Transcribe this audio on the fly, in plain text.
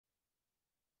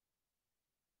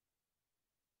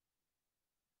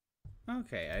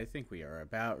Okay, I think we are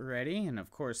about ready, and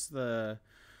of course the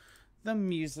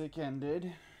music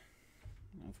ended.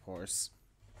 Of course.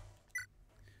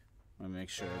 Let me make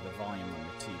sure the volume on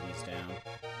the TV's down.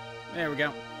 There we go.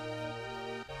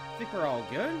 I think we're all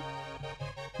good.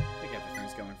 I think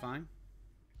everything's going fine.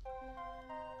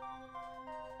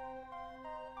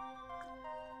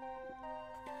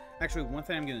 Actually, one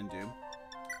thing I'm gonna do.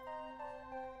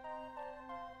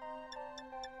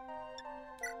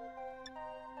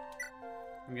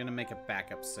 I'm gonna make a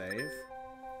backup save.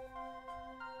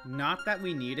 Not that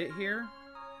we need it here,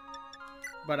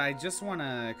 but I just want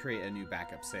to create a new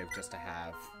backup save just to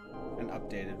have an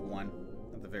updated one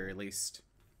at the very least.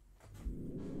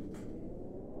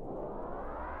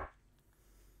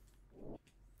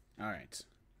 Alright.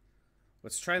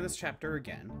 Let's try this chapter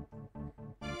again.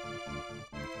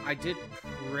 I did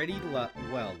pretty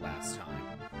well last time.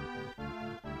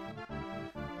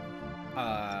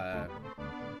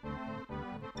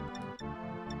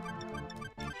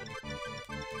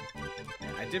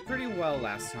 I did pretty well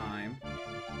last time.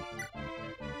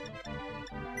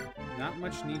 Not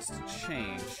much needs to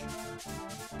change.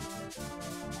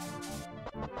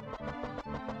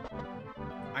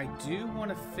 I do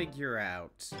want to figure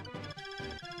out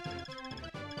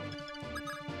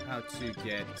how to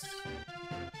get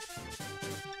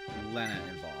Lena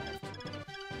involved.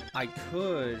 I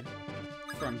could,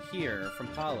 from here, from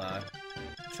Paula,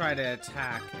 try to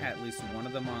attack at least one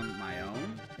of them on my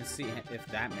own and see if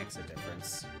that makes a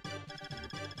difference.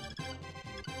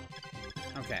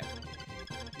 Okay.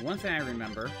 One thing I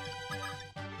remember.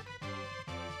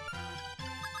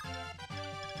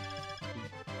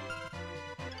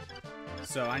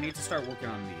 So I need to start working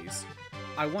on these.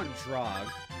 I want Drog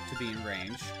to be in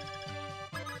range.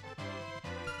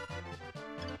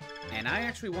 And I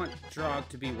actually want Drog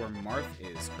to be where Marth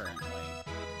is currently.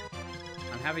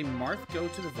 I'm having Marth go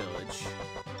to the village.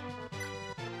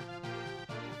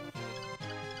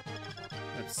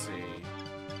 Let's see.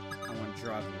 I want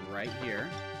Drog right here.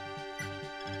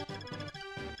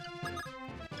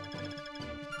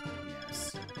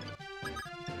 Yes.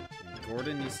 And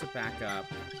Gordon needs to back up.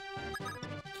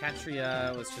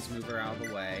 Katria, let's just move her out of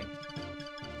the way.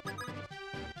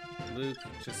 Luke,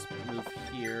 just move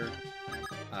here.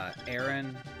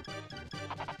 Aaron,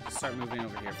 start moving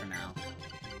over here for now.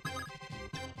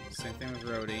 Same thing with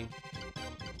Rhodey.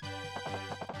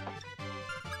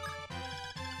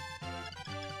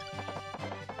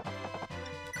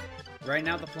 Right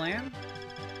now the plan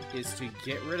is to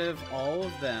get rid of all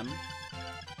of them,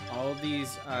 all of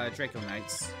these Draco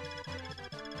Knights.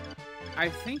 I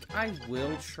think I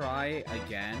will try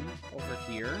again over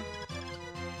here.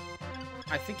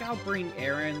 I think I'll bring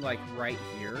Aaron, like, right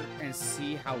here and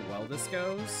see how well this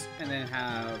goes. And then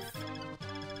have...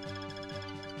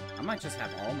 I might just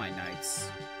have all my knights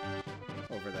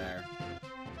over there.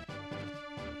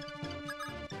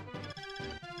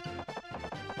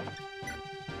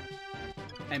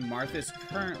 And Martha's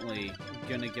currently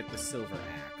gonna get the silver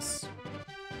axe.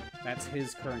 That's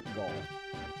his current goal.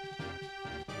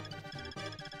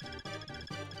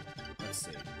 Let's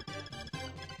see.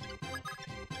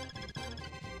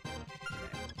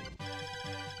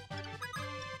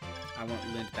 I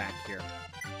want Lind back here.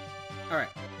 Alright.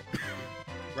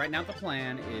 Right now the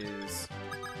plan is...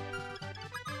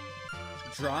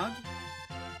 Drog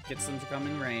gets them to come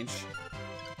in range.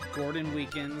 Gordon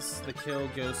weakens. The kill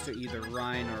goes to either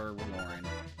Ryan or Warren.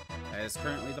 That is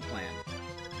currently the plan.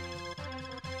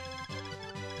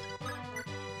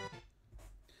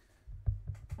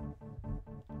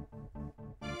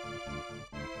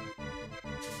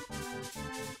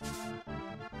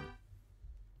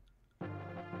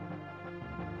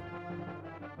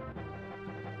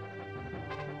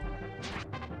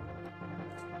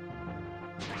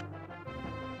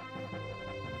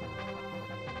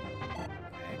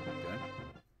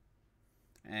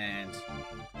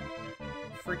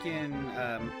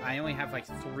 I only have like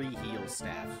 3 heal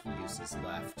staff uses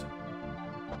left.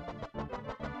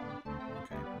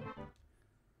 Okay.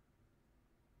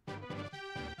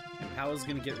 And Paola's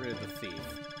gonna get rid of the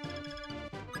thief.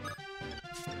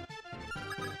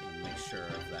 Make sure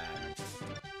of that.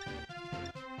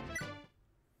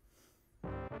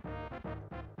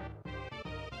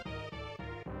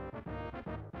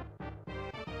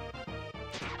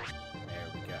 There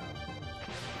we go.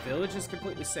 Village is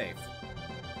completely safe.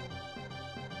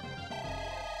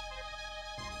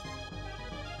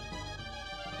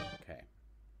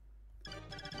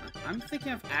 I'm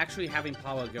thinking of actually having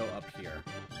Paula go up here.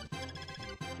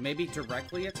 Maybe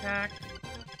directly attack?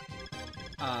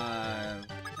 It's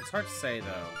hard to say,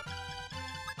 though.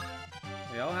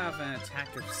 They all have an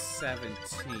attack of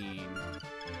 17.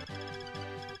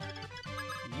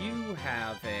 You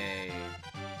have a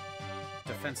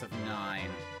defense of 9.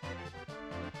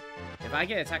 If I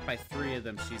get attacked by 3 of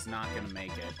them, she's not going to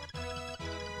make it.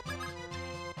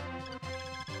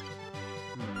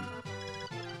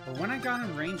 But when I got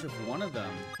in range of one of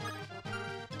them,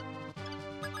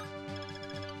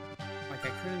 like, I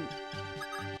couldn't...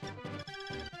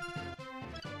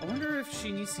 I wonder if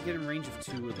she needs to get in range of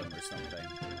 2 of them or something.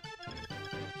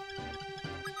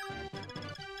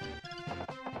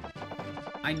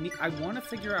 I want to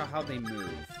figure out how they move.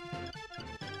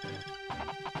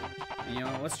 And, you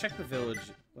know, let's check the village.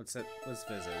 Let's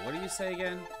visit. What do you say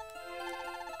again?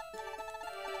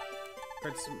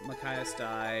 Prince Machias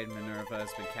died. Minerva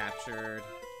has been captured.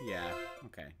 Yeah.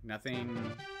 Okay. Nothing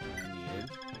needed.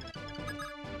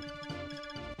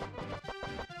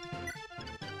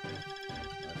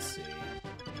 Let's see.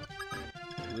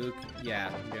 Luke.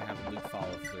 Yeah, I'm gonna have Luke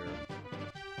follow through.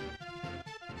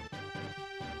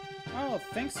 Oh,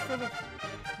 thanks for the...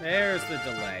 There's the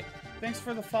delay. Thanks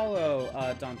for the follow,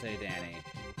 Dante Danny.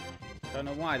 Don't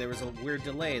know why, there was a weird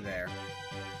delay there.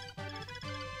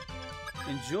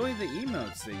 Enjoy the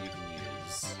emotes that you can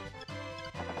use.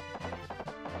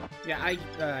 Yeah,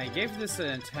 I gave this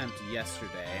an attempt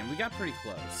yesterday, and we got pretty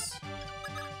close.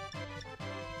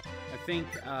 I think,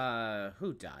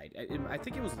 who died? I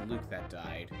think it was Luke that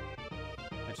died.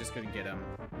 I just couldn't get him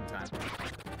in time.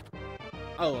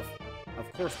 Oh,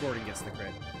 of course Gordon gets the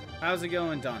crit. How's it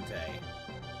going, Dante?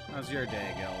 How's your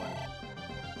day going?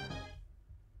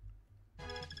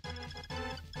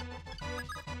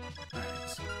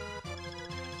 Alright.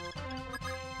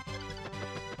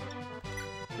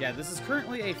 Yeah, this is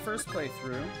currently a first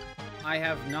playthrough. I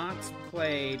have not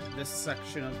played this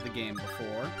section of the game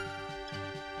before.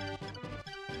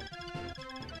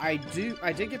 I did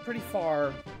get pretty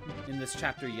far in this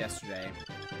chapter yesterday.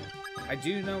 I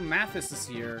do know Mathis is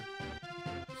here.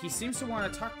 He seems to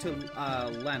want to talk to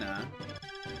Lena,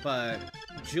 but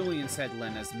Julian said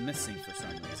Lena's missing for some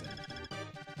reason.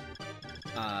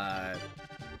 I'm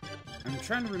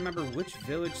trying to remember which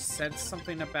village said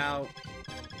something about,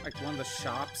 like, one of the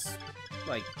shops,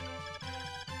 like,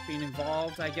 being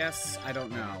involved, I guess? I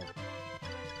don't know.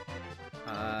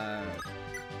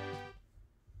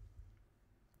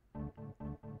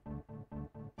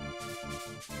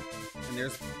 And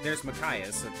there's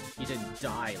Machias, so he didn't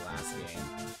die last game.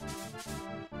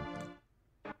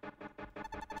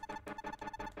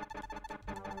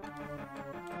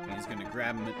 He's gonna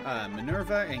grab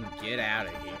Minerva and get out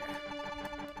of here.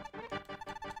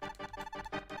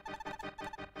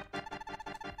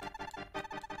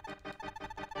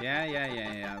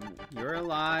 Yeah. You're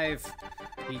alive.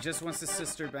 He just wants his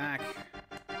sister back.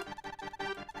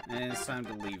 And it's time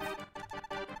to leave.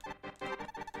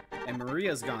 And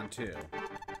Maria's gone too.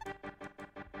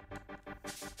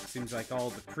 Seems like all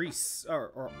the priests,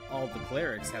 or all the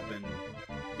clerics have been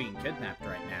being kidnapped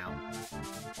right now.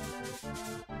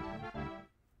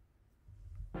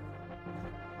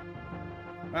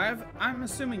 I'm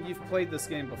assuming you've played this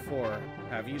game before.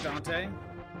 Have you, Dante?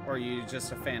 Or are you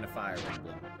just a fan of Fire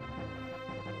Emblem?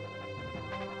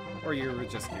 Or you were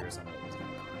just curious on what was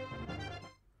going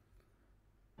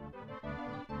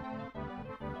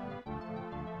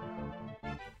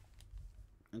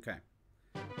on? Okay.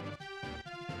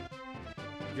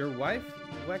 Your wife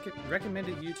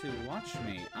recommended you to watch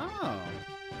me. Oh.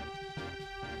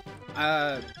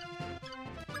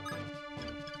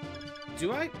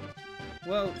 Do I?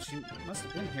 Well, she must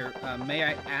have been here. May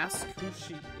I ask who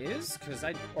she is?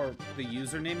 Or the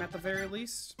username at the very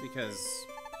least? Because...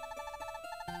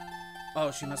 Oh,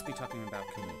 she must be talking about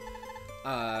Kumi.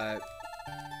 I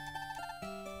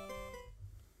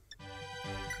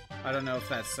don't know if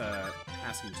that's,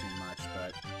 asking too much,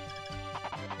 but...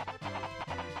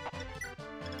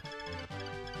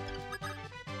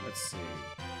 Let's see.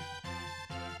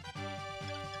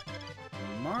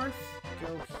 Marth,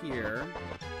 go here.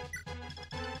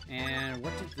 And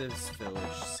what did this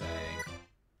village say?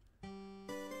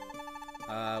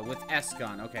 With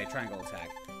Esgon. Okay, triangle attack.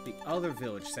 The other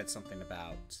village said something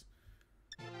about...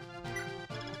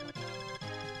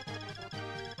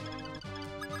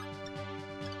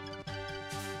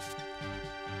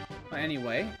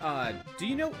 Anyway, do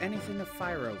you know anything of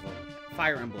Fire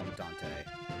Emblem, Dante?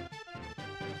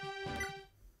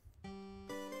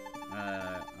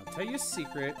 I'll tell you a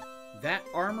secret. That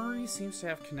armory seems to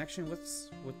have connection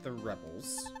with the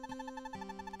rebels.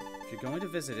 If you're going to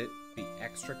visit it, be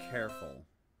extra careful.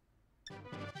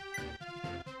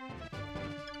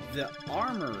 The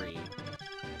armory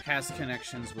has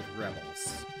connections with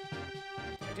rebels.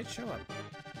 I did show up.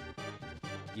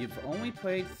 You've only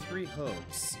played 3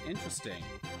 hopes. Interesting.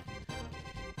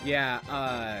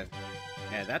 Yeah,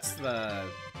 yeah, that's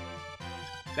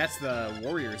the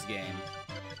Warriors game.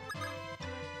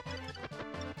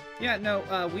 Yeah,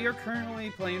 no, we are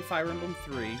currently playing Fire Emblem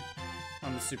 3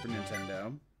 on the Super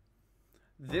Nintendo.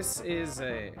 This is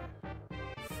a...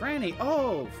 Franny!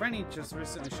 Oh! Franny just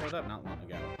recently showed up not long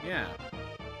ago. Yeah.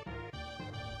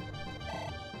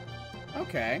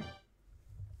 Okay.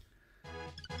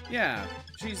 Yeah,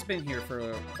 she's been here for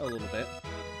a little bit.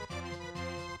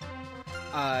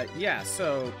 Yeah,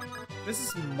 so... This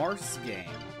is Marth's game.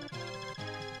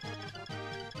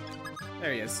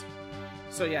 There he is.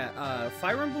 So yeah,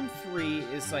 Fire Emblem 3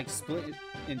 is like split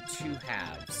in two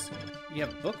halves. You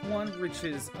have Book 1, which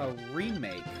is a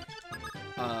remake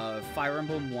of Fire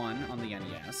Emblem 1 on the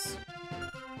NES.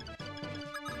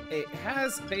 It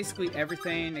has basically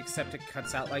everything except it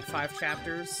cuts out like 5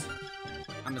 chapters.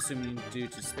 I'm assuming due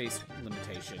to space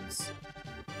limitations.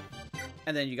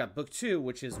 And then you got Book 2,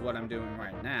 which is what I'm doing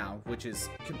right now, which is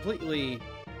completely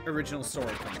original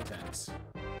story content.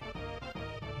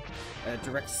 A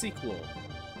direct sequel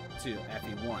to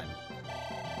FE1.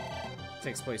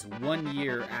 Takes place 1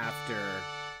 year after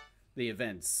the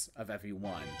events of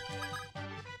FE1.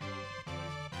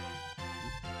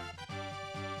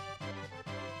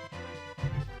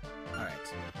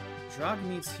 Alright. Drog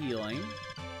needs healing.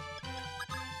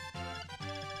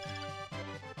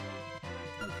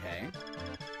 Okay.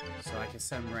 So I can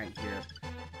set him right here.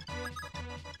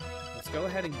 Let's go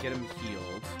ahead and get him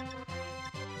healed.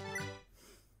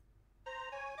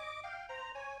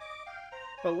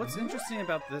 But what's interesting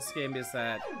about this game is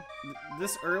that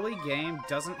this early game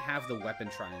doesn't have the weapon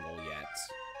triangle yet.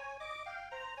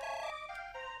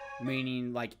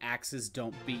 Meaning, like, axes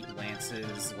don't beat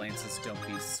lances, lances don't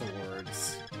beat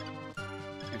swords,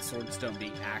 and swords don't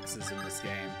beat axes in this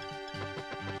game.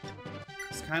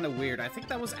 It's kind of weird. I think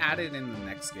that was added in the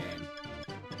next game.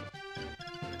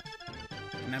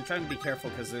 And I'm trying to be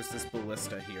careful because there's this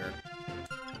ballista here.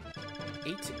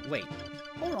 18... Wait.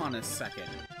 Hold on a second.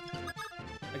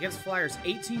 Against flyers,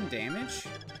 18 damage?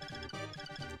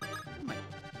 Oh my...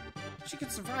 She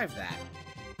could survive that.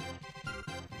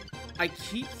 I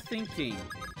keep thinking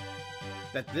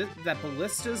that that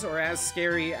ballistas are as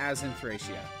scary as in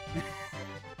Thracia.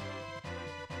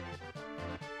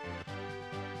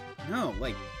 No,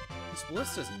 like, this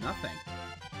ballista's nothing.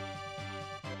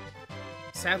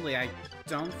 Sadly, I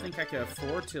don't think I could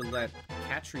afford to let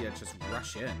Catria just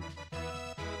rush in.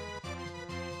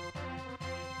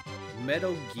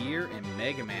 Metal Gear and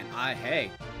Mega Man.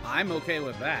 Hey, I'm okay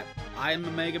with that. I'm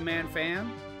a Mega Man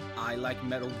fan. I like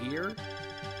Metal Gear.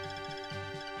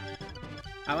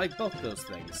 I like both those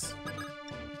things.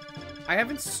 I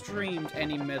haven't streamed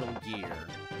any Metal Gear.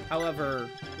 However,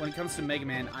 when it comes to Mega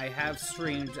Man, I have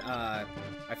streamed, I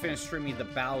finished streaming the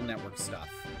Battle Network stuff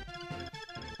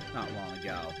not long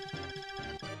ago.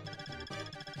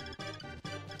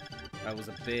 I was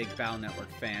a big Battle Network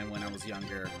fan when I was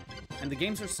younger. And the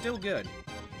games are still good.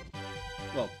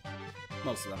 Well,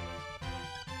 most of them.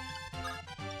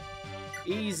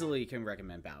 Easily can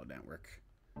recommend Battle Network.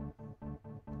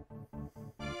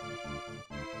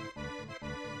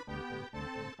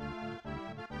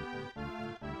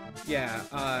 Yeah,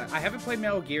 I haven't played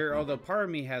Metal Gear, although part of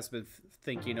me has been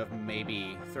thinking of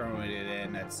maybe throwing it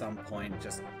in at some point,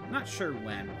 just not sure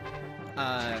when.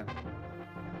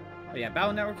 But yeah,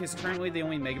 Battle Network is currently the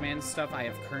only Mega Man stuff I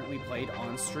have currently played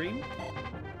on stream.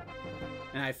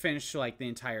 And I finished, like, the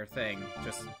entire thing.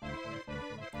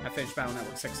 I finished Battle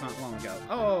Network 6 not long ago.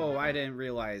 Oh, I didn't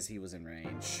realize he was in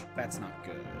range. That's not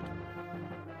good.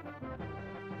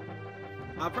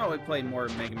 I'll probably play more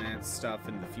Mega Man stuff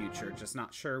in the future, just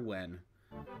not sure when.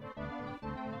 That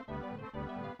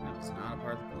was not a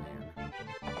part of the plan.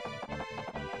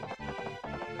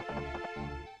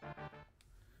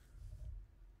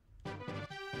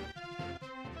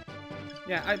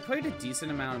 Yeah, I played a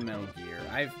decent amount of Metal Gear.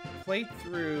 I've played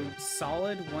through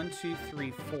solid 1, 2,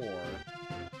 3, 4,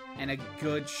 and a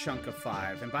good chunk of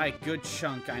 5. And by a good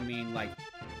chunk, I mean, like,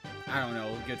 I don't know,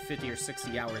 a good 50 or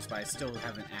 60 hours, but I still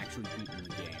haven't actually beaten the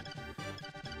game.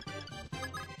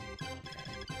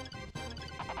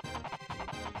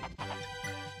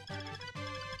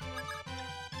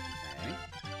 Okay.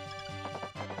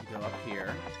 Go up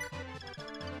here.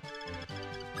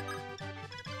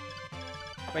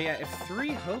 But yeah, if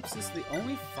Three Hopes is the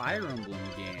only Fire Emblem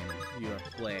game you have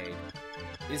played,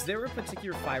 is there a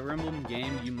particular Fire Emblem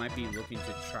game you might be looking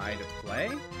to try to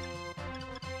play?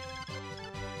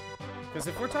 Because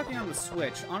if we're talking on the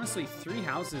Switch, honestly, Three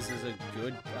Houses is a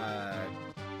good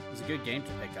game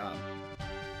to pick up.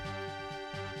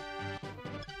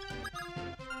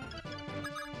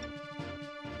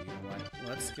 You know what?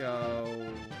 Let's go.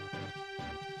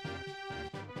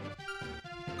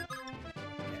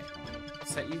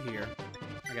 set you here.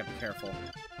 I gotta be careful.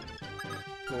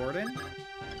 Gordon.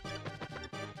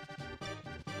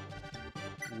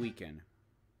 Weaken.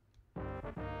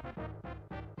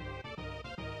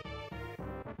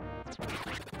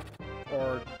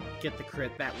 Or get the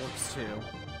crit, that works too.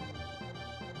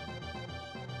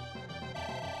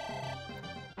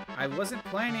 I wasn't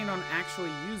planning on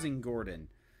actually using Gordon.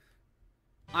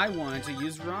 I wanted to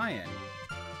use Ryan.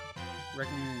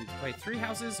 Recommend to play 3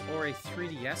 houses or a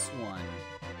 3DS one.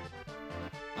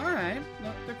 Alright,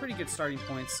 no, they're pretty good starting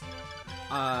points.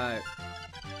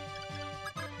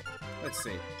 Let's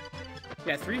see.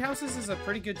 Yeah, 3 houses is a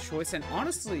pretty good choice, and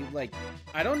honestly, like,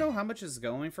 I don't know how much it's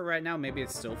going for right now. Maybe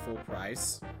it's still full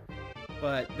price.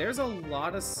 But there's a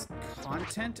lot of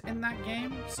content in that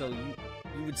game, so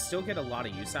you would still get a lot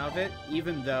of use out of it,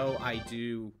 even though I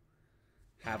do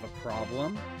have a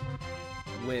problem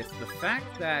with the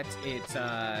fact that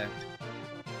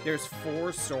there's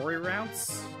 4 story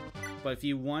routes, but if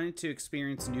you wanted to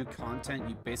experience new content,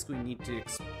 you basically need to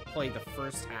play the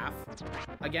first half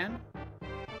again,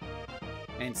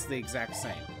 and it's the exact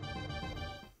same.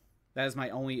 That is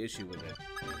my only issue with it.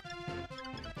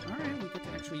 Alright, we get to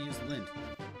actually use Lind.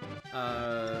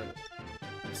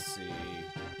 Let's see.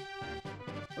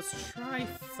 Let's try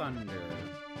Thunder.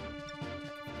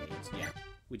 Yeah,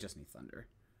 we just need Thunder.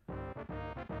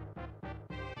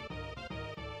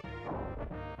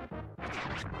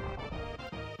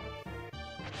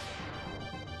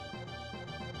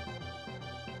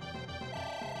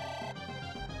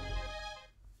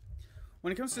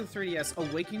 When it comes to the 3DS,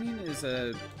 Awakening is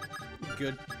a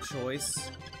good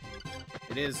choice.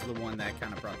 It is the one that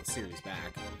kind of brought the series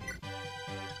back.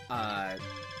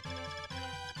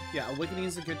 Yeah, Awakening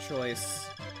is a good choice.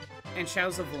 And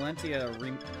Shadows of Valentia,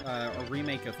 a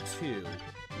remake of 2,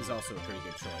 is also a pretty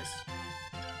good choice.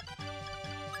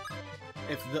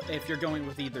 If you're going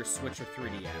with either Switch or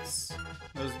 3DS.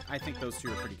 I think those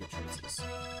 2 are pretty good choices.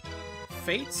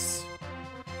 Fates?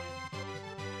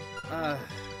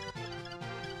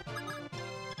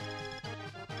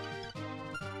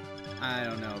 I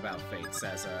don't know about Fates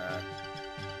as a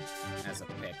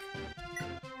pick.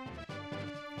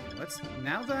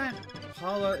 Now that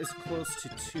Paula is close to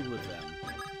 2 of them,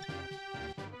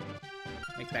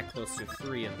 make that close to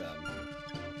 3 of them.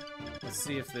 Let's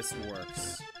see if this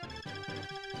works.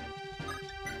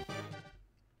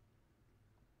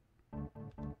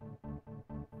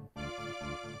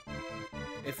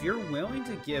 If you're willing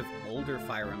to give older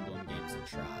Fire Emblem games a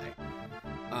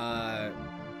try,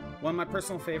 one of my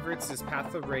personal favorites is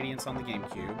Path of Radiance on the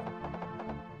GameCube.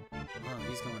 Oh,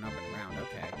 he's going up and around.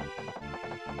 Okay.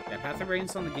 Yeah, Path of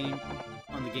Radiance on the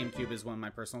GameCube is one of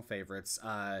my personal favorites.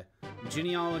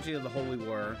 Genealogy of the Holy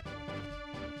War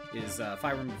is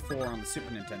Fire Emblem 4 on the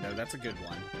Super Nintendo. That's a good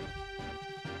one.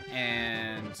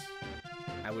 And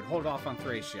I would hold off on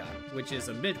Thracia, which is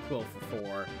a mid-quill for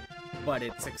 4, but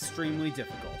it's extremely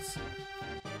difficult.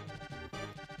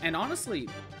 And honestly,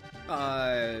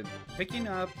 picking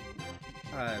up,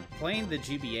 playing the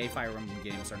GBA Fire Emblem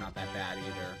games are not that bad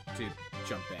either to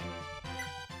jump in.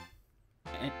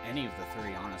 Any of the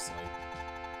 3, honestly.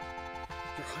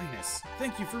 Your Highness,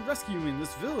 thank you for rescuing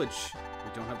this village.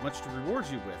 We don't have much to reward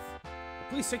you with. But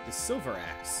please take the silver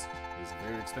axe. It is a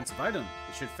very expensive item.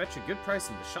 It should fetch a good price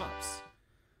in the shops.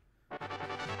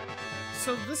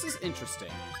 So this is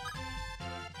interesting.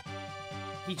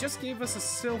 He just gave us a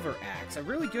silver axe, a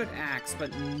really good axe,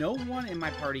 but no one in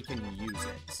my party can use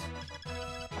it.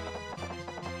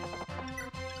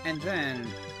 And then,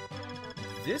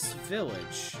 this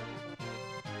village,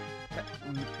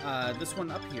 this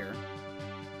one up here,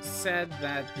 said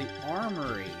that the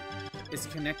armory is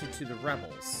connected to the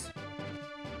rebels.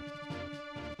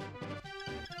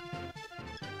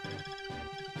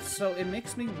 So it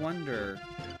makes me wonder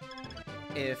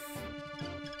if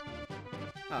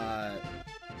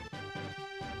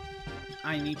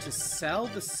I need to sell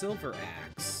the silver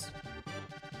axe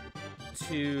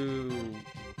to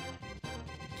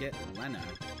get Lena.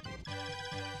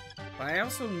 But I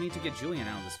also need to get Julian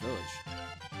out of this village.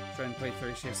 Try and play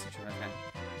Thracia since I've had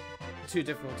too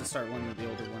difficult to start one of the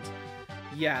older ones.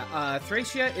 Yeah,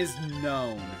 Thracia is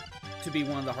known to be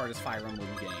one of the hardest Fire Emblem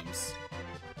games.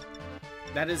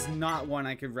 That is not one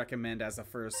I could recommend as a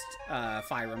first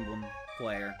Fire Emblem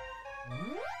player.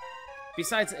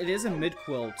 Besides, it is a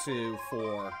mid-quill to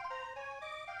 4.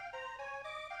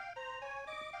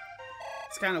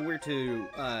 It's kind of weird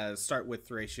to start with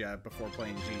Thracia before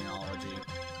playing Genealogy.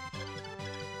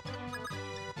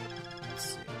 Let's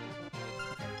see.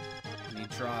 Okay. Need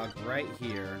Drog right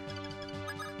here.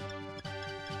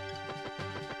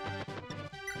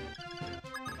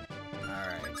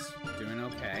 Alright, doing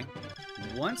okay.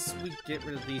 once we get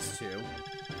rid of these two,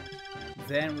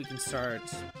 then we can start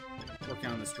working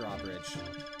on this drawbridge.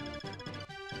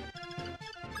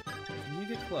 Can you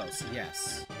get close?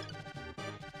 Yes.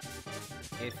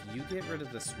 If you get rid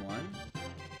of this one,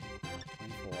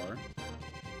 24,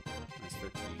 that's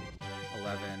 13,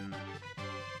 11,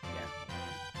 yeah.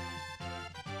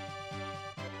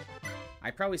 I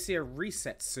probably see a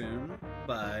reset soon,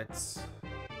 but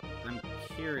I'm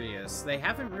curious. They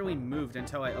haven't really moved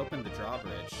until I opened the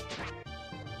drawbridge.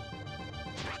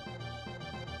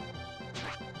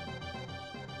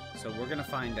 So we're gonna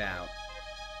find out.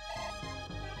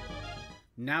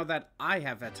 Now that I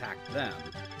have attacked them.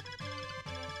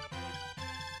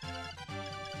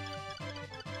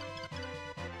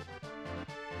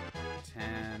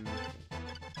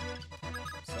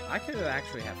 I could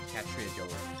actually have Katria go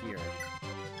over here,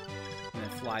 and then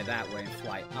fly that way and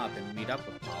fly up and meet up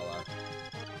with Paula.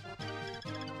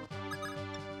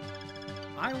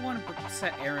 I want to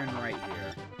set Aaron right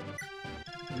here.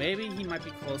 Maybe he might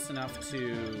be close enough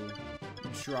to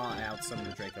draw out some of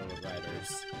the Draco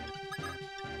Riders.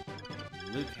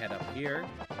 Luke, head up here.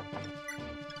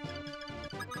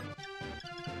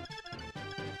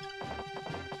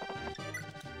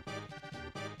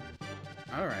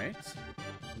 Alright.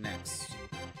 Next.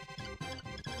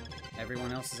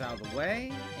 Everyone else is out of the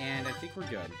way, and I think we're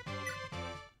good.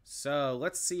 So,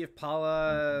 let's see if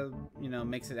Paula, you know,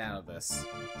 makes it out of this.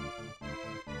 I mean,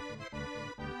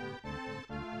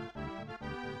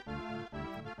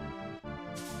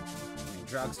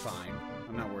 Drug's fine.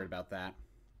 I'm not worried about that.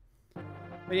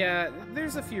 But yeah,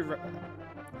 there's a few...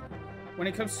 When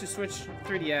it comes to Switch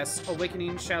 3DS,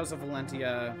 Awakening, Shadows of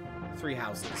Valentia, Three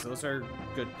Houses. Those are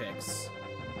good picks.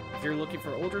 If you're looking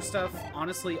for older stuff,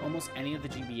 honestly, almost any of the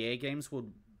GBA games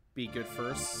would be good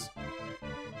firsts.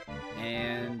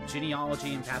 And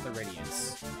Genealogy and Path of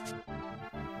Radiance.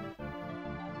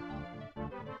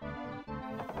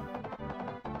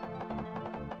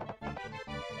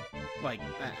 Like,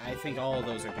 I think all of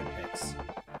those are good picks.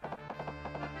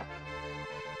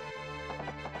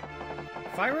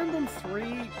 Fire Emblem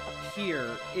 3 here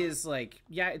is like,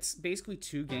 yeah, it's basically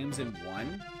 2 games in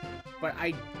one, but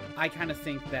I kind of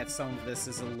think that some of this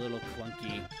is a little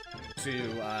clunky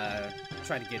to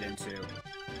try to get into.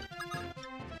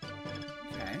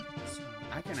 Okay, so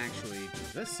I can actually do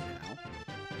this now.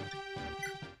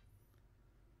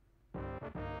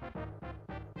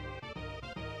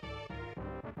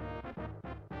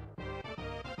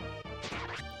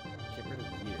 Get rid of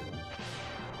you.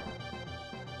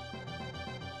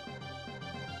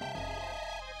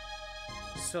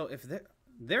 So if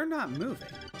they're not moving,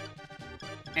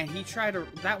 and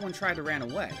that one tried to ran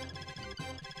away.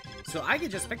 So I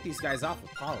could just pick these guys off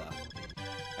with Paula,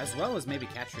 as well as maybe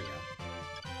Katria.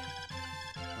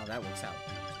 Oh, that works out.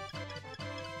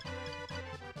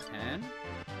 10. Okay.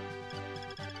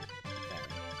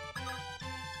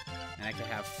 And I can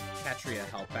have Katria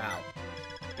help out.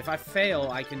 If I fail,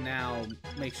 I can now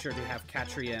make sure to have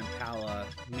Katria and Paula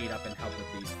meet up and help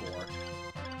with these 4.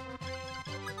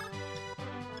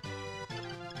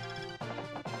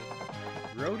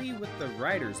 Rhodey with the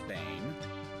Rider's Bane.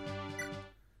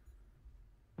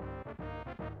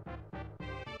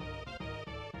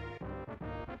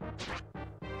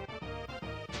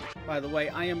 By the way,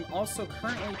 I am also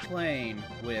currently playing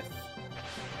with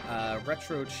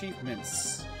Retro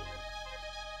Achievements.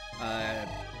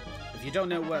 If you don't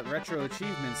know what Retro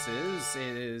Achievements is,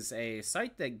 it is a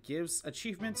site that gives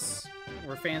achievements,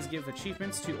 where fans give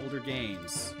achievements to older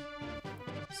games.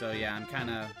 So yeah, I'm kind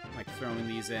of like throwing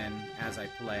these in as I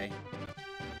play.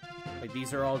 Like,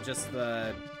 these are all just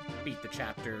the beat the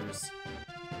chapters,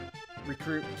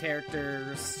 recruit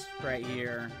characters right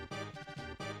here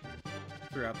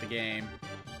throughout the game,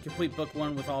 complete book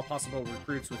 1 with all possible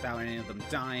recruits without any of them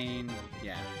dying,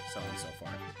 yeah, so on and so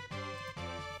forth.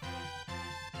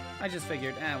 I just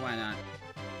figured, why not?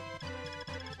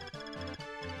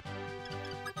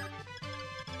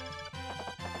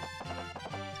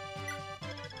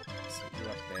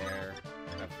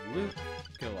 Luke,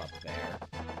 go up there.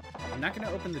 I'm not going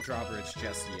to open the drawbridge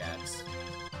just yet,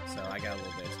 so I got a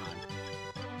little bit of time.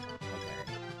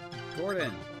 Okay.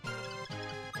 Gordon!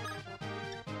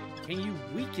 Can you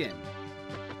weaken?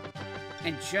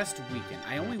 And just weaken.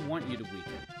 I only want you to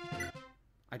weaken.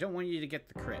 I don't want you to get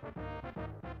the crit.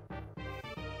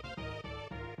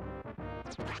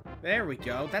 There we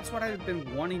go. That's what I've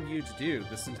been wanting you to do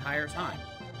this entire time.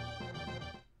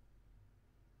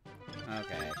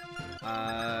 Okay.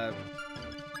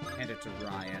 Hand it to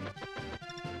Ryan.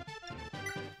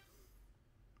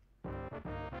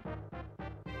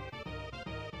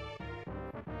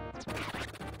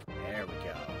 There we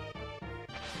go.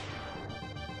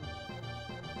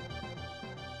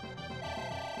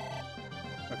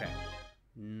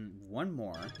 one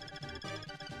more.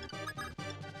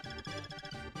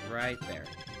 Right there.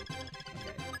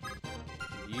 Okay.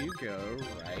 You go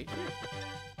right here.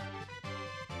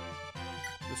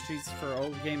 The streets for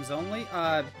old games only.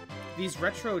 These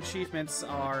retro achievements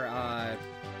are,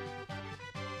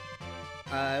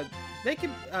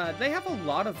 they have a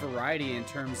lot of variety in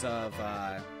terms of,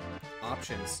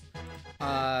 options.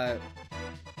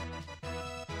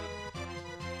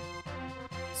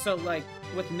 So, like,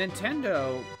 with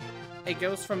Nintendo, it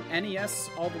goes from NES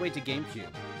all the way to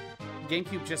GameCube.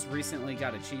 GameCube just recently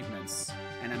got achievements,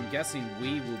 and I'm guessing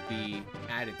Wii will be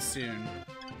added soon.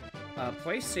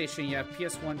 PlayStation, you have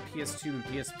PS1, PS2, and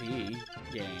PSP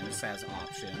games as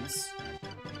options.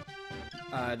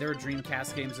 There are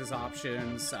Dreamcast games as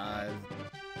options.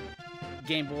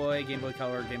 Game Boy, Game Boy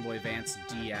Color, Game Boy Advance,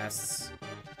 DS.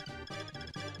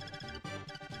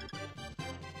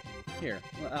 Here,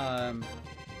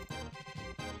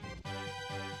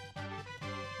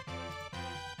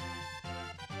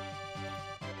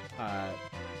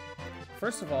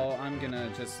 first of all, I'm gonna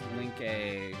just link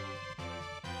a...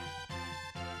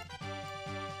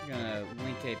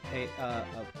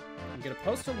 I'm gonna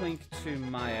post a link to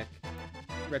my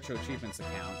Retro Achievements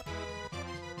account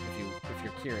if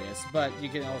you're curious, but you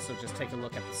can also just take a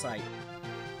look at the site.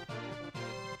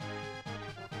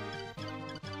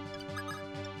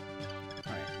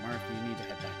 Alright, Mark, you need to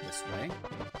head back this way.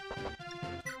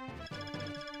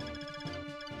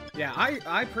 Yeah,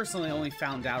 I personally only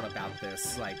found out about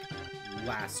this, like,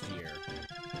 last year.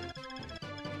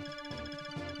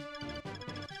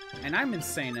 And I'm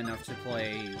insane enough to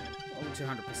play over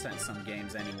 200% some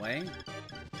games anyway.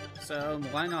 So,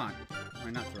 why not? Why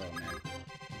not throw them in?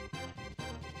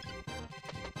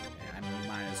 Okay, I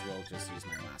might as well just use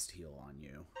my last heal on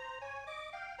you.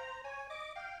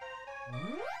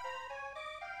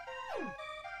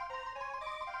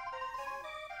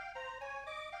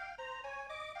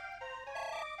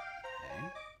 Okay.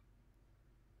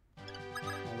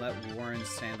 I'll let Warren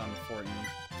stand on the fort and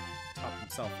top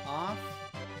himself off.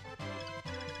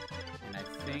 And I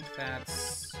think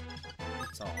that's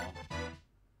all.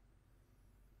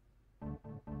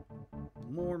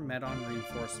 More Medon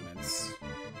reinforcements.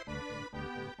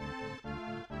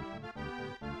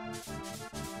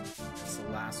 That's the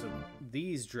last of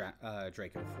these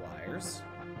Draco Flyers.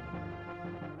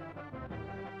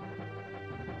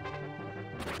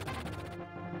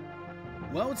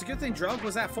 Well, it's a good thing Drug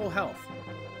was at full health.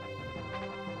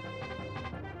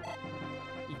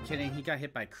 You kidding? He got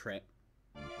hit by crit.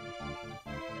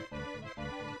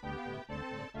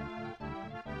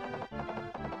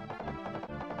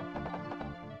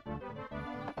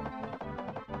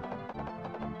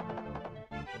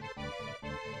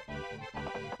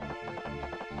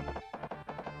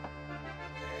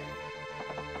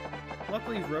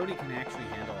 Luckily, Rhodey can actually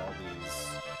handle all these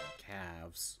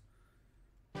calves.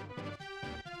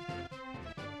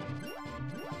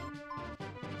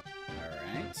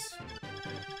 Alright.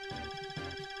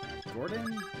 Gordon.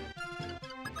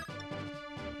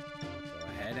 Go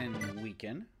ahead and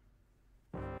weaken.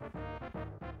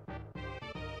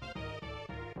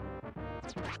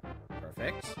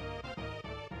 Perfect.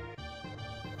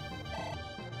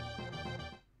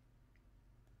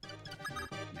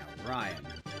 Now, Ryan.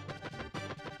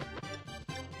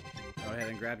 Go ahead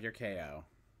and grab your KO.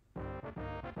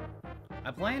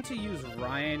 I plan to use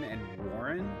Ryan and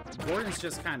Warren. Gordon's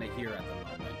just kind of here at the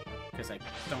moment, because I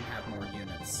don't have more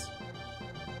units.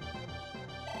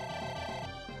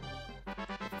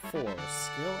 4.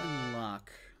 Skill and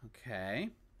luck. Okay.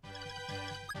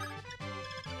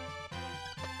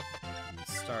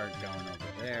 Let's start going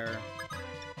over there.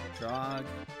 Drog,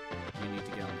 you need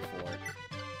to get on the fort.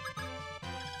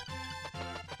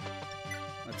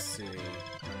 Let's see.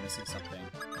 I'm missing something.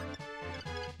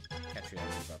 Catch you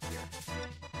guys move up here.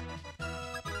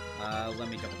 Let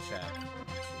me double check. 1,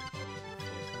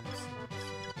 2, 3, 4, 5, 6, 10.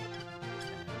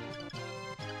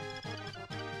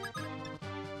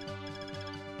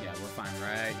 Yeah, we're fine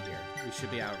right here. We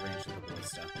should be out of range of the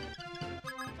ballista.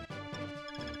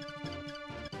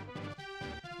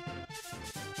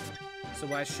 So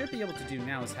what I should be able to do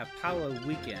now is have Paolo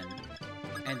weaken,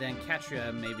 and then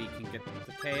Katria maybe can get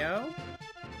the KO?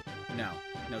 No.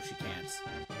 No, she can't.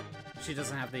 She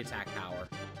doesn't have the attack power.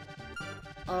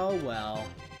 Oh, well.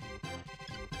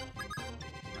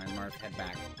 Alright, Marth, head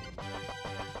back.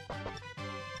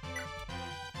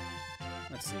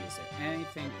 Let's see, is there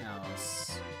anything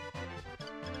else?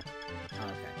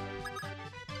 Okay.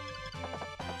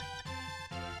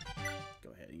 Go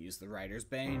ahead and use the Rider's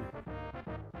Bane.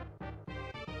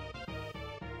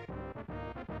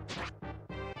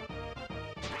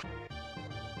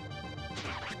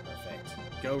 Perfect.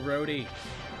 Go, Rhodey.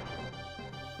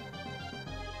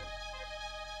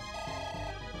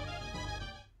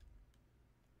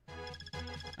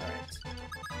 Alright.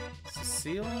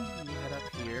 Cecile, you head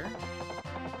up here.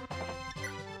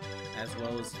 As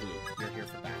well as Luke. You're here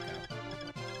for backup.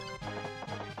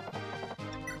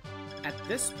 At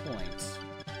this point,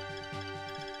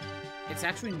 it's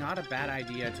actually not a bad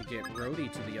idea to get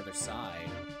Rhodey to the other side.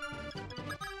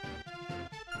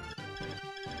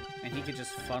 And he could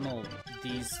just funnel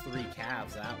these 3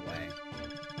 calves that way.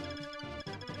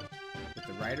 With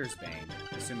the Rider's Bane,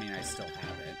 assuming I still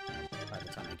have it by the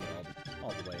time I get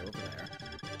all the way over there.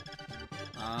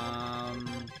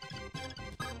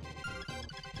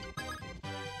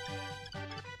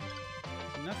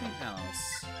 Nothing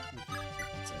else.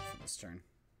 That's it for this turn.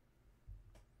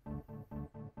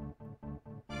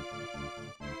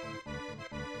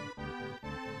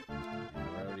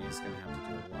 Rhodey's gonna have to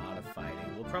do a lot of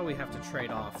fighting. We'll probably have to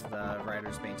trade off the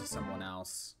Rider's Bane to someone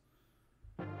else.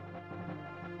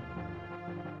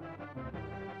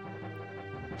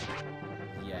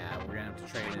 Yeah, we're gonna have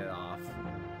to trade it off.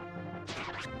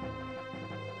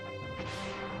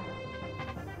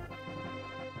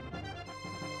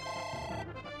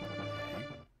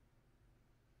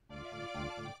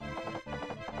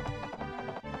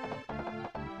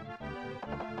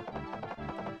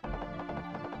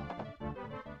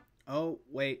 Oh,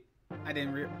 wait. I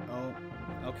didn't oh,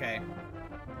 okay.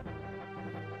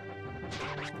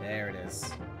 There it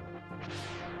is.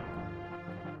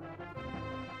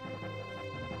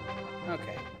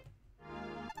 Okay.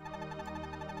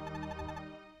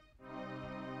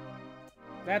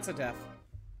 That's a death.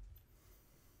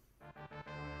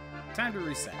 Time to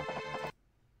reset.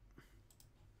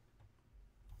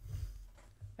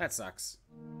 That sucks.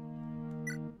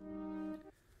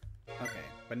 Okay,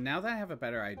 but now that I have a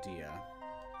better idea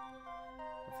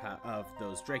of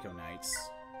those Draco Knights,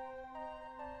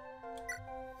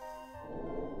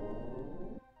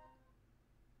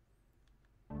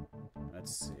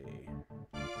 let's see.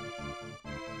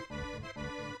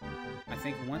 I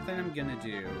think one thing I'm gonna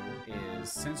do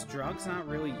is, since Drog's not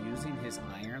really using his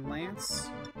Iron Lance,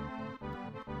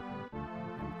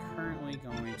 I'm currently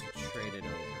going to trade it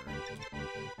over.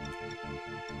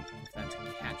 Give that to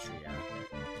Katria.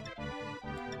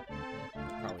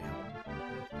 Probably help.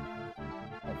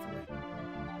 Hopefully.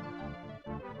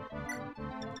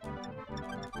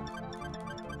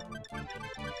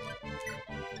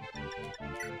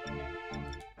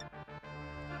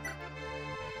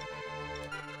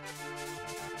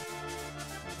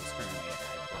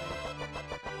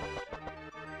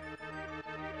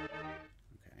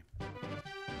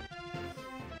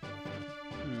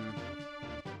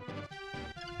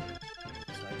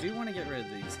 I do want to get rid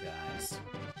of these guys.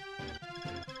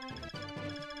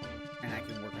 And I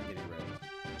can work on getting rid of them.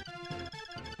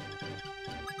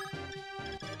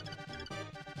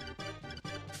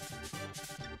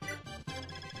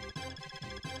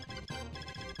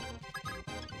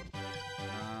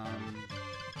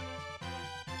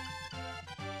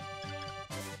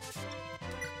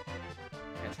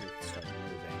 Patrick, start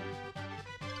moving.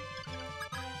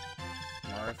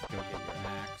 Marth, go get your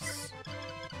axe.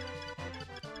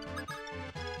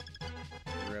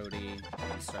 Rhodey,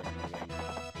 start moving.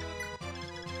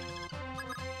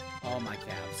 All my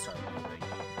calves start moving.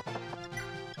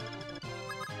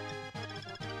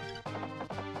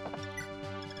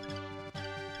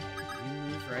 You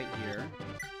move right here.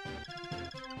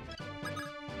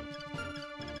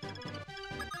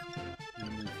 You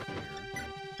move here.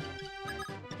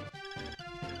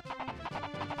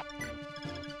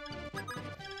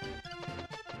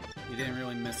 You didn't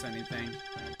really miss anything.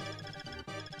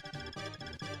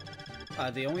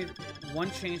 The only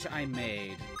one change I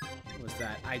made was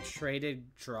that I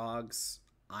traded Drog's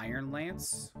Iron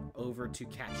Lance over to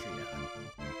Katria.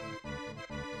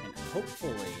 And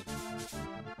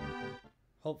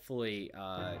hopefully,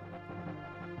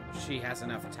 she has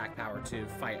enough attack power to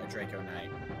fight a Draco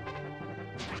Knight.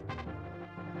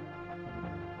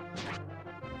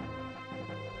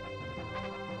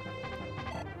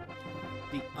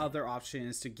 The other option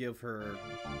is to give her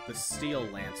the Steel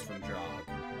Lance from Drog.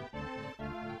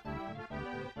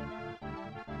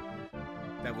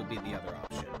 That would be the other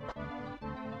option.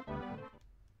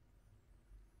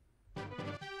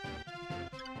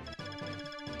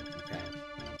 Okay.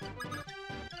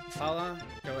 Paula,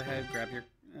 go ahead, grab your...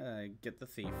 get the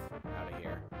thief out of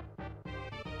here.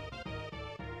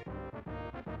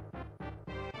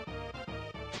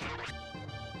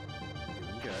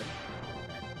 Doing good.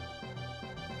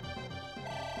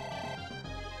 Okay.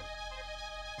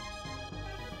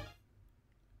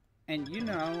 And you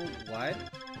know what?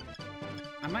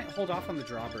 I might hold off on the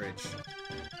drawbridge.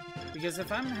 Because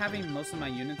if I'm having most of my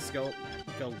units go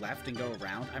left and go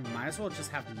around, I might as well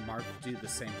just have Marth do the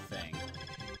same thing.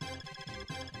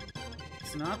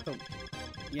 It's not the...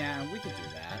 Yeah, we could do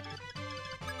that.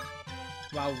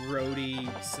 While Rhodey,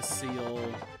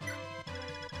 Cecile,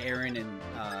 Aaron, and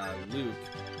Luke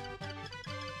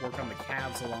work on the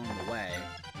calves along the way.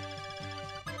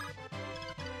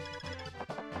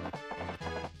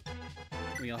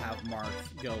 We'll have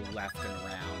Marth go left and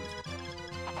around.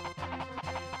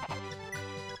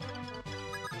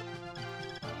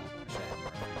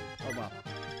 Oh, well.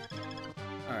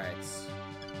 Alright.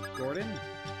 Gordon?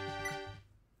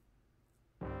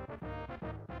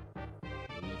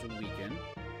 We need to weaken.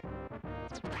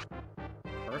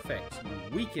 Perfect.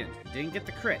 You weakened. You didn't get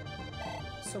the crit.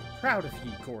 So proud of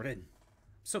you, Gordon.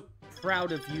 So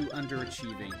proud of you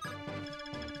underachieving.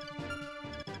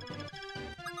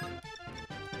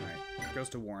 Alright. Goes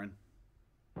to Warren.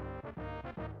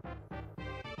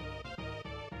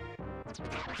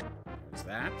 There's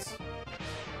that.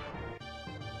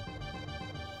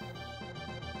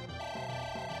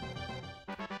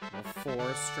 Level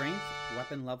 4 strength,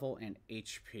 weapon level, and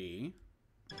HP.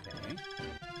 Okay.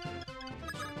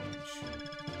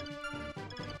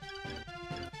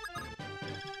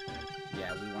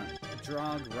 Yeah, we want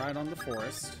Drog right on the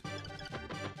forest.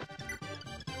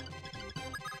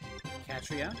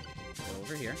 Katria, go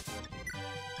over here.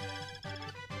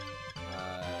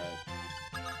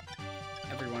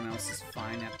 Everyone else is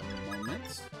fine at the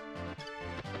moment.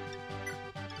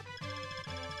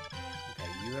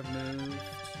 Okay, you have moved.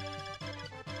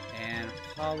 And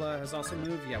Paula has also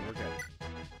moved. Yeah, we're good.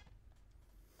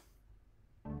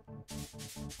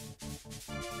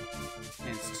 And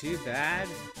it's too bad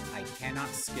I cannot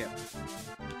skip.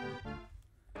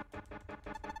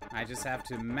 I just have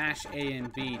to mash A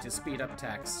and B to speed up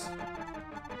text.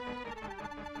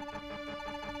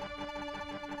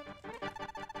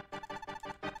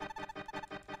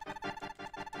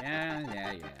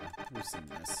 Yeah. We've seen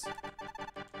this.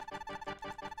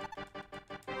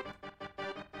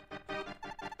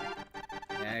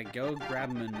 Yeah, go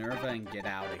grab Minerva and get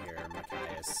out of here,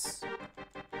 Machias.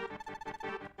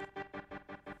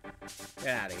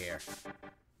 Get out of here.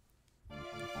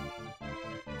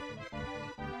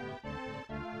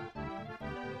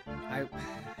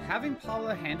 Having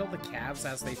Paula handle the calves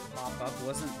as they pop up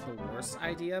wasn't the worst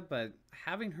idea, but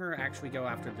having her actually go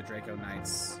after the Draco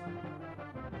Knights,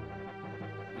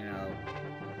 you know,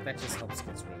 that just helps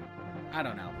get through. I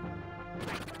don't know.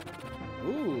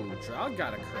 Ooh, Drog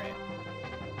got a crit.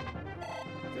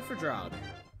 Good for Drog.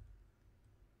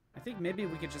 I think maybe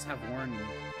we could just have Warren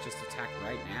just attack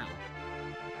right now.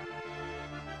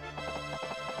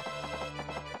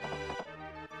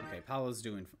 Okay, Paula's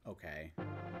doing okay.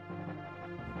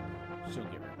 She'll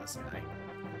get rid of this guy.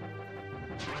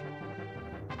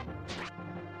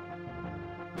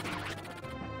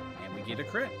 And we get a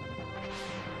crit.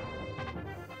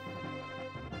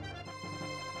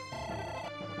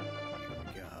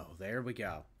 There we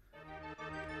go.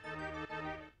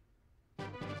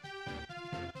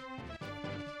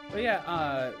 But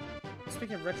yeah,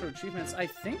 speaking of retro achievements, I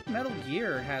think Metal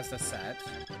Gear has a set.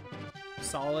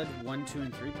 Solid 1, 2,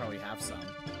 and 3 probably have some.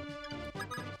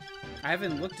 I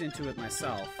haven't looked into it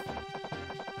myself.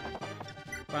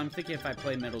 But I'm thinking if I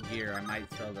play Metal Gear, I might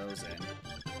throw those in.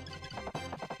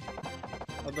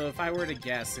 Although if I were to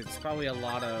guess, it's probably a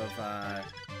lot of,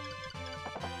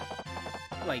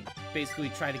 like, basically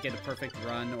try to get a perfect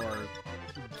run or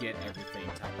get everything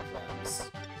type of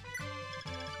runs.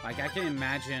 Like, I can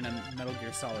imagine a Metal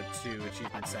Gear Solid 2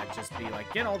 achievement set just be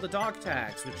like, get all the dog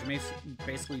tags, which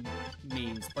basically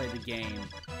means play the game,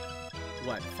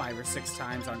 what, 5 or 6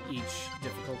 times on each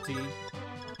difficulty?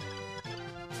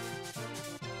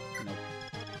 You know,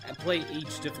 play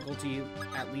each difficulty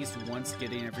at least once,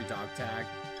 getting every dog tag.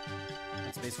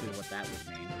 That's basically what that would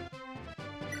mean.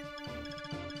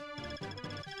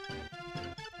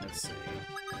 Let's see.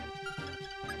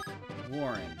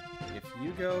 Warren, if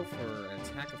you go for an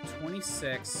attack of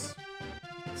 26,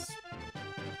 it's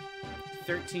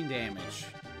 13 damage.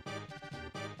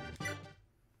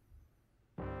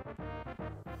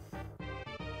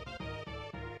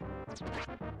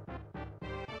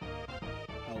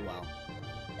 Oh well.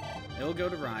 It'll go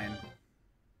to Ryan.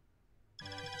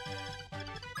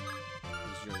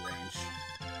 What's your range?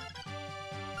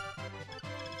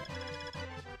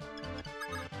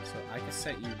 So I can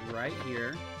set you right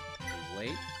here.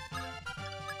 Wait.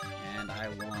 And I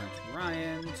want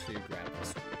Ryan to grab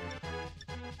this one.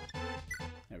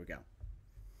 There we go.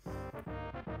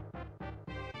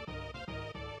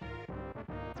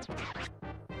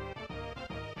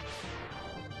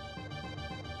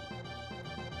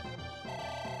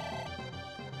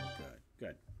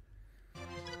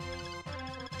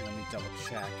 double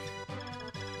check.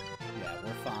 Yeah,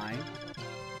 we're fine.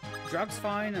 Drug's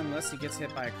fine unless he gets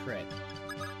hit by a crit.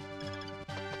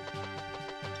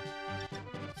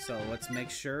 So let's make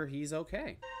sure he's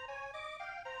okay.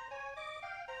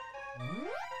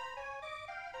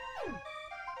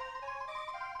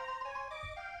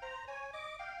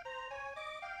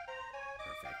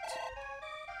 Perfect.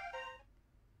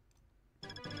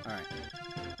 Alright.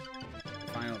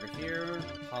 Fine over here.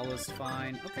 Paula's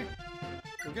fine. Okay.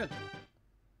 We're good.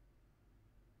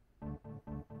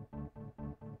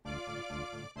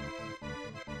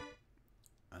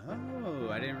 Oh,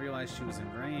 I didn't realize she was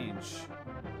in range.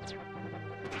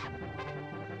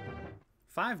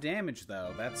 5 damage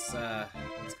though. That's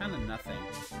kind of nothing.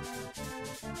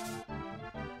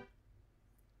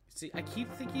 See, I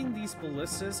keep thinking these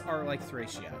ballistas are like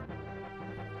Thracia.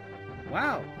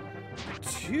 Wow.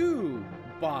 2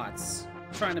 bots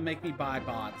trying to make me buy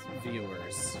bot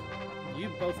viewers. You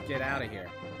both get out of here.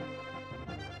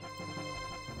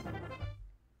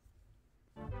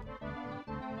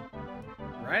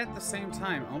 Right at the same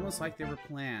time, almost like they were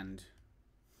planned.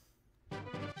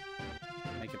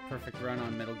 Make a perfect run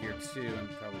on Metal Gear 2 and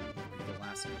probably be the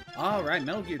last one. Alright,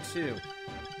 Metal Gear 2.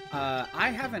 I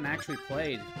haven't actually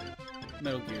played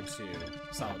Metal Gear 2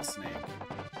 Solid Snake.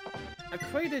 I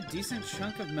played a decent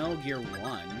chunk of Metal Gear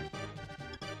 1,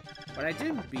 but I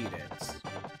didn't beat it.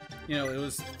 You know, it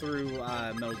was through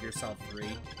Metal Gear Solid 3,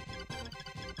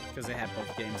 because they had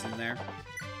both games in there.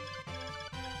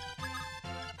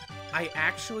 I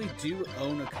actually do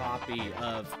own a copy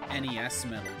of NES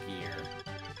Metal Gear.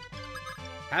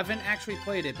 Haven't actually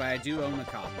played it, but I do own a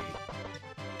copy.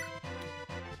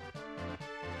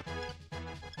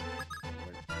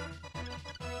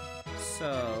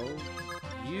 So,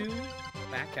 you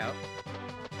back out.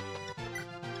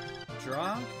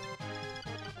 Drog.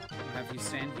 I'll have you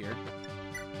stand here.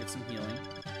 Get some healing.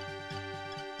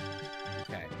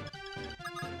 Okay.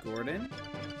 Gordon.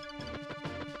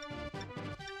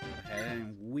 Go ahead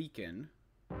and weaken.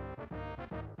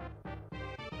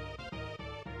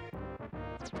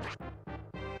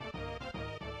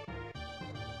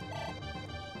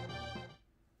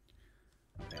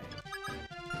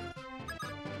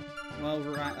 Well,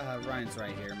 Ryan's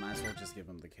right here. Might as well just give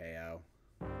him the KO.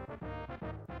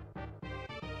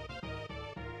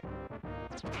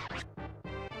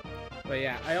 But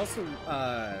yeah, I also,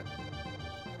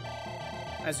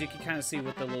 as you can kind of see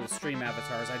with the little stream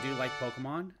avatars, I do like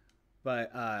Pokemon.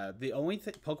 But the only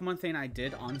Pokemon thing I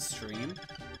did on stream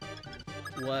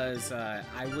was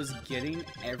I was getting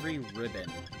every ribbon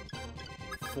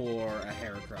for a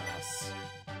Heracross.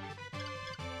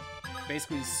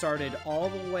 Basically started all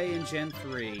the way in Gen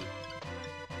 3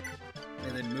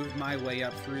 and then moved my way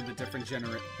up through the different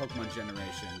Pokemon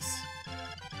generations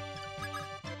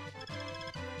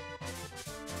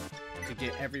to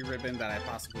get every ribbon that I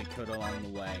possibly could along the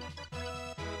way.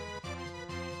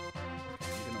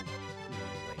 I'm gonna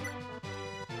wait.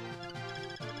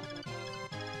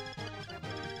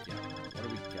 What do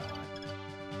we got?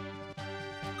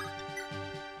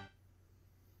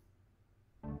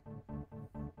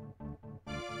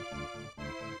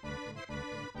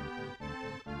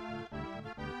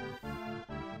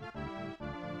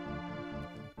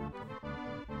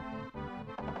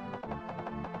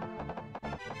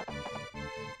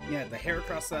 Yeah, the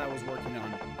Heracross that I was working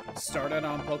on started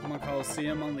on Pokemon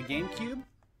Coliseum on the GameCube.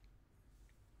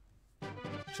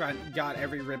 Got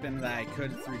every ribbon that I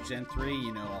could through Gen 3,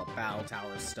 you know, all Battle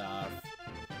Tower stuff.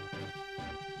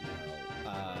 You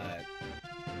know,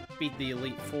 beat the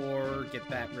Elite Four, get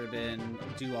that ribbon,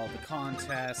 do all the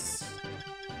contests,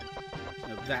 you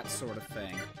know, that sort of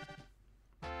thing.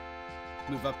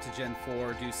 Move up to Gen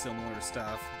 4, do similar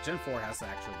stuff. Gen 4 has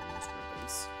actually the most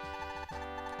ribbons.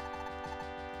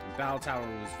 Battle Tower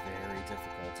was very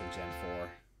difficult in Gen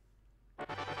 4.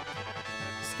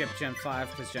 Skip Gen 5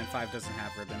 because Gen 5 doesn't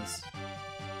have ribbons.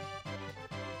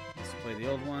 We used to play the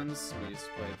old ones. We used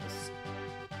to play this.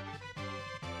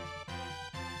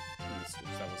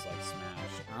 That was like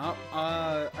Smash.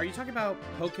 Oh, are you talking about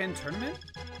Pokken Tournament?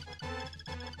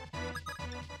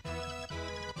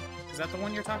 Is that the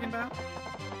one you're talking about?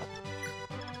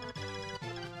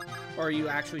 Or are you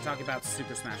actually talking about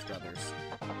Super Smash Brothers?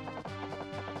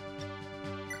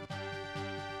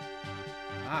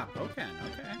 Ah, Pokken,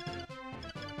 okay.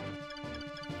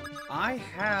 I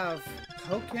have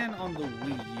Pokken on the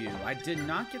Wii U. I did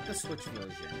not get the Switch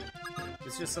version.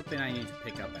 It's just something I need to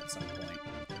pick up at some point.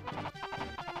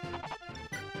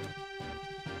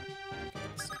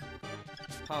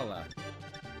 Paula,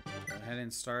 go ahead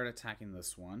and start attacking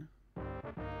this one.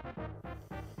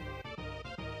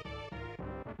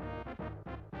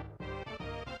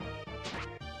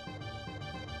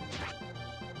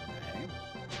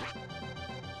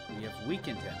 We have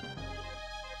weakened him.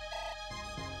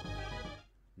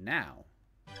 Now,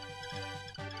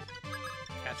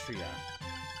 Katria,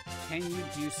 can you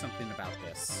do something about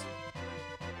this?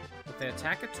 With the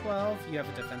attack of 12, you have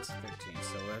a defense of 13.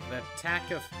 So with the attack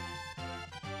of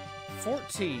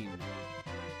 14,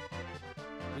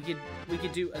 we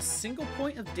could do a single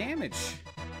point of damage.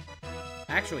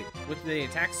 Actually, with the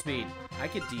attack speed, I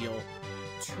could deal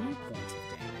 2 points of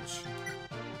damage.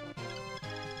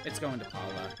 It's going to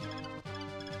Paula.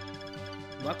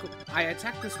 Luckily, I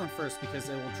attacked this one first because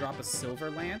it will drop a Silver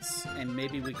Lance, and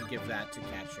maybe we could give that to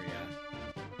Katria.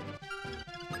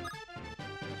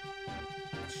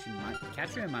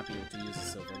 Katria might be able to use a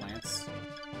Silver Lance.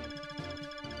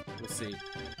 We'll see.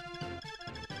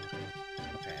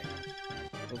 Okay.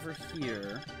 Over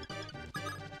here.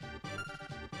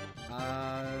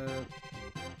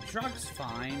 Drug's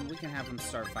fine. We can have him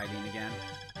start fighting again.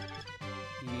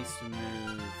 He needs to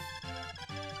move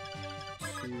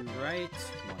 2 right,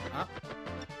 1 up.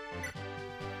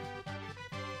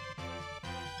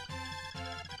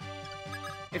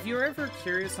 If you're ever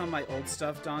curious on my old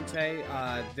stuff, Dante,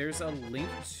 there's a link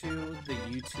to the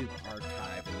YouTube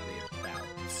archive in the About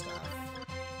stuff.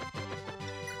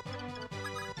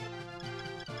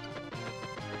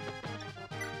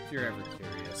 If you're ever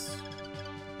curious.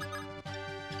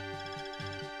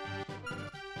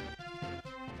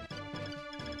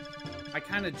 I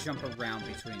kind of jump around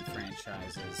between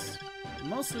franchises,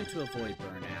 mostly to avoid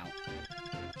burnout.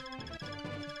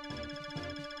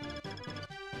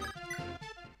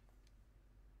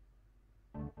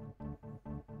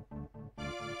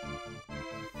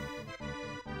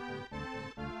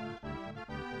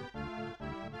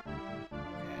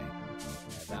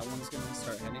 That one's going to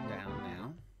start heading down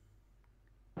now.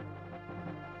 Good.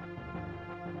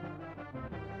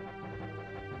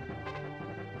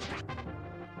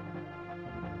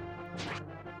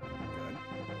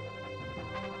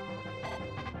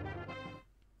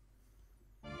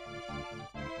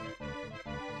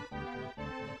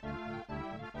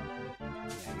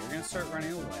 Yeah, you're going to start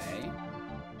running away.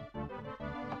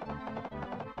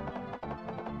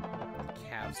 The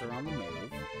calves are on the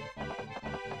move.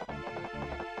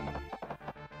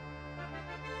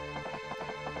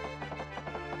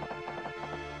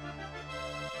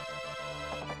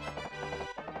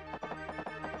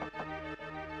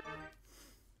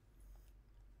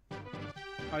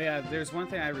 Oh yeah, there's one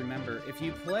thing I remember. If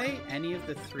you play any of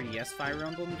the 3DS Fire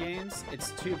Emblem games,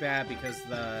 it's too bad because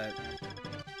the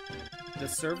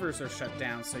servers are shut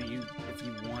down, so if you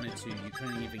wanted to, you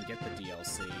couldn't even get the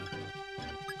DLC.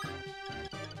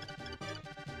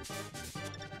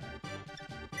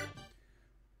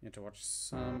 You have to watch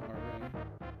some already.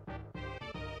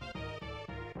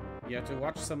 You have to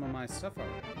watch some of my stuff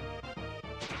already.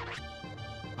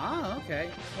 Ah,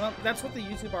 okay. Well, that's what the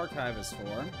YouTube archive is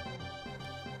for.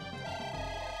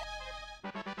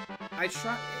 I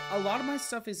try. A lot of my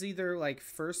stuff is either like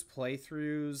first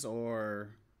playthroughs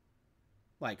or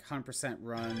like 100%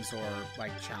 runs or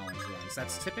like challenge runs.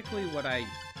 That's typically what I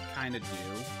kind of do.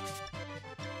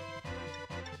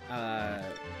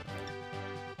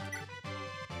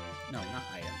 No, not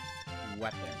item.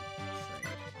 Weapon trade.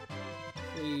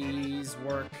 Please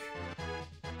work.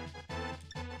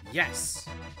 Yes!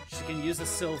 She can use a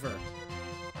silver.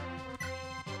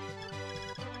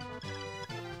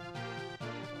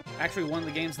 Actually, one of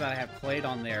the games that I have played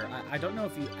on there, I don't know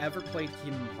if you ever played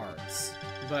Kingdom Hearts,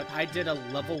 but I did a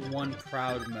level 1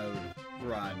 Proud Mode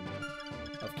run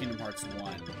of Kingdom Hearts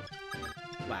 1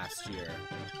 last year.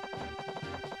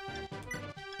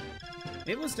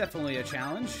 It was definitely a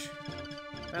challenge,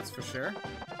 that's for sure.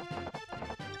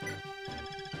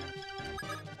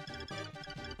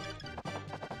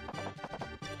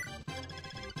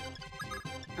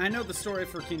 I know the story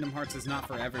for Kingdom Hearts is not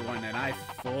for everyone, and I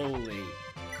fully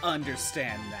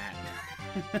understand that.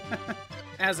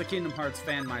 As a Kingdom Hearts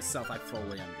fan myself, I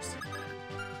fully understand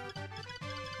that.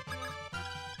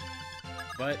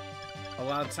 But a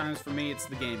lot of times for me, it's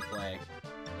the gameplay.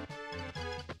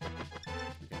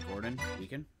 Okay, Gordon,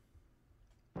 weaken.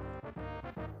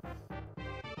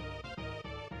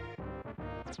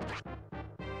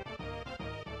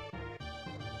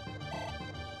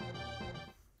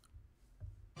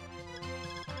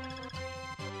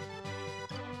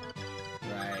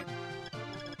 Right.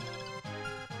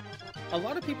 A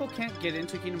lot of people can't get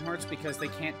into Kingdom Hearts because they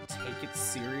can't take it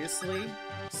seriously.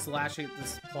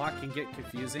 This plot can get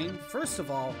confusing. First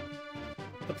of all,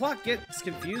 the plot gets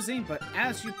confusing, but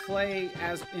as you play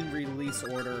as in release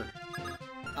order,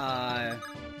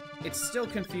 it's still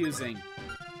confusing,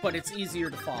 but it's easier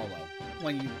to follow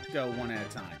when you go one at a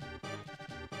time.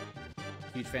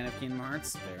 Huge fan of Kingdom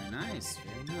Hearts. Very nice.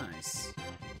 Very nice.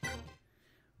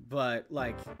 But,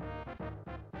 like...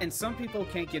 And some people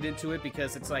can't get into it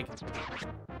because it's like...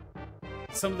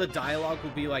 Some of the dialogue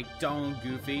will be like dumb and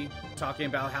goofy, talking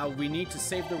about how we need to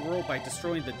save the world by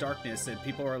destroying the darkness, and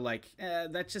people are like,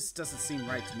 that just doesn't seem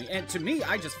right to me. And to me,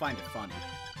 I just find it funny.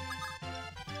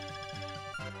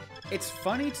 It's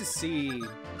funny to see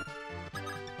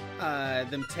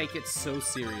them take it so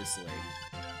seriously.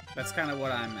 That's kind of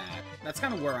what I'm at. That's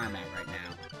kind of where I'm at right now.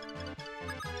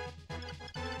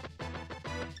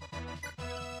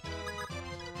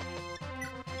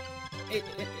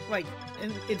 Like,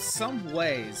 in some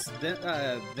ways,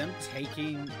 them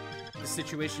taking the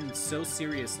situation so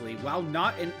seriously, while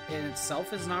not in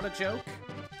itself is not a joke,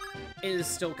 it is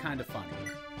still kind of funny.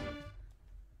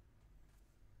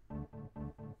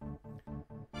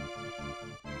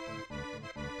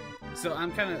 So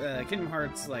I'm kind of, Kingdom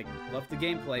Hearts, like, love the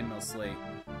gameplay mostly.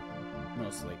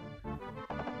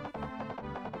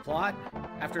 Plot,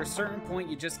 after a certain point,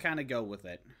 you just kind of go with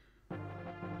it.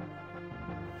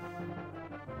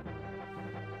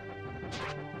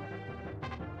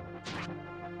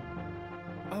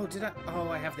 Oh, did I? Oh,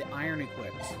 I have the iron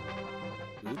equipped.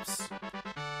 Oops.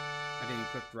 I didn't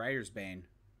equip Rider's Bane.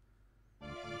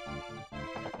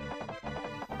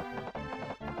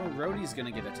 Oh, Rhodey's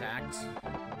gonna get attacked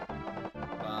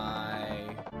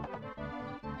by...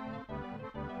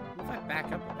 What if I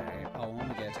back up a bit? Oh, I'll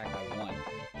only get attacked by one.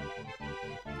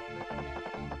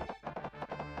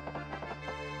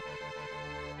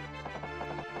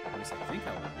 At least I think I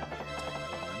will get attacked by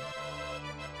one.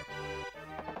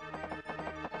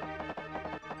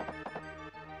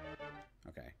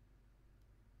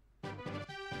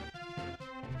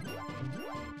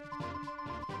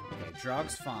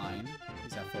 Drog's fine.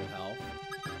 He's at full health.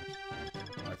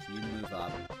 Or if you move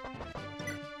up.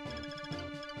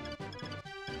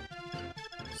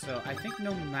 So I think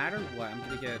no matter what, I'm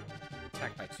gonna get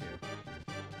attacked by two.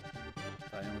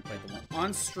 But I only played the one.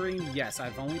 On stream, yes,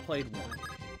 I've only played one.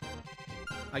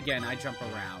 Again, I jump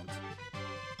around.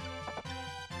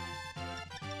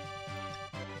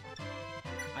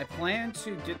 I plan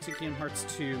to get to Kingdom Hearts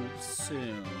 2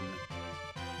 soon.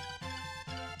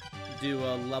 Do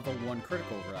a level 1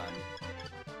 critical run.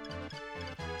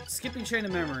 Skipping Chain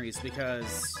of Memories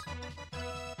because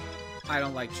I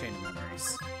don't like Chain of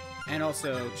Memories. And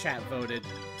also, chat voted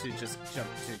to just jump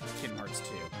to Kingdom Hearts 2.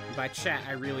 And by chat,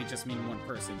 I really just mean one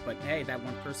person. But hey, that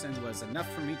one person was enough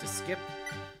for me to skip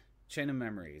Chain of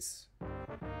Memories.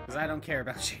 Because I don't care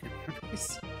about Chain of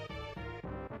Memories.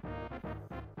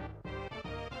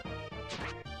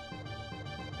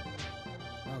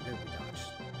 Oh, good, we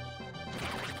dodged.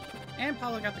 And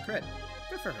Paula got the crit.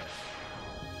 Good for her.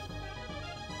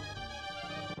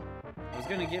 I was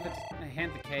gonna give it a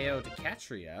hand the KO to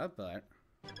Katria, but...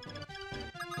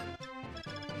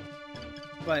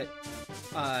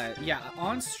 yeah,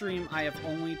 on stream I have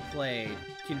only played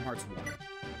Kingdom Hearts 1.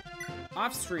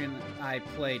 Off stream I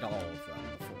played all of them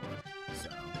before, so...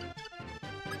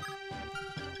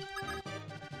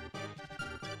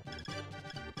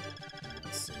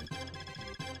 Let's see.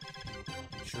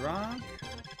 Drog?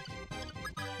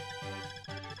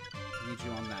 Need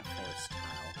you on that forest tile.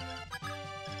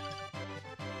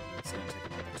 It's gonna take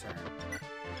another turn.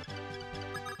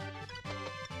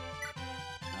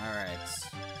 Alright.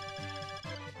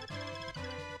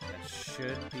 That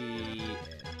should be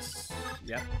it.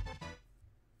 Yep.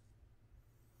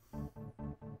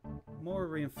 More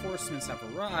reinforcements have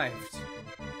arrived.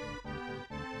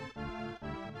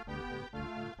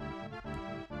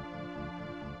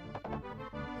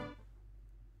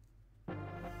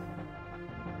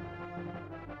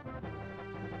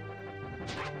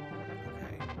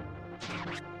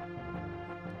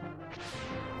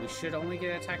 Should only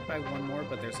get attacked by one more,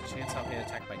 but there's a chance I'll get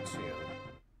attacked by two.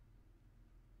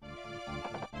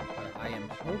 But I am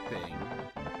hoping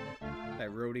that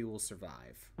Rhodey will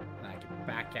survive. And I can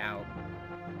back out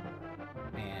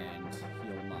and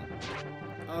heal him up.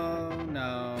 Oh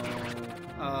no.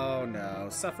 Oh no.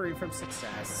 Suffering from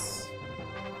success.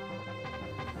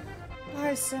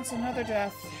 I sense another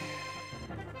death.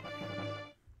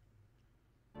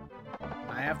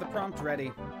 I have the prompt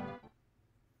ready.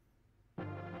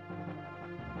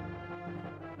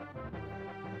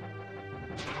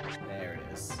 There it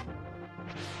is.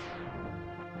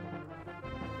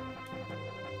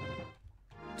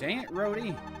 Dang it,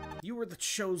 Rhodey. You were the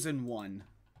chosen one.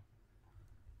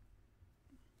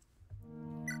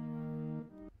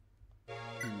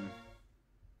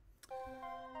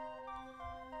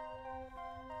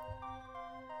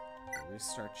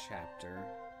 Restart chapter.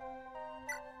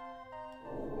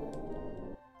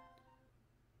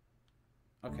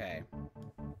 Okay.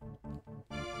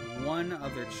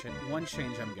 One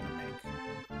change I'm gonna make.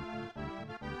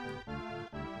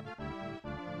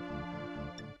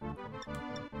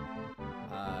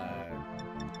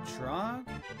 Drog?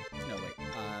 No, wait.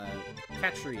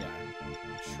 Katria.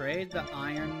 Trade the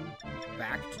iron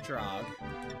back to Drog.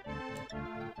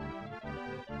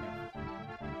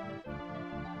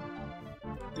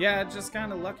 Yeah, just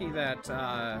kind of lucky that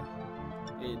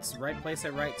it's right place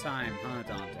at right time, huh,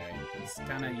 Dante? It's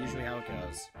kind of usually how it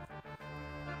goes.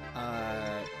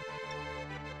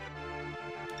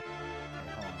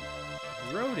 Hold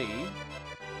on. Brody.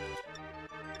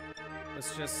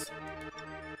 Let's just...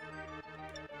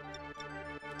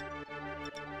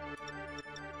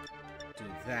 do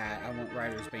that. I want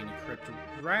Ryder's Bane Crypt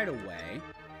right away.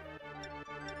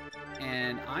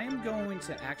 And I am going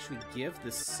to actually give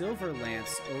the Silver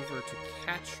Lance over to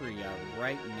Katria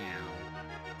right now.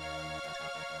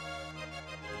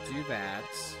 Do that.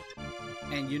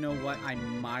 And you know what? I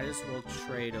might as well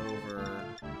trade over...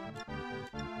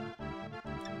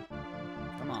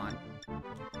 Come on.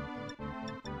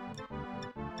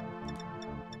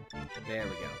 There we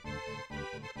go.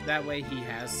 That way he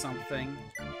has something.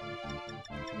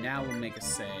 Now we'll make a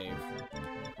save.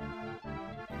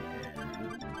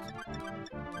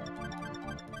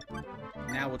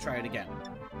 Now we'll try it again.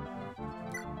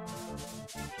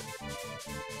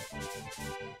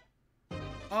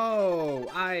 Oh,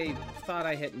 I thought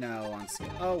I hit no on skill.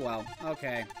 Oh, well.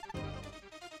 Okay.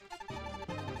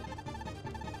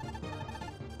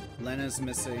 Lena's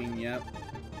missing, yep.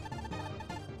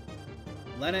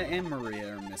 Lena and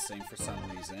Maria are missing for some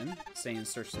reason. Stay and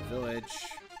search the village.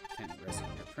 Can't rescue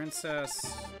your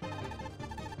princess.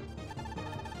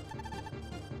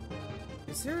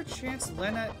 Is there a chance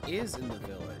Lena is in the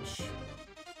village?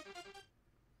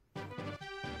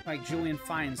 Like Julian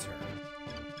finds her.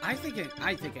 I think it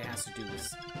has to do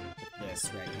with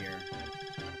this right here.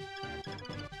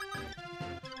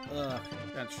 Ugh,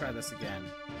 gotta try this again.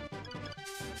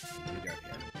 Here we go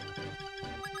here.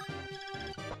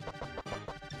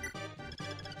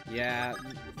 Yeah,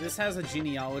 this has a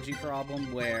genealogy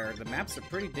problem where the maps are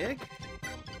pretty big,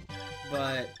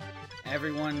 but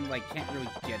everyone, like, can't really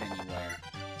get anywhere.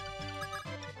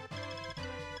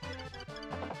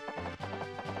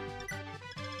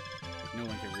 No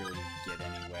one can really get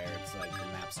anywhere. It's like the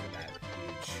maps are that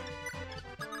huge.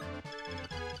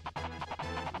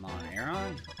 Come on,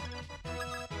 Aaron.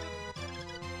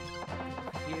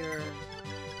 Here.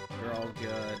 You're all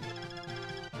good.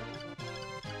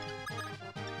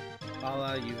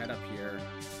 Paula, you head up here.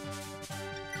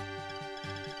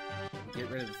 Get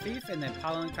rid of the thief, and then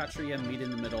Paula and Katria meet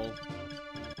in the middle.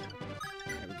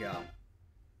 There we go.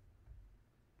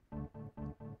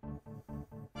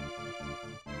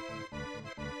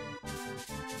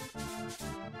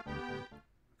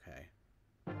 Okay.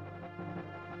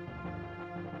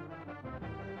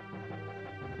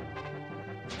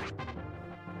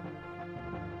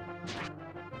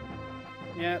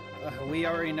 Yep, we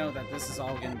already know that this is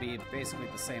all going to be basically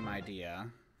the same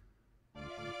idea.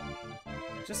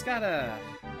 Just gotta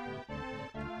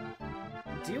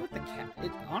deal with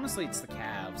the honestly, it's the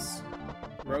calves.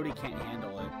 Rhodey can't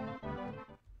handle it.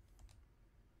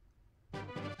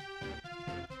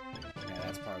 Yeah,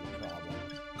 that's part of the problem.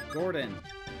 Gordon,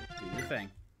 do your thing.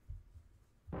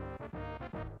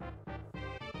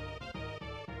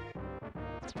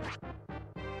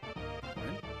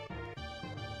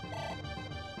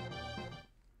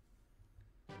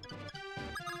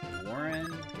 Warren,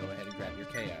 go ahead and grab your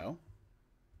KO.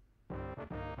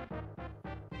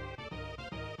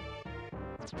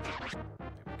 There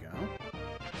we go.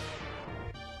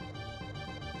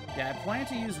 Yeah, I plan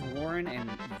to use Warren and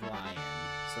Ryan,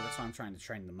 so that's why I'm trying to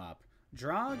train them up.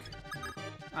 Drog?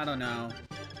 I don't know.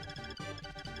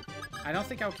 I don't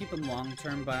think I'll keep him long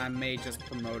term, but I may just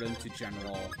promote him to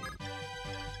General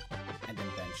and then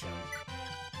bench him.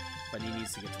 But he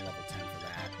needs to get to level 10 for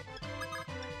that.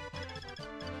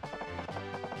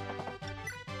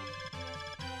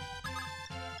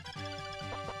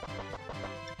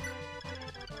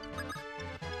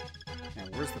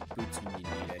 Where's the boots when you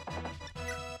need it?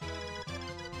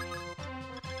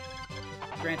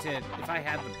 Granted, if I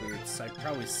had the boots, I'd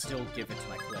probably still give it to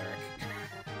my cleric.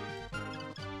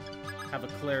 Have a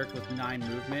cleric with 9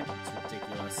 movement? It's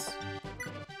ridiculous.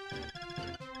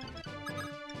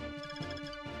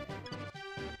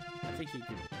 I think you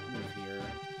could move here.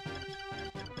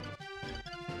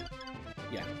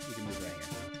 Yeah, you can move right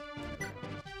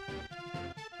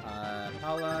here.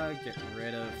 Paula, get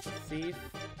rid of the thief.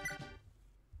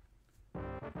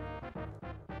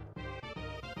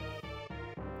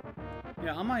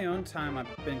 Yeah, on my own time,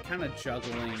 I've been kind of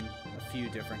juggling a few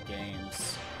different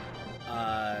games.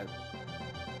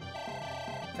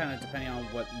 Kind of depending on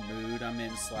what mood I'm in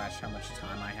 / how much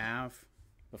time I have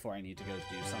before I need to go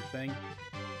do something.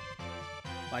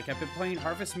 Like, I've been playing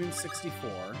Harvest Moon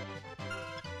 64.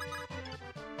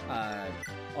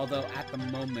 Although at the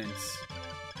moment,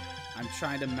 I'm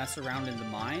trying to mess around in the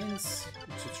mines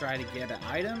to try to get an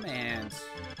item, and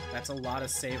that's a lot of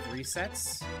save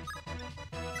resets.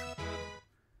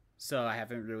 So I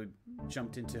haven't really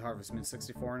jumped into Harvest Moon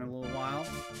 64 in a little while.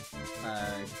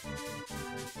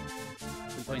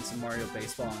 Been playing some Mario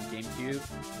Baseball on GameCube.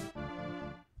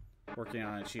 Working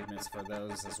on achievements for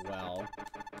those as well.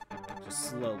 Just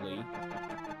slowly.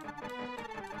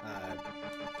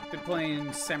 Been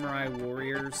playing Samurai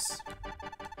Warriors.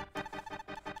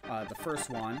 The first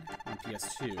one on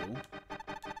PS2.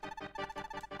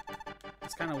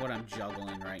 It's kind of what I'm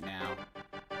juggling right now.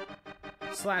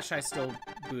 / I still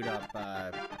boot up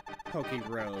Poke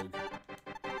Rogue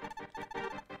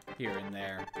here and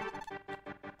there.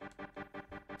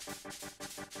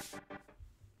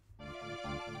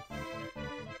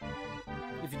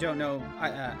 If you don't know,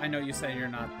 I know you say you're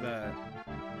not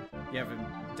you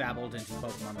haven't dabbled into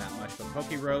Pokemon that much, but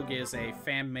Poke Rogue is a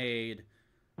fan-made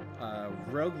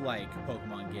roguelike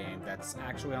Pokemon game that's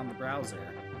actually on the browser.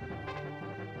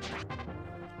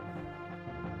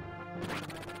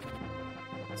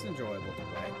 It's enjoyable to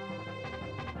play.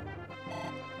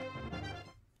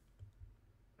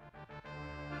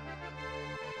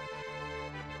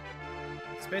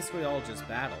 It's basically all just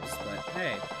battles, but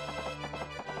hey,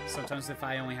 sometimes if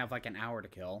I only have like an hour to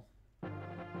kill,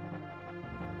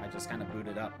 I just kind of boot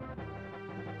it up.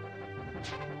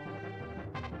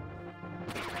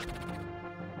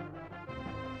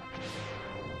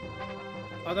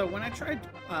 Although when I tried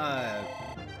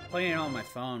playing it on my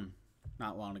phone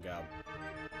not long ago,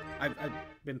 I've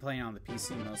been playing on the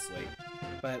PC mostly,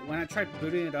 but when I tried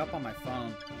booting it up on my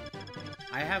phone,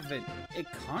 I have it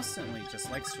constantly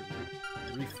just likes to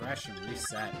refresh and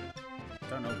reset.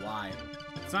 Don't know why.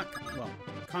 It's not, well,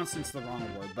 constant's the wrong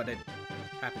word, but it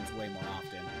happens way more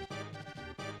often.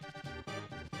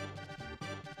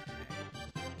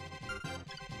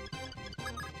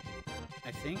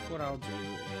 I think what I'll do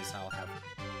is I'll have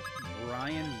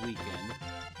Brian weaken,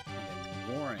 and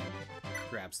then Warren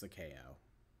grabs the KO.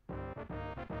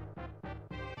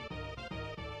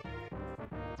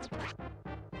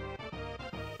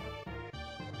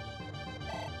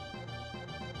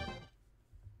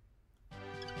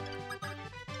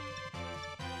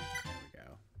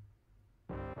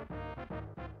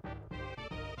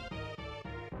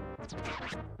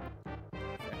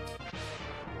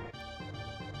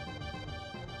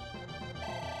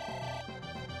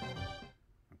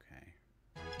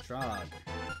 Drog,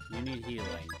 you need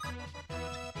healing.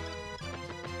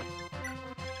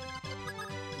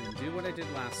 And do what I did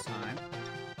last time.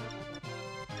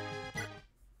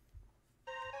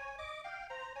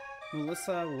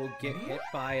 Melissa will get hit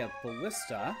by a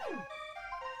ballista.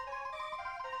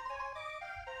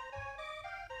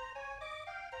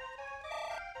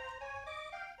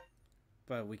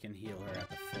 But we can heal her at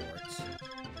the fort.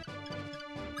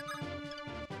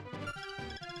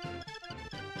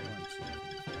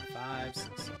 5,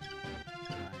 6, 7, 8,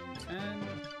 9, 10. And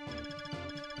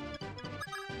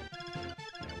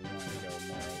we want to go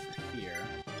more over here.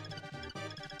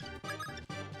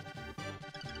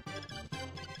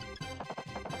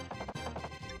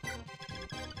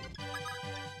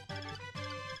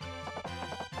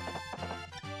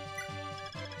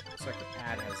 Looks like the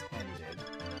pad has ended.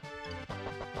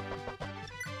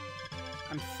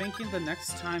 I'm thinking the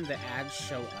next time the ads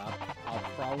show up, I'll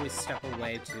probably step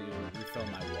away to refill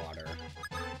my water.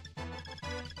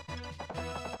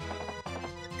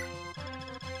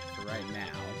 For right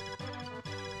now,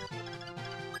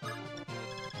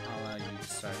 I'll allow you to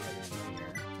start heading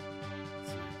here.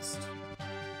 What's next?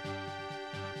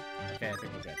 Okay, I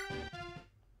think we're good.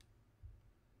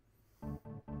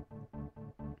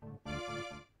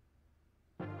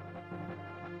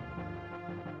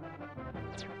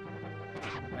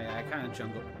 I kind of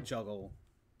juggle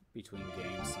between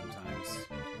games sometimes.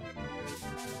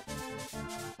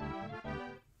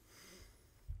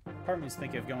 Part of me is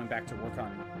thinking of going back to work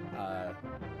on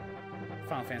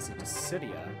Final Fantasy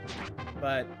Dissidia,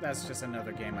 but that's just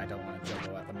another game I don't want to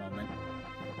juggle at the moment.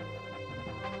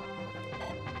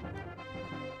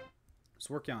 I was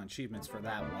working on achievements for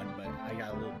that one, but I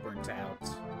got a little burnt out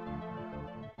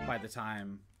by the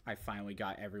time I finally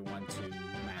got everyone to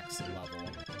max level.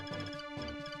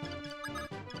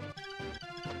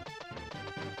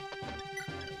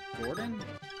 Gordon,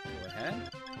 go ahead.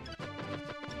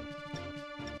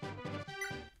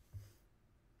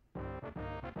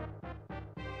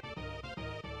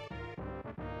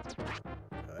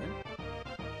 Good.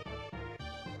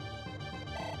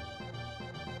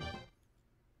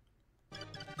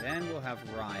 Then we'll have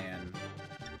Ryan.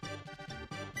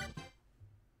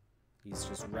 He's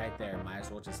just right there. Might as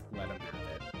well just let him have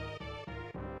it.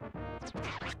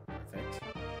 Perfect.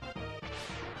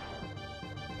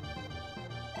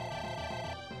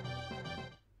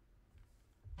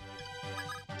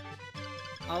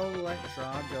 I'll let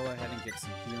Draw go ahead and get some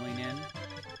healing in.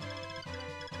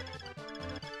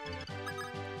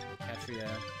 Katria,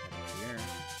 here.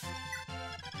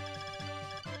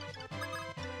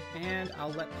 And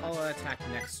I'll let Paula attack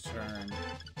next turn.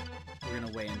 We're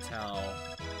gonna wait until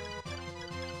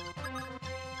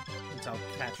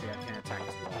Katria can attack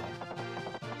as well.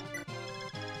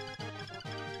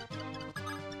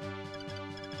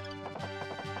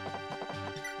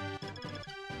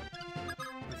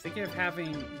 I'm thinking of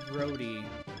having Rhodey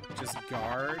just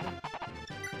guard,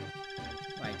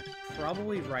 like,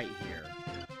 probably right here.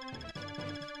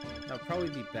 That would probably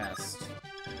be best.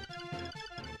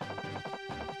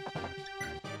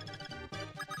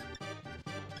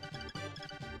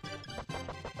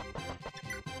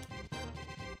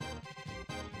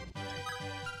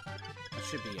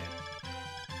 Should be it.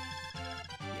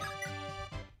 Yeah.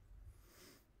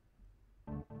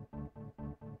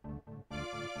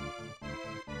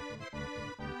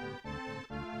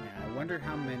 Yeah, I wonder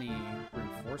how many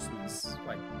reinforcements,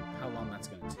 like, how long that's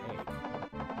going to take.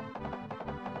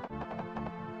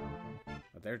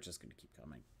 But they're just going to keep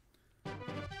coming.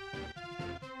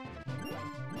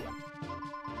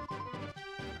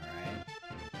 Alright.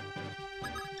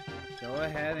 Go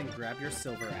ahead and grab your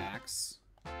silver axe,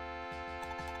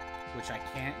 which I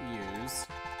can't use.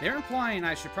 They're implying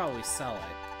I should probably sell it.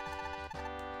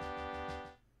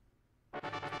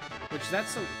 Which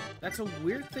that's a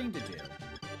weird thing to do.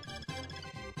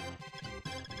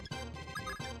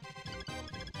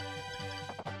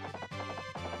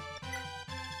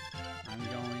 I'm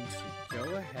going to go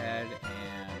ahead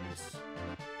and...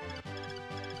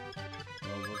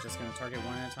 well, we're just going to target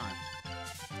one at a time.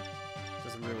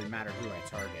 Doesn't really matter who I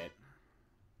target.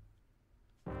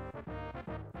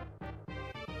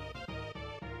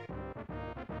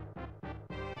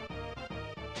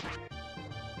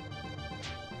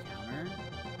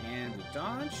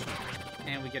 Dodge,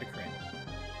 and we get a crit.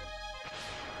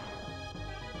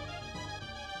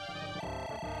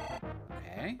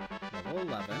 Okay, level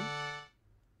 11.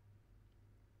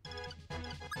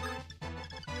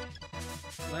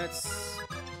 Let's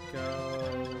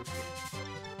go.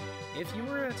 If you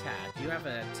were attacked, you have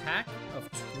an attack of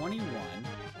 21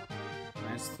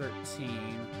 minus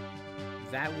 13.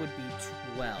 That would be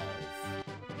 12.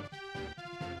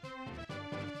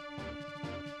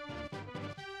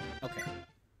 Okay.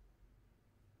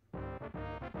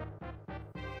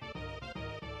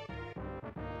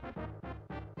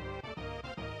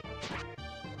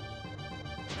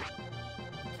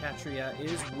 Katria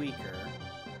is weaker.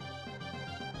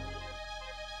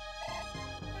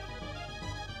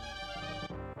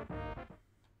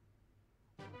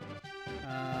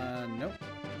 Nope.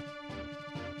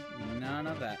 None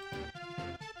of that.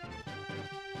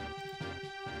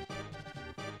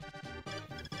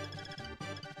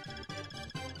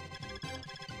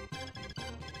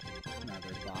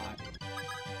 Another bot.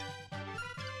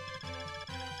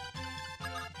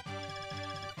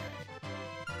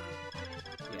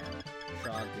 Okay. Yeah.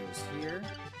 Trog goes here.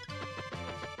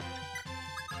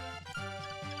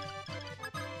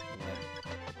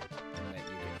 Let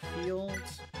you get healed.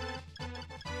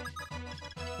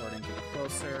 Gordon, get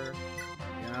closer. There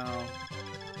we go.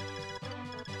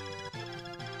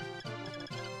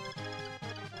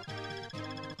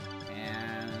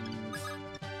 And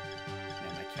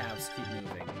yeah, my calves keep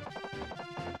moving.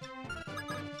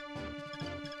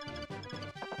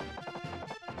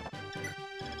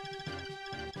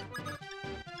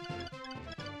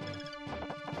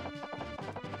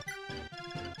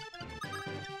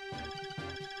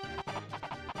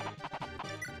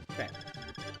 Okay.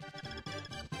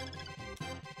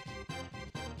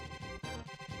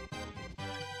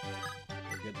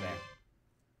 We're good there.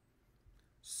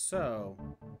 So,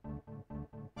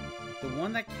 the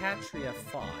one that Katria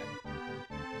fought,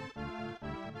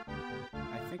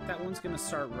 I think that one's gonna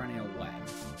start running away.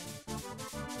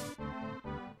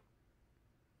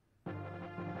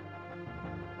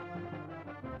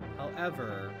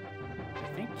 However, I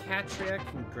think Katria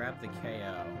can grab the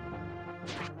KO.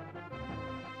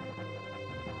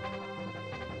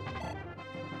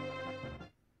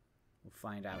 We'll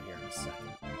find out here in a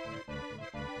second.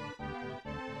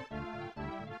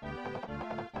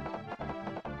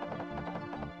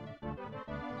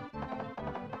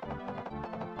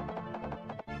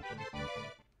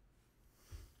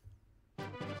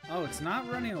 Oh, it's not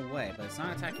running away, but it's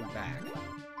not attacking back.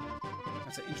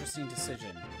 That's an interesting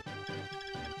decision.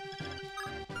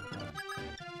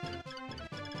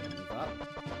 Move up.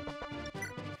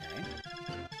 Okay.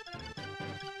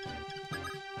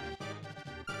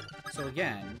 So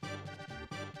again,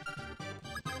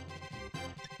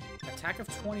 attack of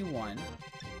 21.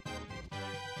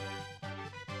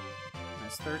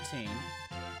 That's 13.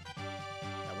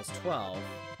 That was 12.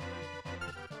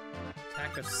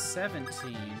 Attack of 17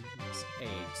 is 8.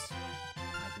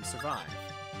 I can survive.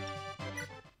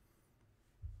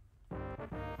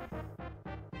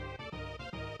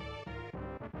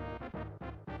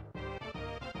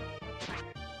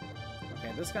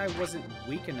 Okay, this guy wasn't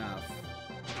weak enough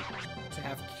to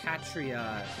have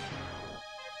Catria,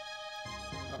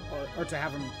 or to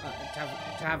have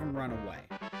him run away.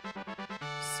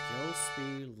 Skill,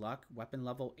 speed, luck, weapon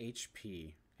level,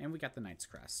 HP, and we got the Knight's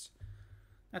Crest.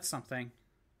 That's something.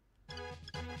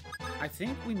 I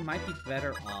think we might be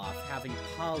better off having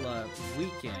Paula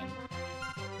weaken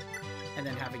and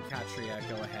then having Catria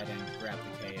go ahead and grab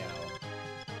the KO.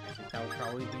 I think that would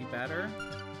probably be better.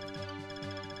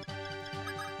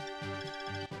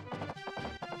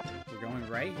 We're going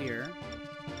right here.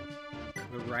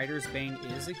 The Rider's Bane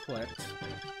is equipped.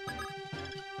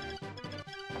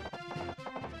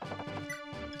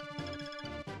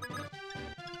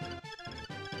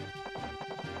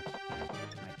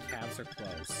 Are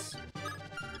close.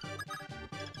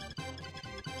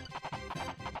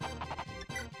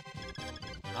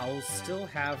 I'll still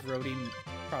have Rhodey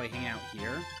probably hang out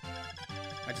here.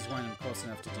 I just wanted him close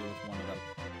enough to deal with one of them.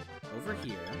 Over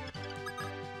here.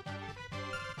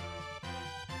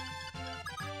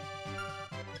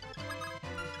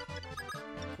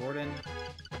 Gordon.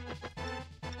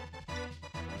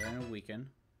 We're gonna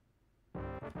weaken.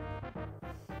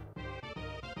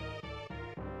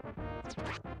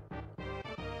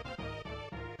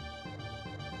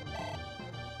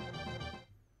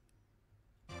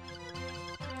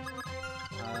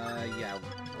 Yeah,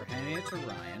 we're handing it to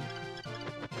Ryan.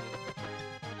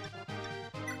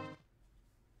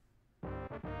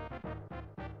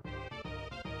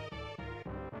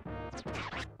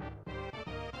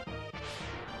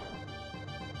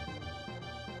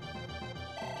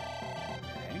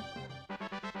 Okay.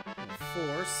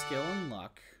 4, skill and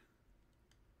luck.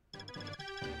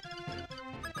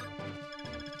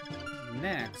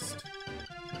 Next,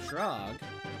 Shrug.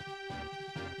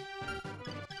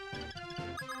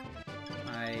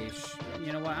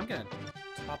 You know what? I'm gonna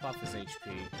top off his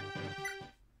HP.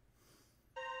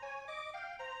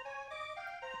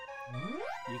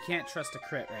 You can't trust a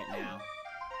crit right now.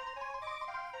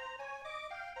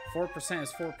 4%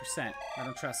 is 4%. I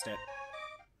don't trust it.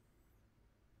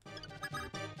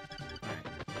 Alright.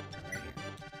 Right here.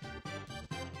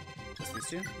 Just these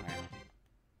two? Alright.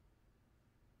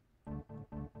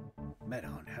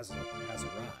 Medon has arrived.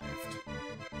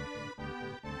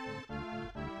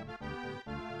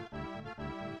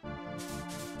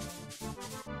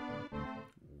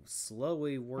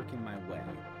 Slowly working my way.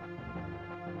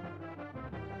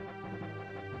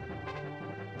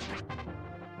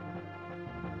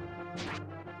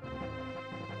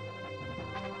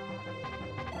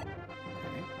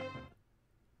 Okay.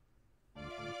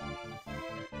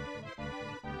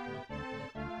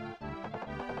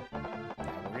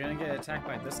 Yeah, we're gonna get attacked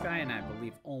by this guy, and I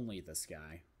believe only this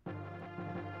guy.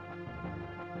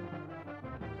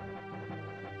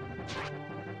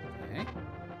 Okay.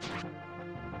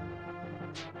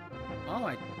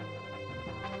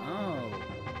 Oh,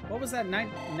 what was that?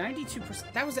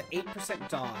 92%? That was an 8%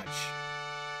 dodge.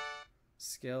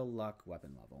 Skill, luck,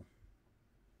 weapon level.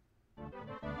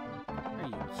 Are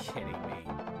you kidding me?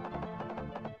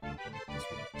 That's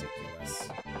ridiculous.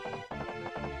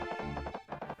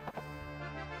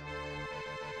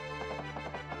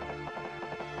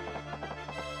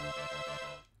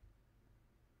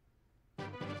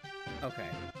 Okay.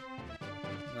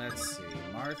 Let's see.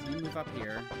 Marth, you move up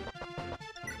here.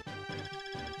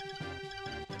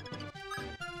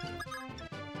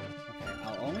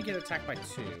 Only get attacked by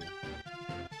 2.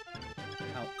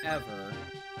 However,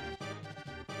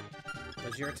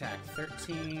 does your attack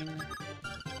 13,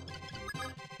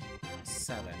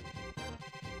 7.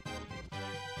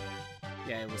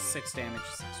 Yeah, it was 6 damage.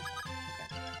 6.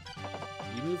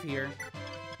 Okay. You move here.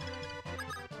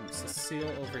 Cecile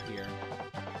over here.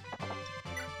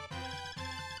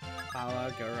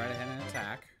 Paula, go right ahead and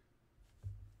attack.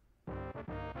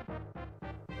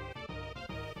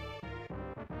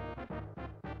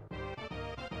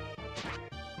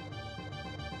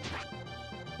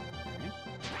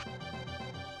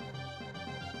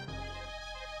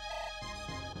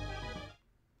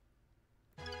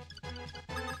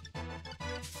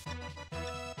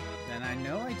 I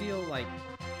know I deal like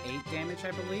 8 damage,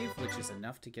 I believe, which is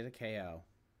enough to get a KO.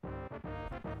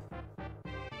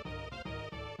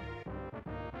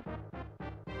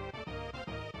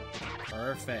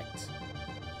 Perfect.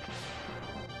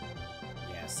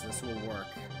 Yes, this will work.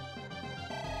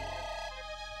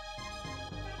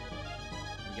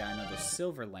 We got another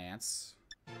silver lance.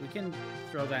 We can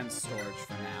throw that in storage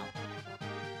for now.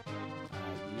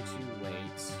 You two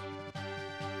wait.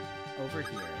 Over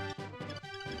here.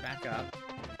 Back up.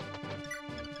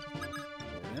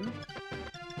 Gordon.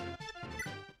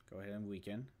 Go ahead and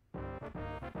weaken.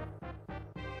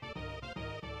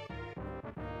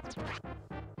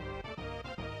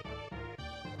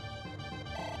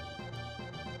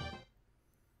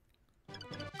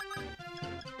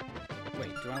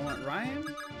 Wait, do I want Ryan?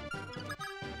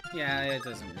 Yeah, it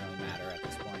doesn't really matter at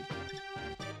this point.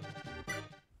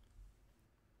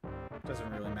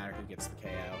 Doesn't really matter who gets the KO.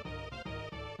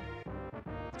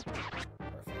 Perfect.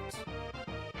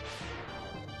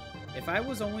 If I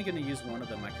was only going to use one of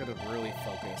them, I could have really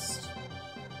focused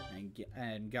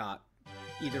and got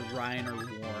either Ryan or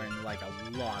Warren like a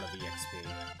lot of EXP.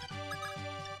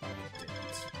 But I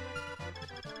didn't.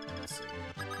 Let's see.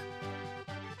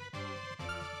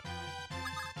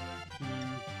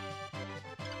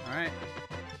 Alright.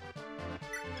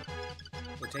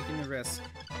 We're taking the risk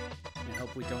and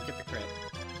hope we don't get the crit.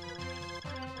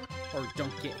 Or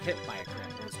don't get hit by a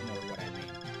crit is more what I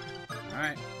mean.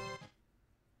 Alright.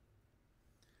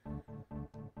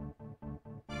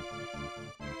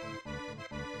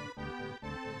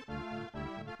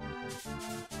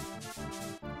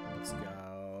 Let's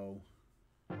go.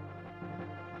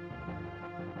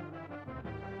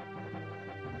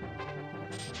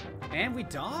 And we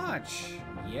dodge!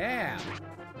 Yeah!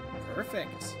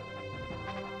 Perfect.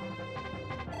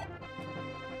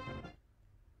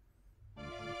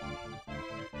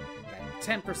 That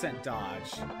 10%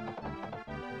 dodge.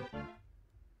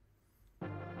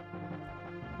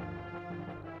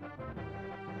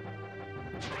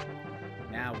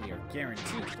 Now we are guaranteed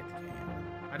to get the KO.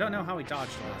 I don't know how we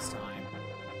dodged last time.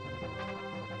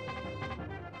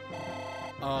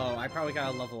 Oh, I probably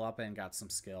got to level up and got some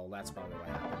skill. That's probably what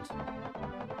happened.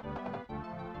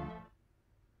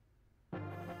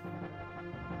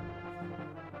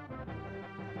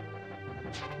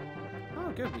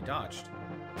 Oh, good. We dodged.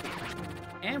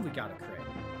 And we got a crit.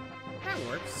 That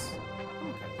works. I'm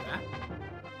okay with that.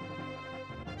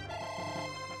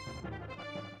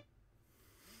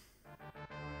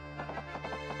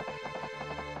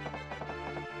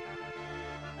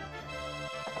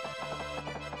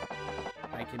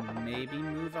 I can maybe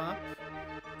move up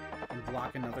and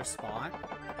block another spot.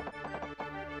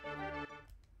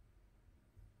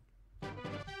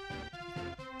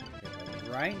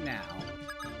 Okay, right now,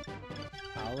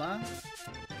 Paula,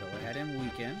 go ahead and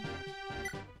weaken.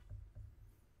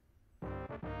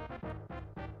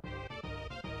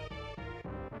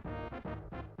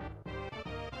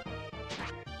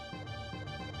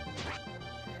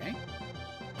 Okay.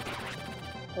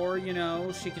 Or, you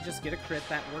know, she could just get a crit.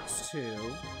 That works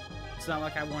too. It's not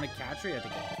like I wanted Katria to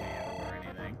get KO or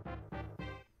anything.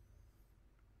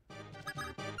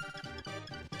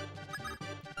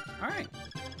 Alright.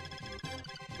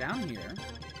 Down here.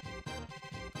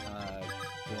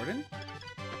 Gordon. Go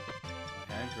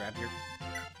ahead, grab your...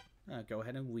 go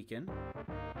ahead and weaken.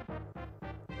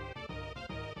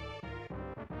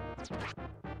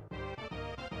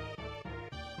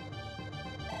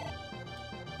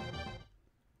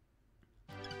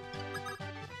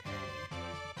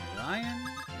 Ryan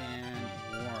and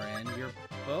Warren, you're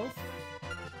both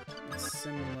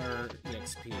similar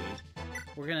EXP.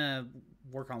 We're gonna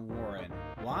work on Warren.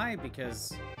 Why?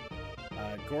 Because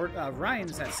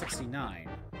Ryan's at 69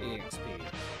 EXP.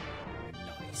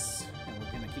 Nice. And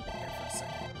we're gonna keep it there for a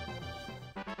second.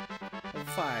 Level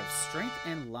 5, Strength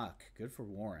and Luck. Good for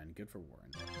Warren. Good for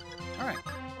Warren. Alright.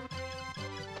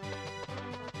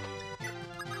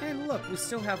 And look, we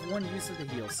still have one use of the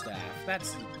heal staff.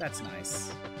 That's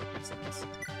nice. That's nice.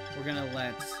 We're gonna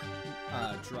let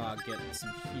Drog get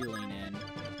some healing in.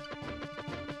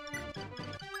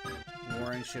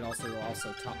 Warren should also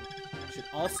top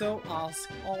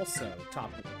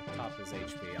his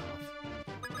HP off.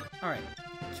 Alright.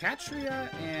 Katria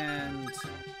and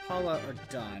Paula are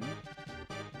done.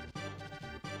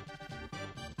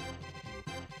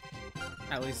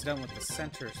 At least done with the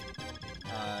centers.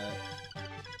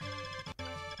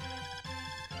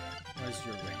 What is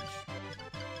your range?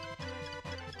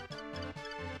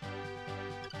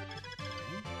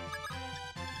 Okay.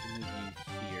 Move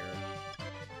you here.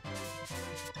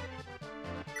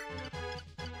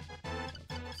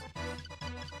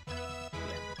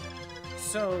 Yeah.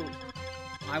 So,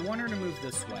 I want her to move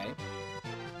this way.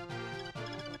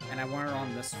 And I want her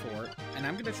on this fort. And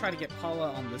I'm going to try to get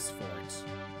Paula on this fort.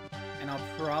 And I'll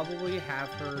probably have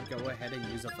her go ahead and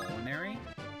use a Vulnerary.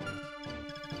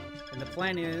 And the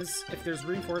plan is, if there's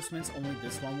reinforcements, only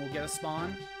this one will get a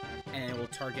spawn. And it will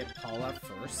target Paula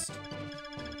first.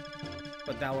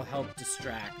 But that will help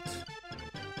distract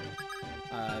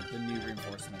the new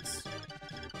reinforcements.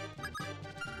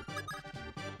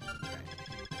 Okay.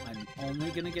 I'm only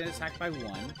going to get attacked by 1.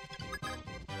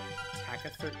 Attack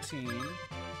of 13.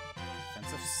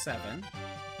 Defense of 7.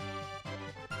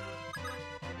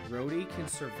 Rhodey can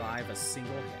survive a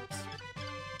single hit. So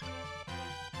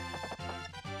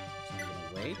I'm going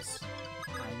to wait.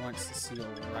 I want Cecile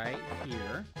right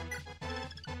here.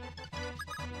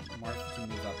 Marth to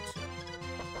move up to.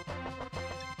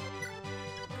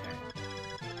 Okay.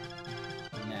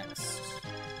 Next.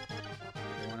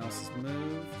 Everyone else is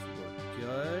moved. We're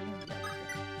good.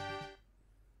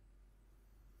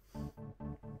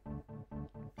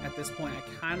 At this point, I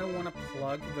kind of want to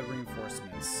plug the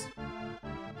reinforcements.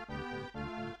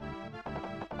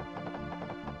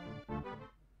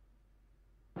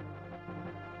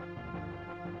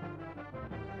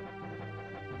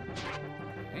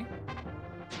 Okay.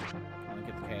 I want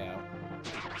to get the K out.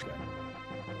 Good.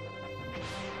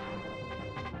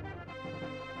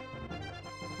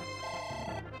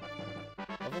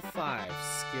 Level 5.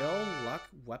 Skill, luck,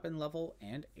 weapon level,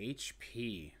 and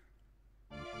HP.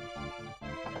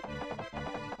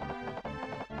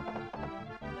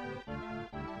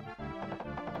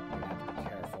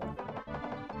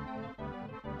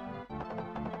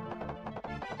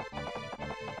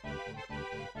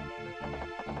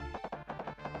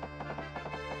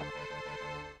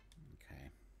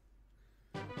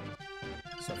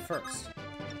 So first,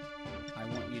 I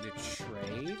want you to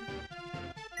trade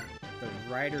the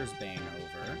Rider's Bane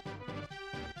over.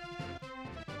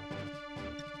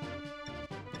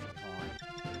 Hold on.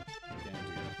 We're gonna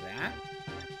do that.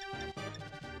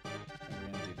 And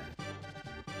we're gonna do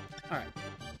that. Alright.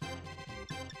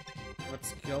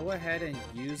 Let's go ahead and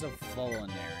use a Vulnerary.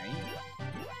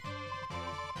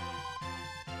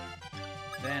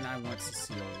 Then I want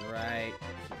Cecile right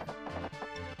here.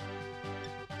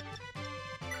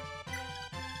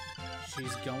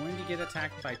 She's going to get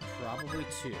attacked by probably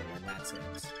 2, and that's it.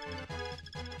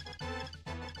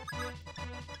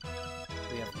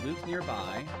 We have Luke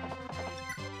nearby.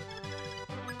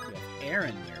 We have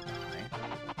Aaron nearby.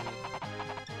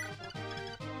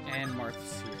 And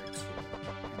Marth's here, too.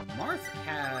 And Marth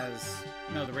has...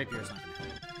 No, the Rapier's not going to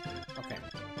help. Okay.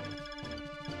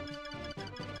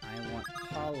 I want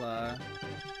Paula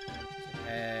to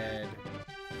head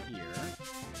here.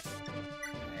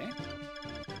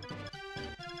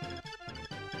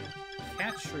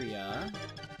 Katria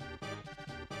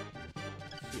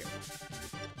here.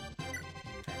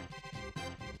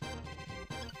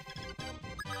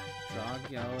 Drog,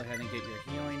 go ahead and get your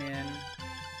healing in.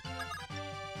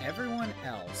 Everyone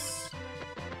else,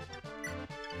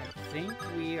 I think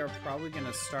we are probably going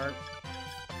to start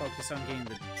focus on getting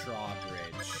the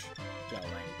drawbridge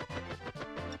going.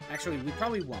 Actually, we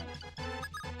probably won't,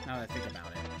 now that I think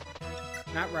about it.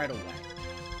 Not right away.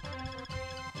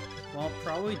 What I'll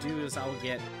probably do is I'll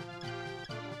get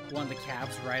one of the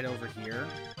cabs right over here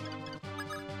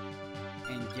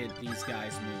and get these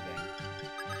guys moving.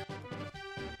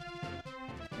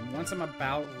 And once I'm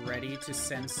about ready to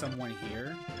send someone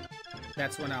here,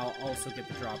 that's when I'll also get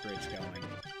the drawbridge going.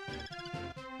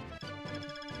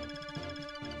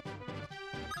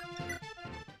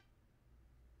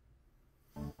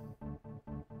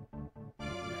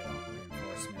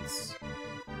 Reinforcements.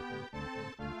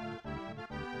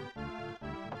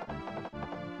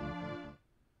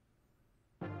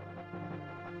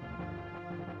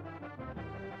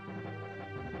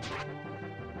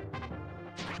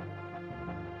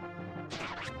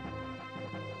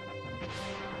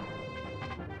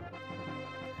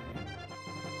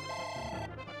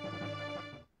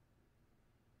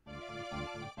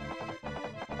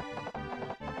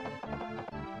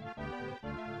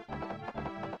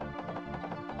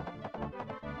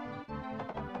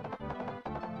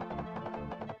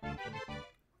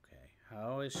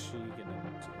 How is she gonna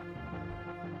do?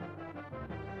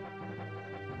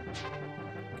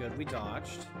 Good, we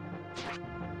dodged.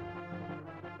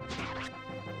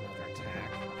 Another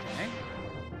attack, okay.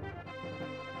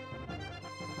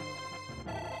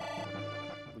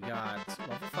 We got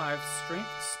level 5,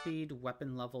 strength, speed,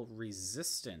 weapon level,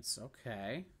 resistance,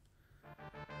 okay.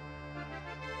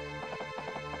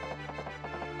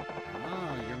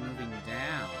 Oh, you're moving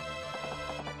down.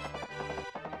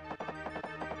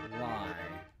 Why?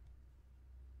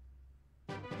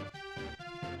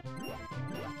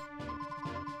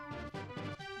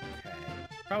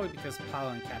 Probably because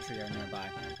Paula and Katria are nearby.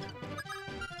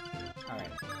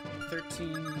 Alright.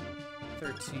 13,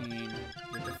 13.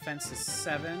 Your defense is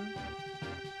 7.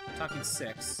 We're talking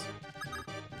 6.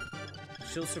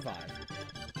 She'll survive.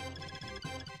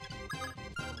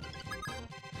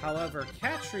 However,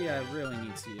 Katria really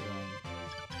needs healing.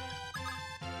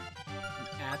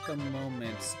 And at the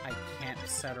moment, I can't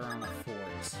set her on a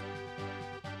fort.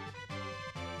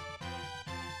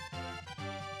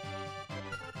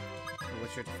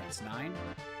 What's your defense? 9?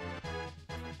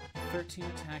 13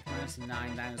 attack minus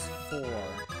 9, that is 4.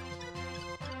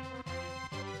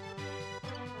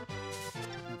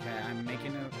 Okay, I'm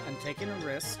taking a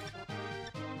risk.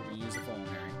 We're gonna use a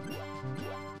vulnerary.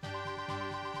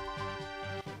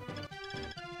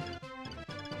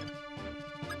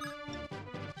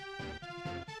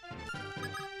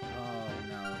 Oh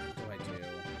no, what do I do?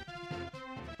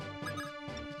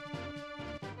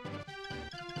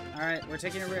 Alright, we're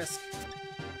taking a risk.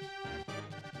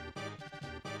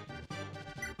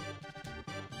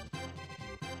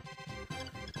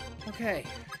 Okay,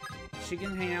 she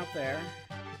can hang out there.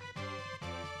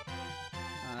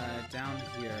 Down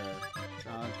here.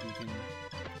 Jog, you can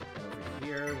go over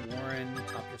here. Warren,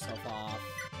 top yourself off.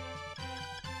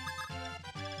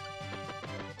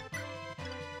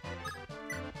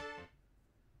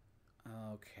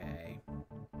 Okay.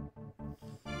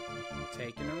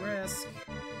 Taking a risk.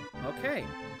 Okay.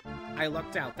 I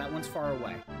lucked out. That one's far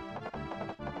away.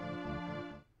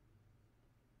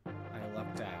 I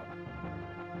lucked out.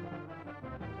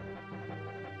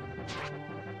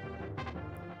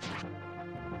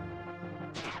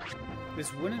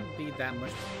 This wouldn't be that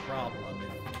much of a problem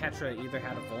if Ketra either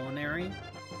had a vulnerary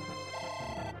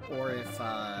or if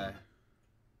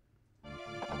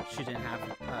she didn't have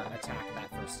attack that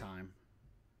first time.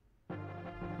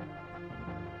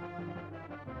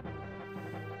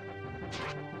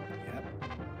 Yep.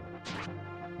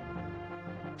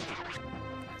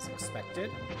 As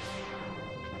expected.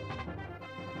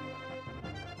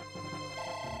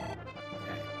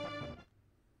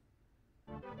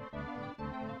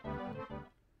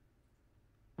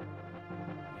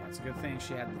 It's a good thing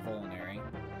she had the vulnerary. Yeah,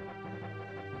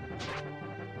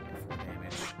 4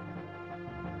 damage.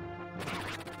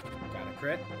 Got a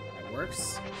crit. That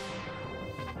works.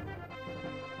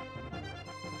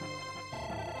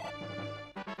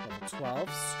 Level 12.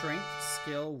 Strength,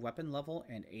 skill, weapon level,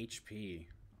 and HP.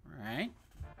 Alright.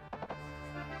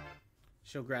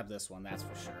 She'll grab this one, that's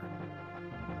for sure.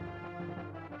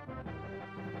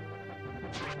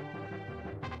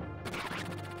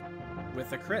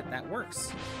 With a crit, that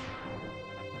works.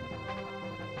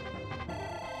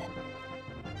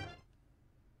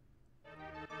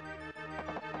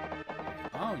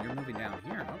 Oh, you're moving down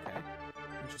here. Okay.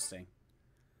 Interesting.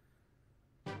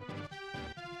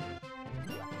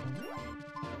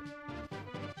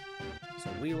 So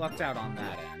we lucked out on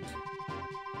that end.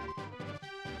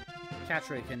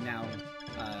 Katria can now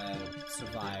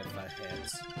survive a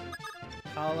hit.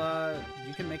 Paula,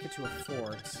 you can make it to a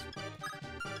fort.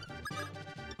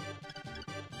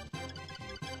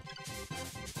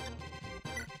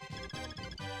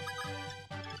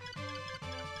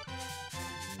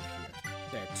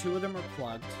 There, 2 of them are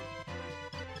plugged.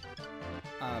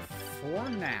 For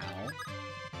now,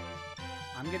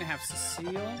 I'm gonna have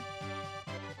Cecile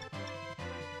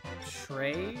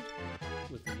trade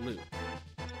with Luke.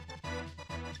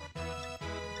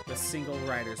 The single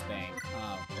rider's bank.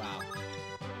 Oh, wow.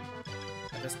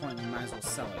 At this point, we might as well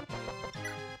sell it.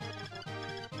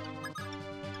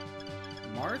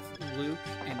 Marth, Luke,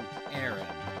 and Aaron.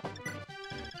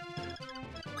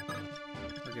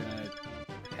 We're gonna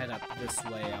head up this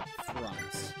way up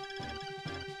front.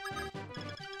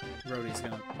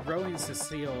 Rhodey and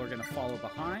Cecile are gonna follow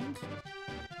behind.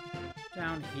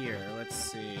 Down here, let's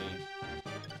see.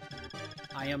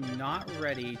 I am not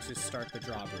ready to start the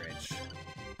drawbridge.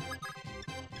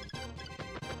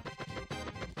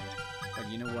 But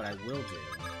you know what I will do?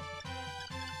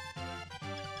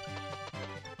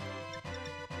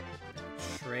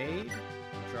 Trade.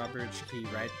 Drawbridge key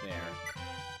right there.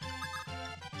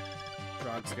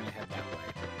 Drog's gonna head that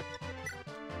way.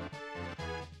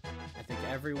 I think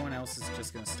everyone else is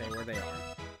just gonna stay where they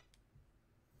are.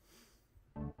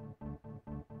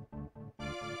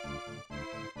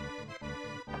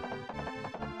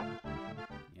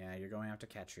 Yeah, you're going after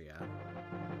Katria.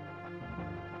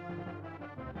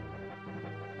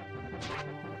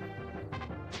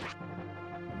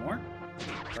 One more?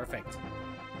 Perfect.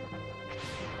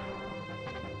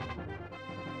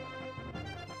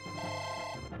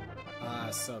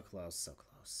 So close, so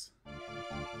close.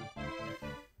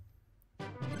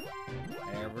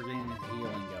 There, we're getting the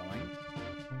healing going.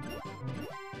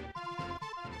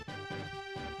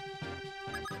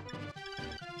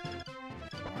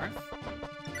 Marth.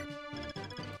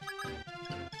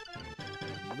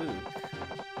 Luke.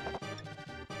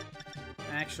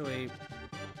 Actually,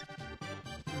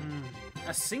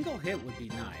 a single hit would be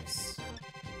nice.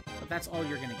 But that's all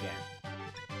you're gonna get.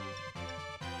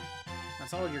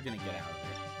 That's all you're gonna get out of it.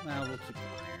 Well, we'll keep the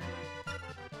iron.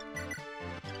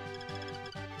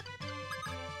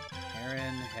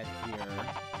 Aaron, head here.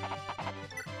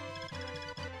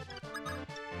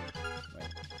 Wait.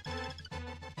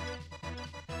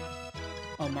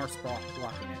 Oh, Marth's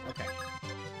blocking it. Okay.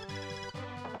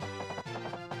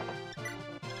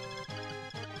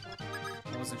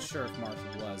 I wasn't sure if Marth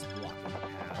was blocking the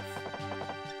path.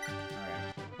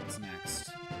 Alright, what's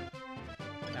next?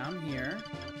 Down here.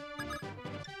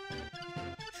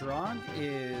 Drog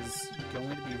is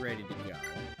going to be ready to go.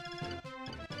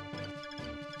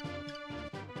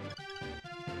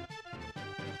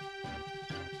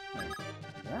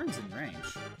 Warren's in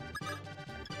range.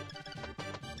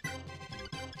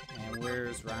 And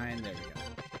where's Ryan? There we go.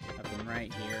 Have them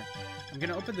right here. I'm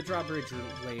gonna open the drawbridge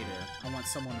later. I want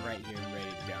someone right here and ready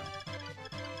to go.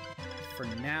 For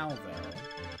now, though,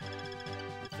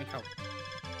 I think I'll...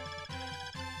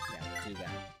 Yeah, do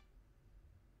that.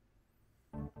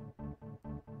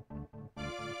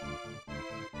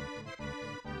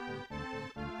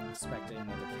 Expecting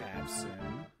another cab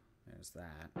soon. There's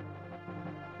that.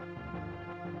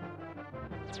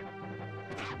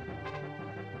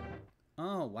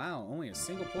 Oh, wow. Only a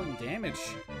single point in damage.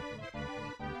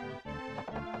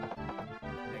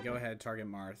 Yeah, go ahead. Target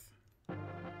Marth.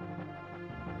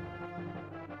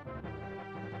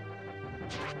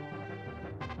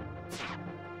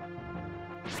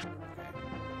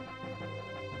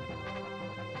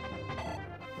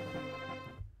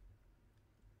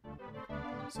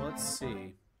 So let's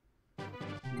see.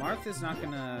 Marth is not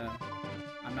gonna...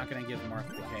 I'm not gonna give Marth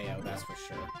the KO, that's for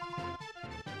sure.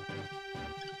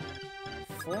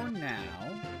 For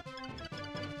now,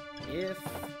 if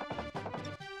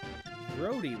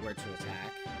Brody were to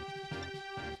attack,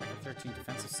 13,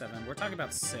 defensive 7, we're talking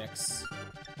about 6.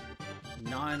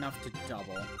 Not enough to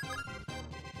double.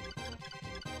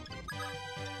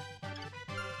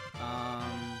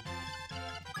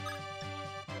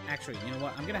 Actually, you know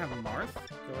what? I'm gonna have a Marth.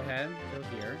 Go ahead, go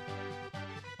here.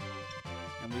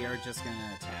 And we are just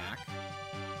gonna attack.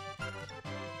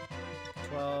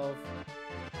 12,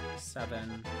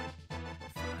 7,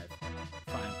 5.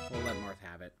 Fine, we'll let Marth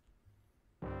have it.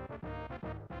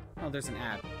 Oh, there's an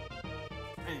ad.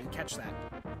 I didn't catch that.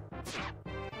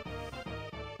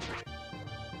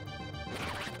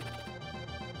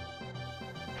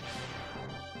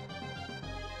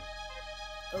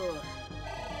 Ugh.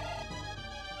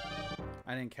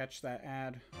 I didn't catch that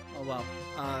ad. Oh well.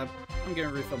 I'm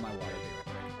gonna refill my water.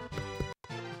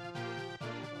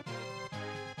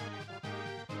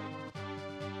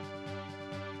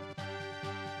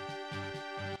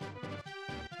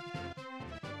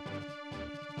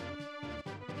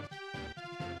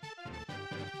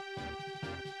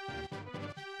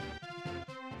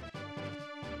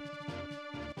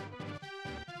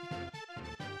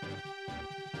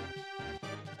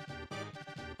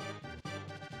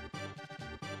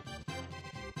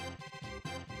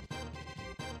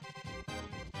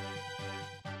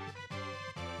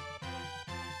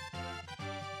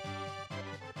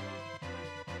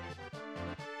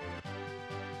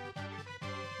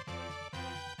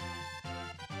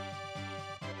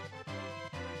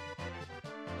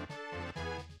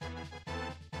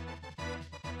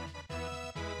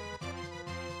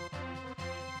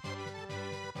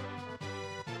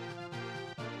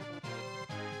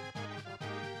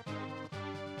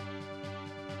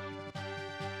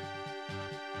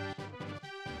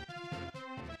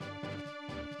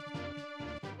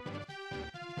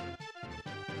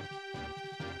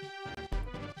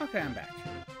 Okay, I'm back.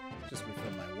 Just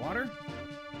refill my water.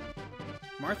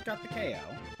 Marth got the KO.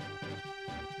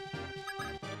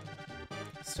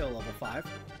 Still level 5.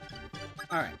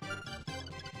 Alright.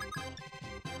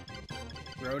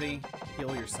 Brody,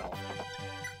 heal yourself.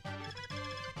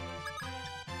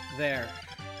 There.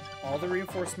 All the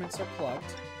reinforcements are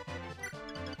plugged.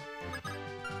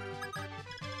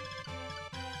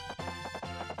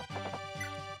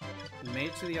 We made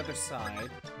it to the other side.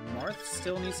 Marth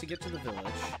still needs to get to the village.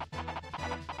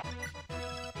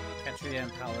 Ketria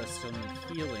and Pala still need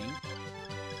healing.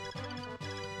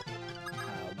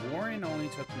 Warren only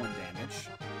took 1 damage.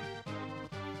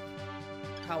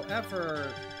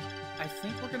 However, I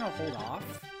think we're gonna hold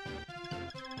off.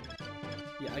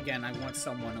 Yeah, again, I want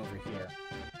someone over here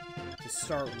to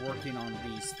start working on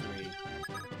these 3.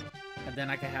 And then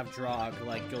I can have Drog,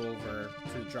 like, go over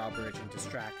to the drawbridge and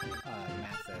distract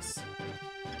Mathis.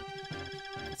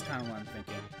 That's kind of what I'm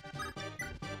thinking.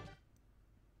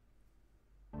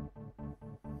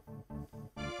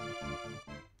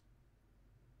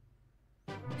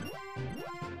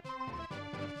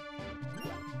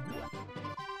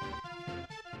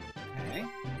 Okay.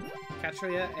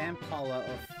 Katria and Paula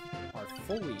are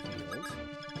fully healed.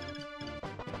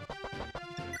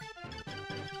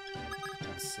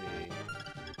 Let's see.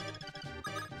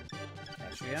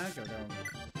 Katria, go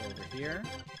over here.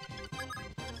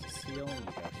 Seal, you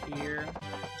go here.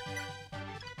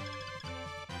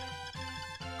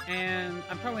 And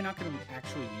I'm probably not going to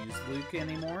actually use Luke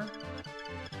anymore.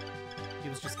 He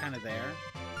was just kind of there.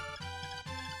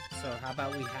 So how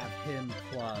about we have him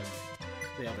plug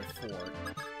the other 4?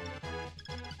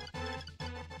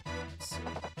 Let's see.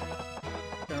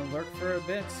 Gonna lurk for a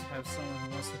bit. Have someone who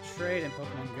wants to trade in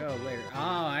Pokemon Go later.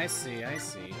 Oh, I see, I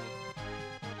see.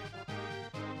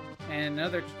 And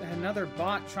another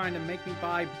bot trying to make me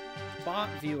buy bot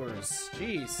viewers.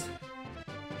 Jeez.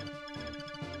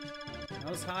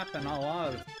 Those happen a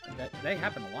lot. They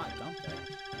happen a lot, don't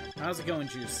they? How's it going,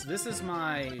 Juice? This is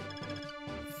my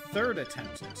 3rd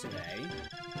attempt today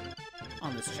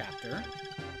on this chapter.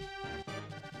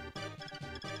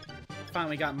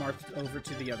 Finally got marked over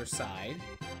to the other side.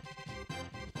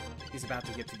 He's about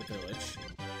to get to the village.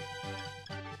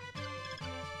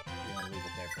 I'm gonna leave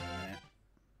it there for a minute.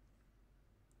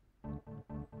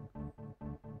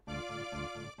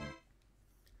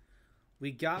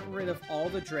 We got rid of all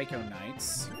the Draco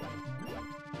Knights.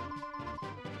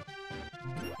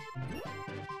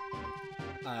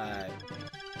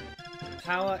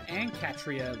 Paula and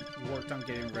Katria worked on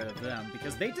getting rid of them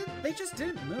because they just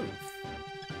didn't move.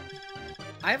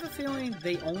 I have a feeling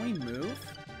they only move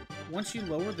once you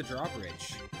lower the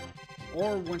drawbridge,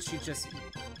 or once you just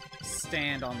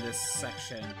stand on this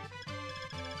section.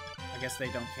 I guess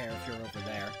they don't care if you're over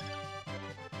there.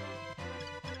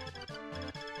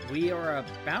 We are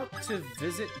about to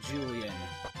visit Julian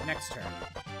next turn.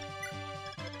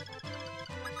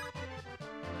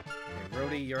 Okay,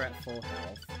 Rhodey, you're at full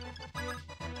health.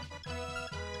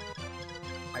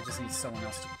 I just need someone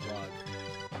else to plug.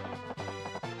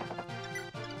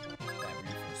 That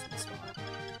reinforcement spot.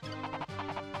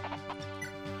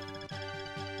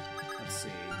 Let's see.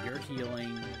 You're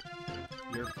healing.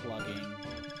 You're plugging.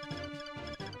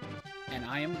 And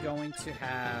I am going to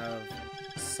have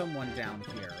someone down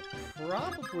here.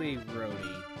 Probably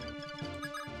Rhodey.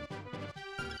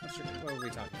 What are we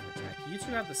talking for attack? You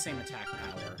two have the same attack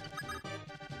power.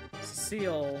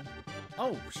 Cecile...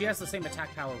 Oh, she has the same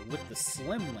attack power with the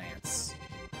Slim Lance.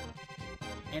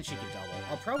 And she can double.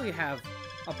 I'll probably have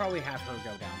her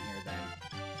go down here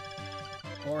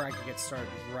then. Or I could get started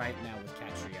right now with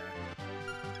Katria.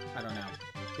 I don't know.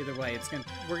 Either way,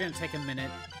 we're gonna take a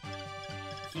minute,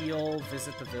 heal,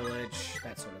 visit the village,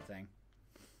 that sort of thing.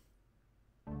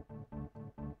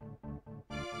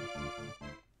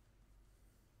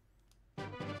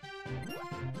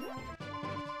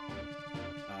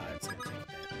 It's gonna take a bit.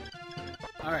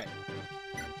 Alright.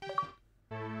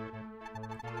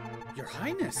 Your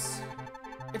Highness!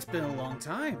 It's been a long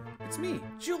time. It's me,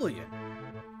 Julian.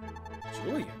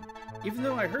 Julian? Even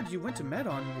though I heard you went to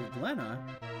Medon with Lena,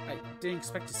 I didn't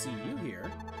expect to see you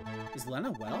here. Is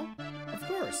Lena well? Of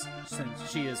course,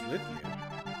 since she is with you.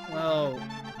 Well,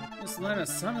 Miss Lena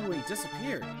suddenly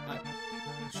disappeared. What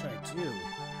should I do?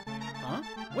 Huh?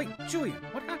 Wait, Julian,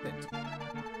 what happened?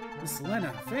 Miss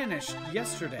Lena vanished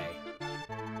yesterday.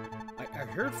 I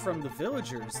heard from the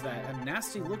villagers that a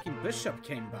nasty-looking bishop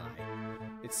came by.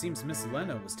 It seems Miss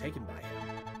Lena was taken by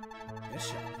him.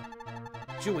 Bishop?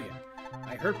 Julian,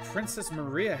 I heard Princess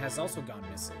Maria has also gone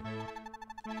missing.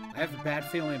 I have a bad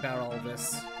feeling about all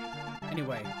this.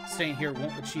 Anyway, staying here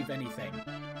won't achieve anything.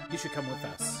 You should come with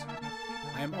us.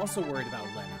 I am also worried about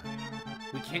Lena.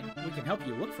 We can help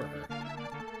you look for her.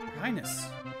 Your Highness,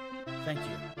 thank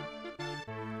you.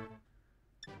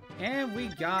 And we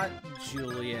got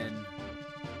Julian.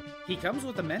 He comes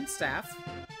with a men's staff,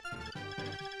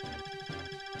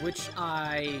 which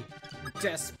I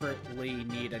desperately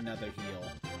need another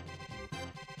heal.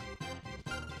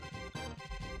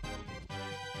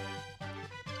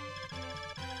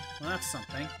 Well, that's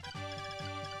something.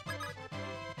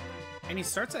 And he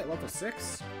starts at level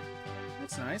 6.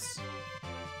 That's nice.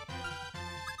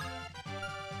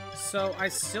 So I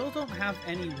still don't have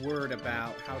any word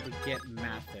about how to get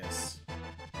Mathis.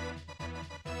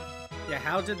 Yeah,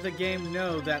 how did the game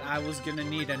know that I was gonna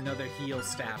need another heal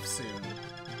staff soon?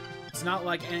 It's not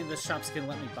like any of the shops can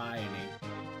let me buy any.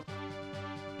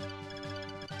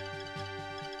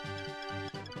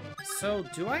 So,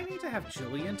 do I need to have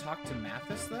Julian talk to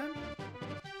Mathis then?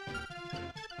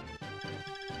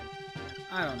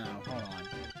 I don't know. Hold on.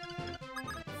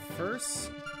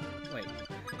 First... Wait.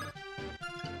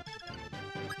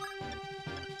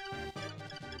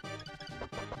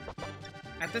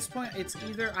 At this point, it's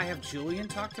either I have Julian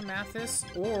talk to Mathis,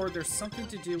 or there's something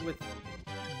to do with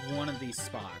one of these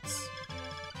spots.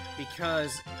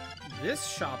 Because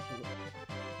this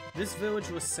village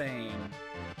was saying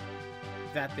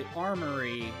that the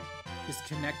armory is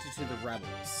connected to the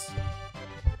rebels.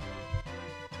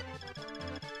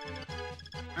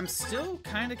 I'm still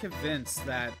kind of convinced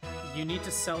that you need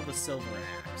to sell the silver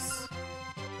axe.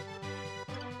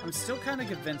 I'm still kind of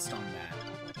convinced on that.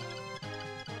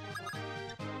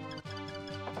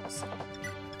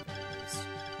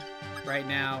 Right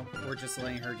now, we're just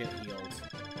letting her get healed.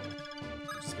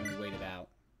 We're just gonna wait it out.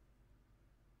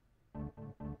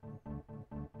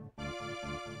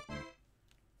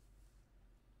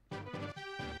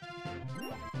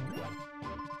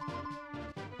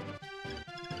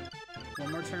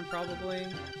 One more turn, probably.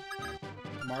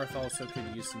 Marth also could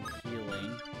use some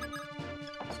healing.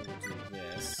 So we'll do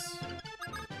this.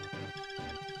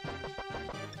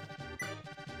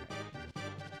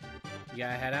 You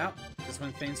gotta head out? Just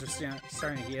when things are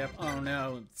starting to heat up. Oh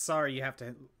no, sorry you have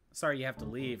to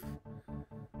leave.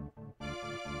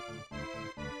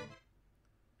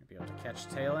 Maybe able to catch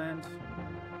tail end.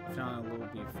 If not, it will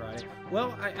be Friday.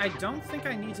 Well, I don't think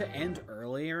I need to end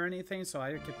early or anything, so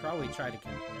I could probably try to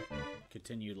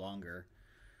continue longer.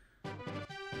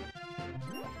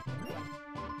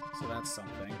 So that's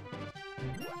something.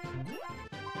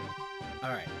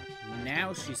 Alright,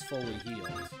 now she's fully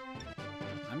healed.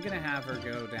 I'm gonna have her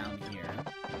go down here.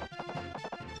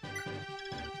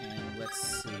 And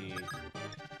let's see.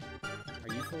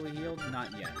 Are you fully healed?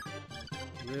 Not yet.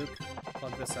 Luke,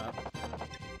 plug this up.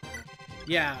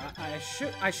 Yeah, I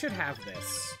should have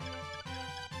this.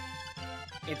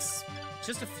 It's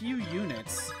just a few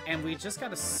units, and we just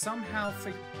gotta somehow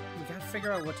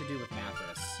figure out what to do with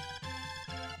Mathis.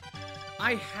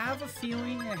 I have a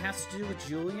feeling it has to do with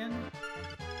Julian,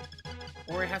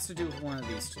 or it has to do with one of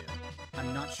these two.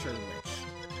 I'm not sure which.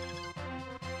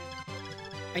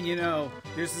 And you know,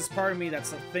 there's this part of me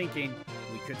that's thinking,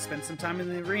 we could spend some time in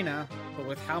the arena, but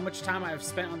with how much time I've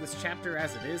spent on this chapter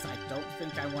as it is, I don't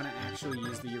think I want to actually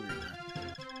use the arena.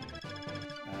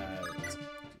 Let's do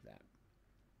that.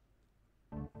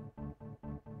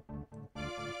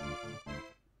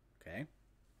 Okay.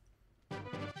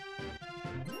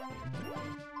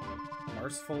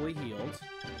 Mars fully healed.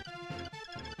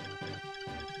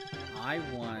 I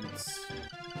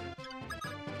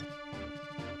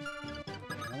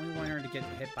only want her to get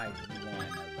hit by one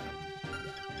of them.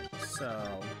 Yeah. So,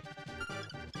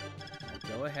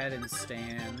 I'll go ahead and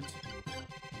stand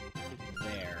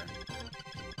there.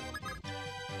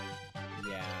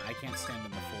 Yeah, I can't stand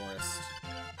in the forest.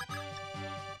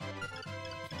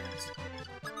 Can't.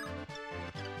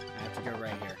 I have to go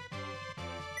right here.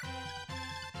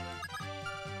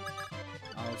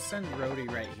 I'll send Rhodey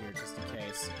right here, just in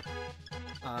case.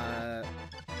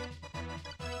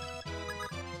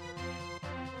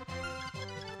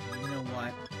 You know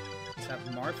what? Let's have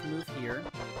Marth move here.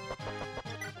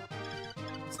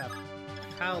 Let's have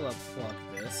Paula plug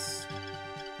this.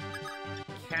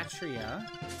 Katria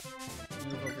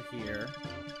move over here.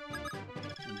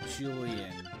 And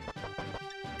Julian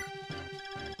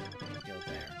go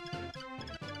there.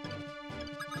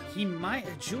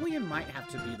 Julian might have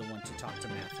to be the one to talk to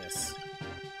Mathis.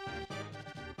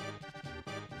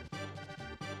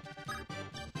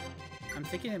 I'm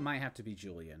thinking it might have to be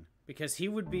Julian, because he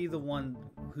would be the one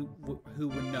who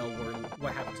would know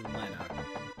what happened to Lena,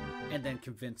 and then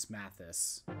convince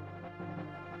Mathis.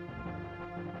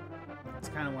 That's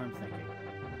kind of what I'm thinking.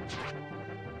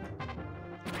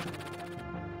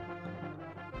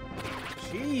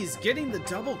 Jeez, getting the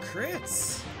double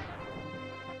crits!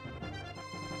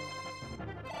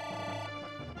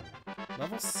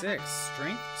 Level 6,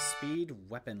 strength, speed,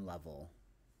 weapon level.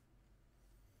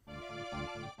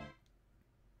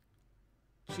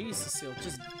 Jeez, Cecile,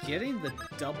 just getting the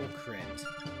double crit.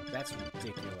 That's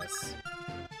ridiculous.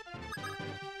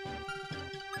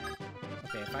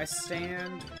 Okay, if I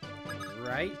stand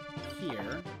right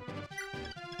here,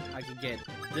 I could get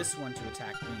this one to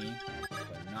attack me,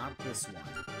 but not this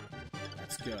one.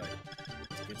 That's good.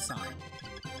 That's a good sign.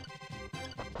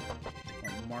 I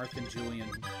want Marth and Julian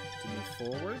to move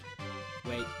forward.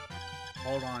 Wait.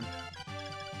 Hold on.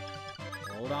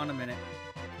 Hold on a minute.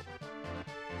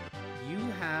 You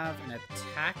have an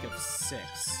attack of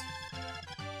 6.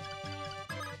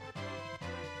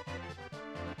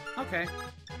 Okay. Oh,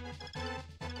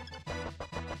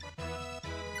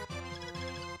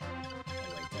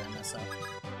 wait, did I mess up?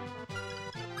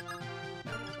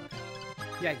 No.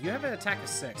 Yeah, you have an attack of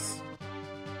 6.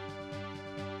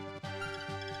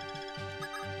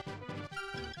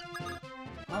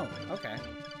 Oh, okay. I'm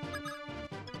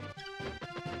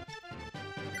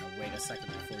gonna wait a second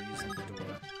before using the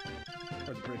door.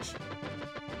 Or the bridge.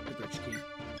 The bridge key.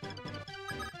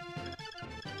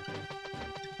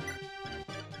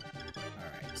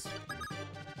 Alright.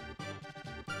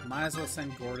 Might as well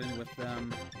send Gordon with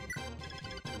them.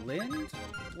 Lind?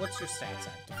 What's your stats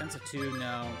at? Defense of 2?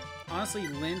 No. Honestly,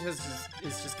 Lind is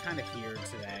just kind of here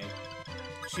today.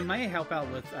 She might help out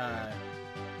with,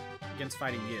 against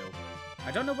fighting you.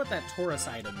 I don't know what that Taurus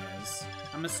item is.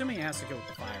 I'm assuming it has to go with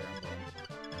the Fire Emblem.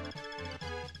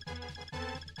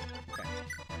 Okay.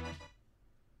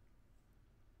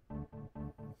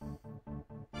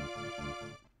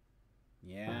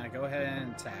 Yeah, go ahead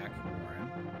and attack,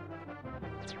 Warren.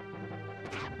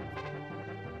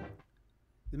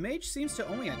 The mage seems to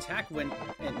only attack when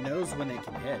it knows when it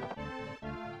can hit.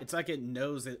 It's like it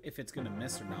knows if it's gonna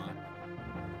miss or not.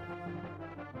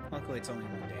 Luckily, it's only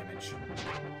 1 damage.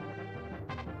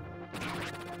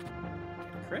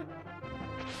 Get a crit.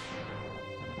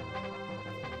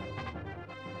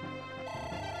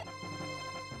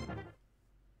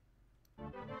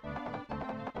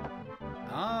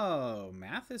 Oh,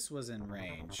 Mathis was in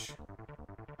range.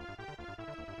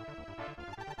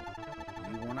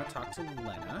 You want to talk to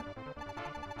Lena?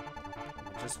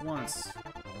 Just once.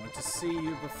 I want to see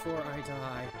you before I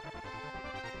die.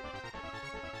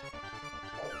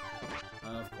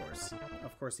 Of course.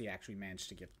 Of course he actually managed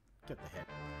to get the hit.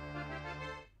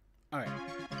 Alright.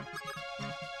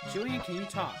 Julian, can you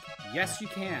talk? Yes, you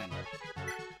can.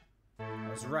 I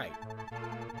was right.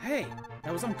 Hey,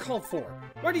 that was uncalled for.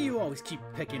 Why do you always keep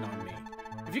picking on me?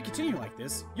 If you continue like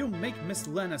this, you'll make Miss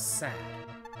Lena sad.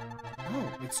 Oh,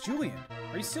 it's Julian.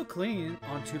 Are you still clinging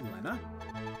onto Lena?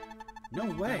 No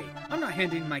way. I'm not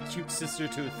handing my cute sister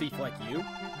to a thief like you.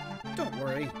 Don't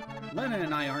worry. Lena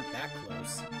and I aren't that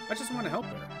close. I just want to help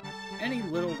her. Any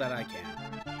little that I can.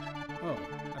 Oh,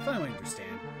 I finally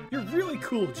understand. You're really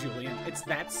cool, Julian. It's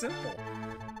that simple.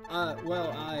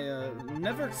 Well, I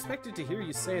never expected to hear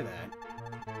you say that.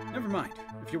 Never mind.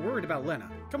 If you're worried about Lena,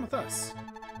 come with us.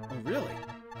 Oh, really?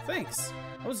 Thanks.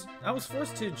 I was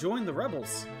forced to join the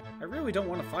rebels. I really don't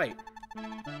want to fight.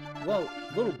 Well,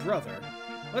 little brother,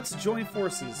 let's join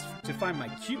forces to find my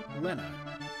cute Lena.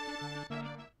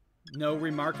 No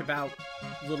remark about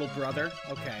little brother?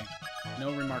 Okay.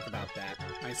 No remark about that.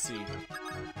 I see.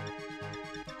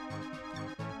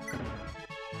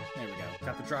 There we go.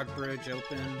 Got the drawbridge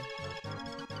open.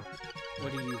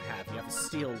 What do you have? You have a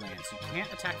steel lance. You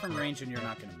can't attack from range and you're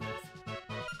not going to move.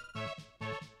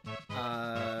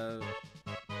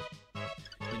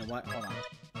 You know what? Hold on.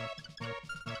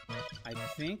 I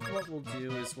think what we'll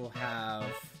do is we'll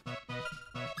have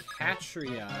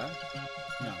Katria.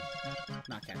 No,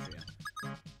 not Katria.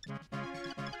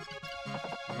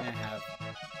 We're gonna have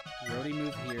Rhodey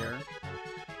move here.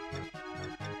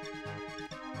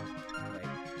 Right.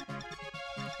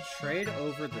 Trade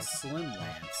over the Slim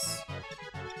Lance.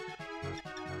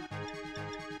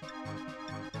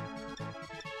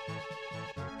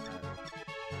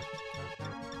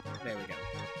 There we go.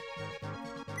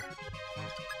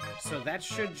 So that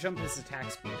should jump his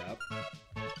attack speed up.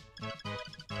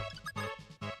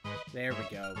 There we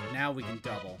go. Now we can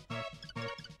double.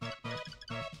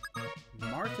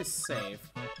 Marth is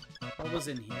safe. What was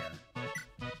in here?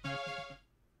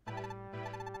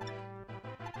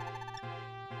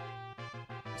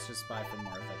 Let's just buy for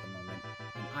Marth at the moment.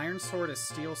 An iron sword, a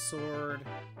steel sword,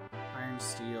 iron,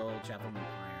 steel, javelin,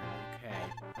 iron. Okay.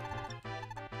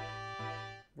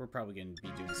 We're probably going to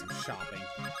be doing some shopping.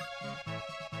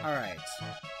 Alright.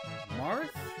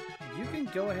 Marth, you can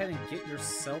go ahead and get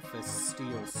yourself a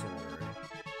steel sword.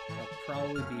 That'll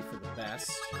probably be for the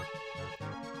best.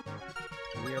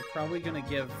 We are probably going to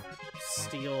give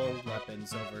steel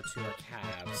weapons over to our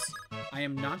calves. I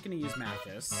am not going to use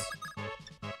Mathis,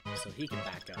 so he can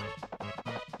back up.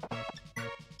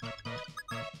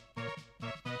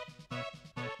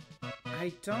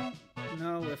 I don't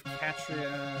know if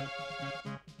Katria...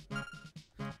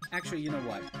 Actually, you know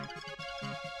what?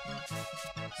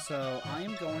 So, I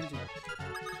am going to...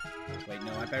 Wait,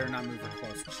 no, I better not move her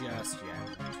close just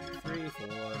yet. 1, 2, 3, 4,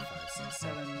 5, 6,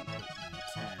 7, 8, 9,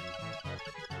 10.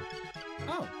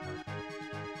 Oh!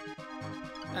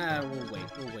 We'll wait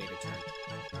a turn.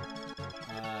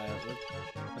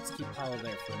 Let's keep Hollow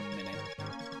there for a minute.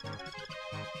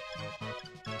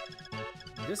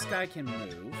 This guy can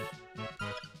move.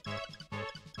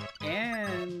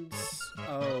 And...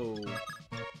 Oh...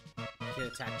 He can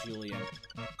attack Julian.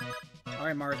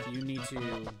 Alright, Marth, you need to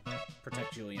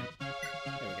protect Julian.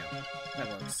 There we go. That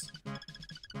works.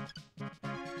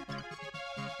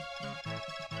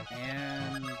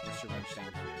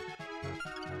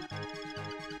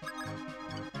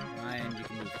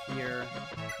 here.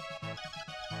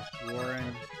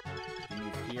 Warren,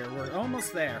 move here. We're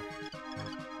almost there.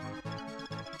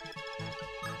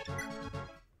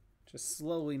 Just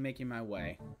slowly making my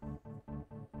way.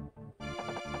 There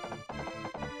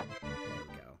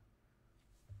we go.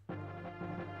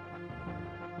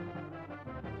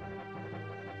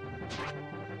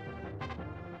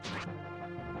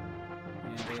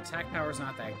 And the attack power's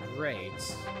not that great,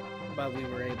 but we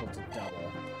were able to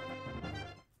double.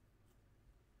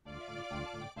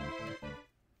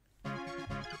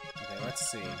 Okay,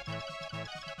 let's see.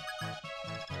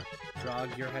 Drog,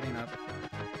 you're heading up.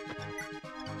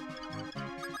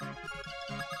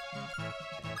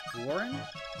 Warren?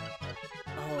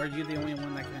 Oh, are you the only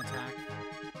one that can attack?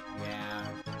 Yeah,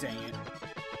 dang it.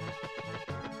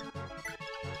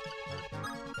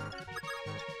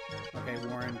 Okay,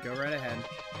 Warren, go right ahead.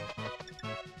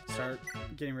 Start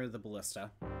getting rid of the ballista.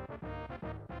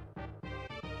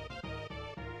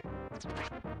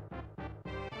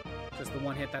 Just the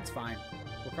one hit, that's fine.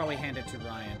 We'll probably hand it to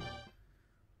Ryan.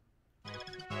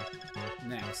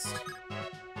 Next.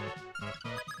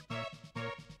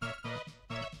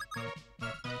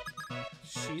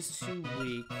 She's too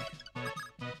weak.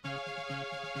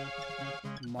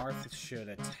 Martha should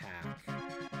attack.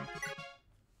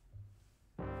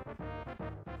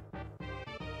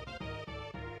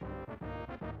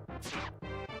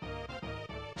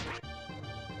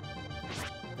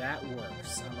 That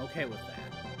works. I'm okay with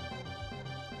that.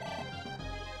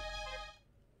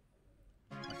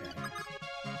 Okay.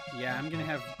 Yeah, I'm gonna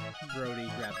have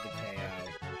Brody grab the KO.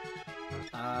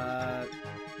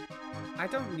 I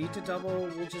don't need to double.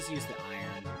 We'll just use the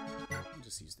iron. We'll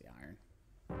just use the iron.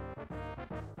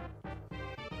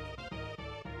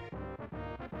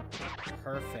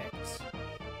 Perfect.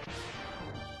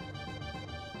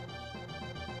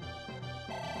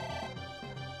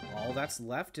 All that's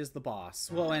left is the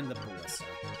boss. Well, and the ballista.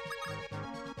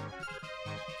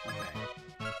 Okay.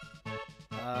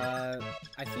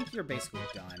 I think you're basically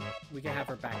done. We can have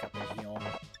her back up and heal.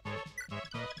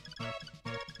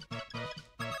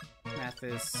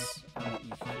 Mathis, I want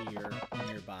you here,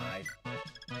 nearby.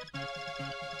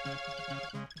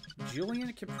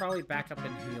 Julian could probably back up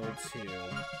and heal too.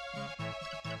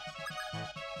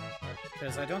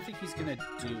 Because I don't think he's gonna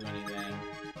do anything.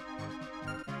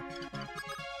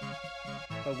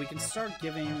 But we can start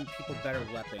giving people better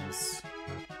weapons.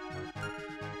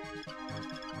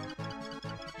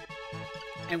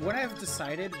 And what I've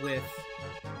decided with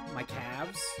my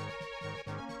calves,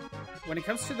 when it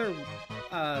comes to their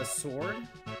sword,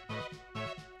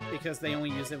 because they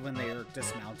only use it when they are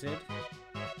dismounted,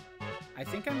 I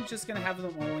think I'm just gonna have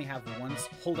them only have one,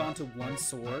 hold on to one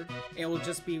sword. It will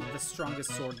just be the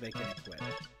strongest sword they can equip.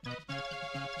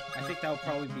 I think that will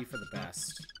probably be for the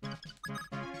best.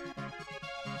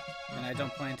 And I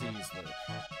don't plan to use Luke.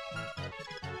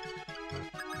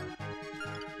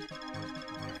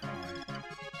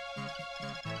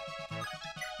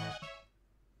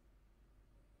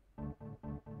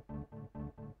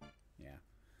 Yeah.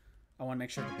 I want to make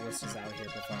sure the ballista's out here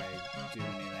before I do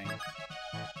anything.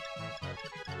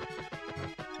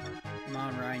 Come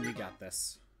on, Ryan, you got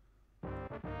this.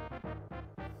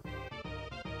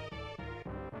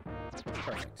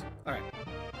 Perfect. Alright.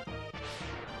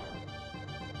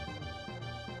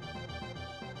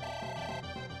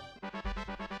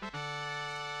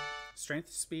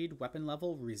 Strength, speed, weapon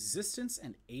level, resistance,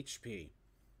 and HP.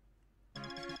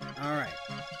 Alright.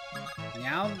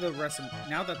 Now that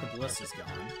the ballista's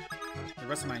gone, the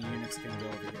rest of my units can go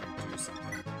over here and do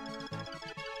something.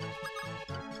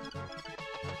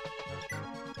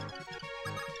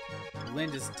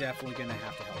 Lind is definitely going to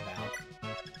have to help out.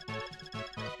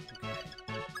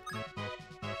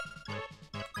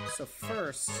 Okay. So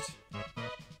first,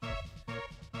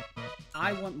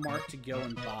 I want Mark to go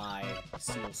and buy a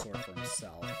steel sword for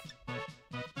himself.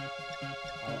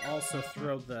 I'll also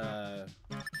throw the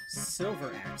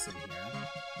silver axe in here,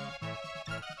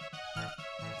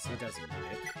 because he doesn't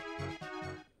need it.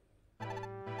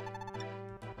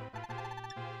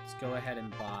 Let's go ahead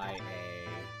and buy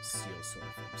a steel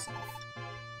sword for himself.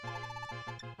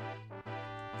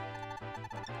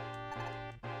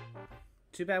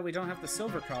 Too bad we don't have the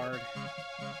silver card.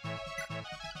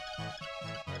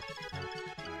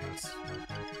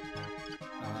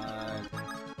 Alright.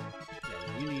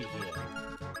 Yeah, you need healing.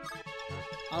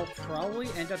 I'll probably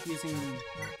end up using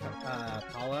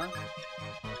Paula.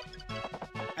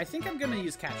 I think I'm gonna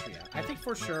use Katria. I think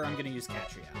for sure I'm gonna use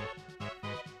Katria.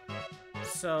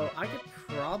 So I could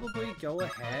probably go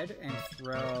ahead and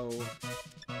throw...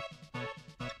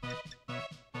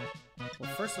 Well,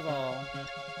 first of all...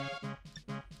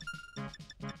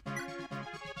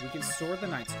 We can store the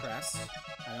Knight's Crest.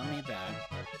 I don't need that.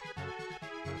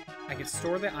 I can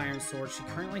store the Iron Sword. She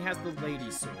currently has the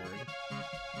Lady Sword.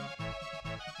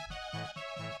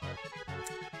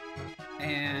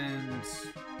 And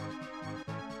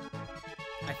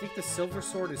I think the Silver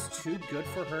Sword is too good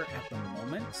for her at the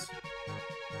moment.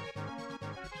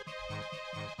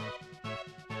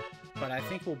 But I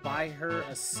think we'll buy her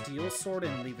a Steel Sword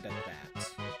and leave it at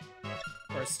that.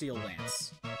 Or a Steel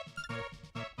Lance.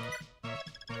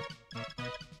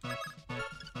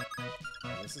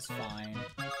 This is fine.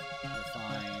 We're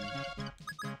fine.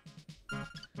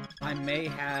 I may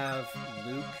have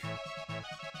Luke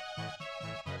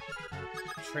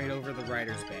trade over the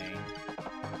Rider's Bane.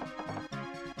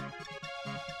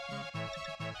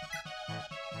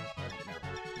 No.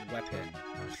 Weapon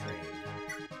trade.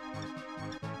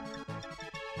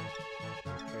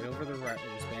 Trade over the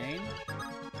Rider's Bane.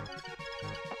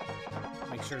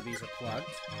 Make sure these are plugged.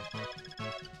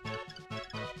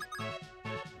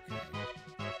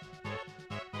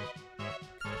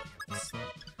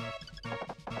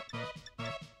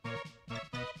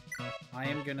 I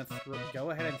am gonna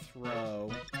go ahead and throw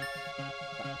the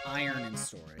iron in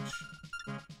storage.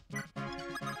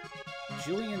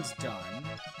 Julian's done.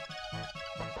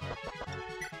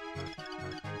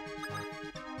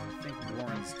 I think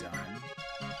Warren's done.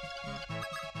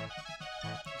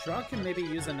 Draw can maybe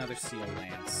use another Steel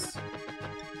Lance.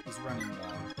 He's running low.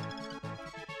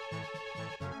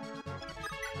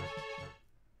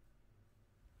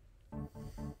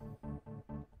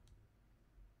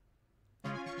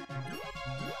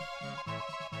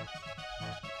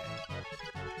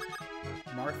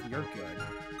 Marth, you're good.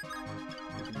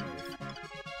 You can move.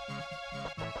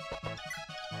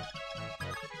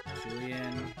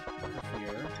 Julian, over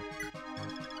here.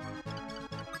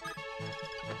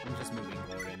 I'm just moving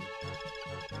Gordon.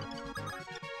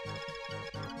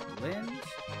 Lind.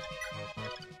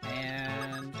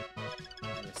 And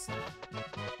Marissa.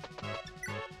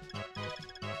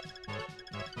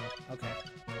 Okay.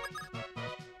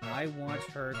 I want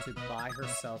her to buy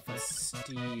herself a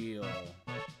steel.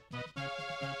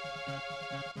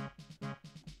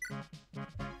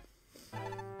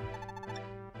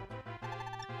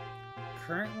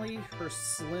 Currently, her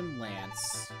Slim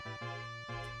Lance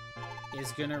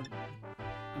is gonna...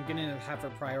 I'm gonna have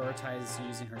her prioritize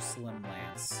using her Slim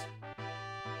Lance.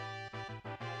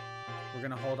 We're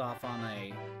gonna hold off on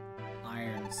a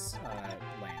Iron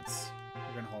Lance.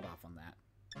 We're gonna hold off on that.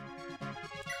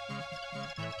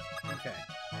 Okay.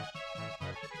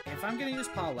 If I'm gonna use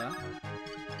Paula...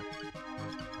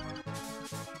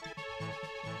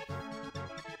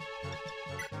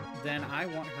 then I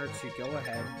want her to go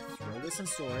ahead, throw this in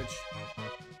storage.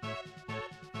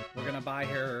 We're gonna buy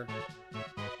her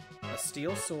a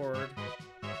Steel Sword,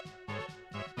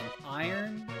 an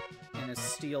Iron, and a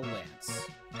Steel Lance.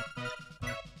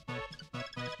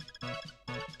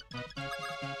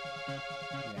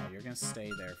 Yeah, you're gonna stay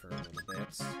there for a little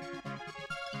bit.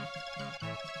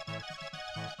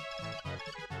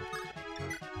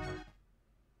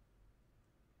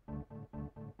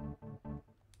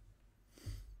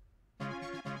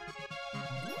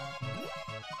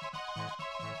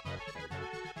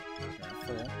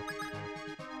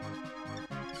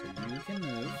 So you can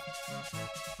move.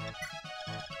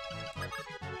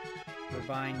 We're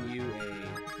buying you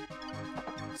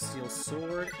a Steel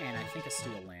Sword and I think a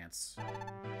Steel Lance.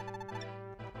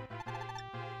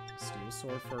 Steel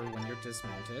Sword for when you're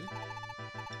dismounted.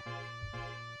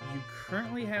 You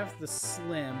currently have the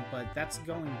Slim, but that's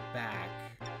going back.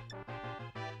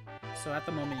 So at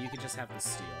the moment you could just have the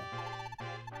Steel.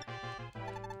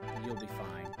 You'll be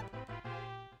fine.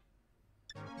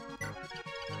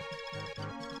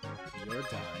 You're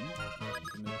done. You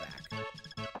can move back.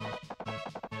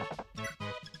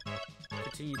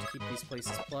 Continue to keep these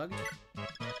places plugged.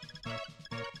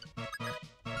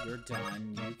 You're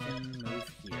done. You can move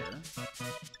here.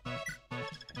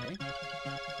 Okay.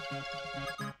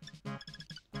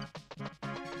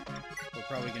 We're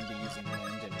probably going to be using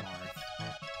Lind and Marth.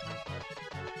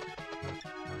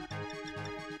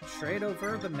 Trade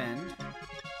over the Mend.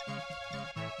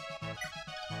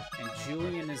 And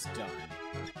Julian is done.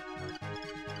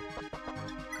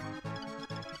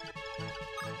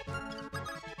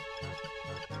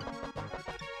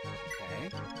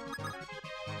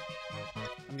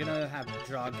 I'm gonna have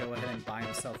Draw go ahead and buy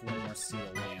himself one more Steel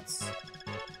Lance.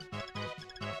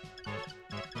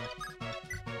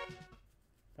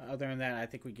 But other than that, I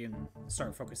think we can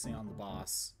start focusing on the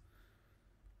boss.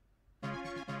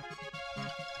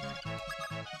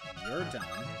 You're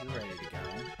done. You're ready to go.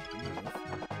 Move.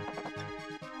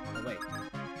 Oh, wait.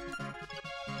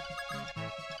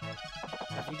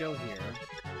 If you go here...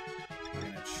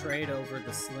 trade over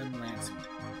the Slim Lance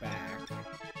back.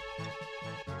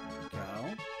 There we go.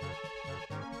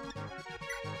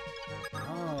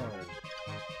 Oh.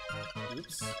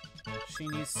 Oops. She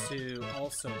needs to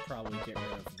also probably get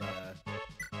rid of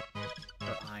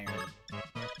her iron.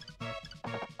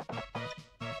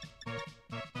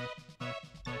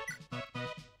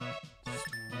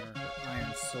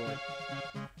 Iron sword.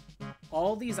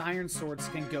 All these iron swords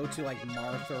can go to like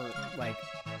Marth or like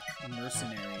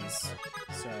mercenaries,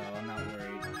 so I'm not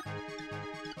worried.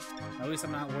 At least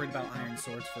I'm not worried about iron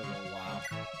swords for a little while.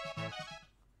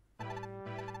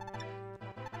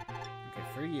 Okay,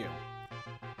 for you.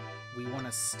 We want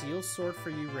a steel sword for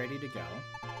you ready to go.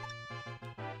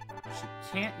 She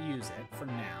can't use it for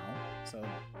now, so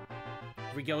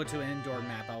if we go to an indoor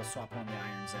map, I'll swap one of the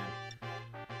irons in.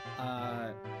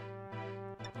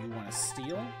 You want a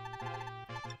steel,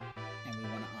 and we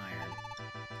want an iron.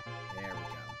 There we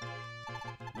go.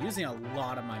 I'm using a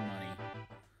lot of my money.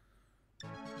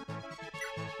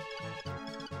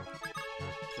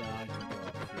 John can go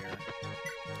up here.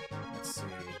 Let's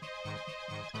see.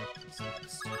 What's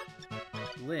next?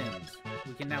 Lind,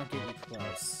 we can now get you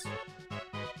close.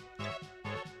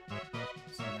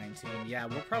 So 19. Yeah,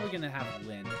 we're probably gonna have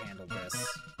Lind handle this.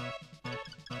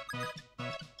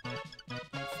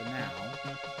 For now,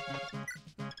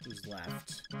 who's left?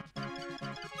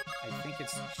 I think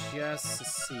it's just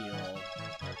Cecile.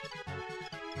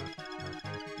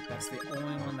 That's the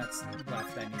only one that's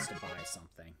left that needs to buy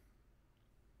something.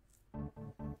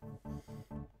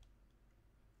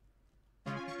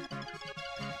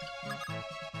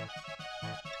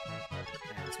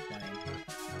 Ads playing.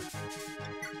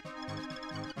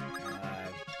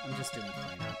 I'm just doing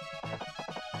cleanup.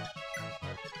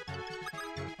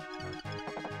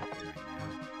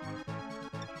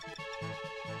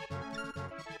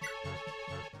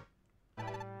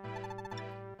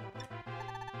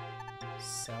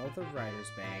 Sell the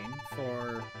Rider's Bane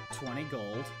for 20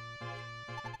 gold.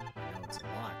 I know it's a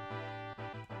lot.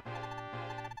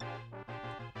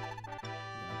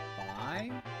 I'm gonna buy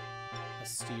a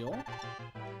steel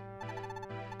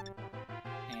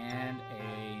and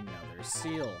another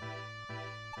steel.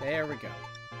 There we go.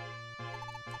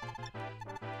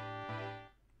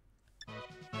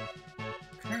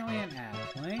 Currently an ad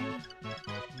playing.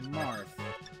 Marth.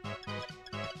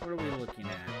 What are we looking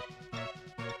at?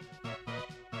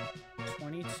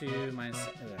 22 minus...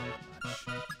 not much.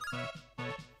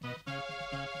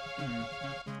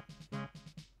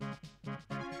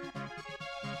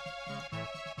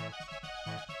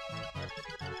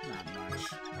 Not much.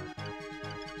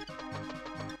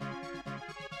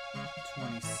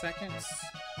 20 seconds.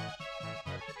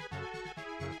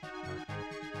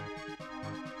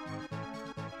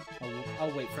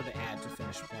 I'll wait for the ad to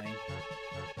finish playing.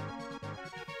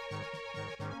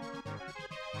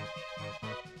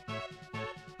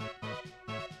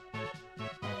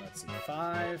 Let's see.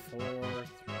 5, 4, 3,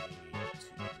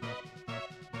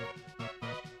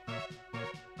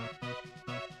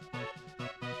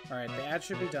 2. Alright, the ad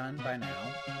should be done by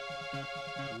now.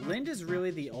 Lind is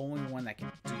really the only one that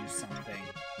can do something.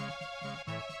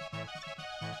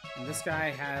 And this guy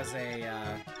has a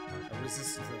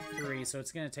resistance of 3, so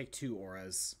it's going to take 2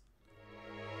 auras.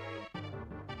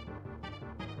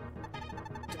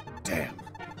 Damn!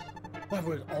 Why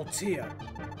would Altea...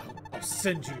 I'll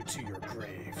send you to your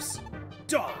graves.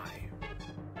 Die!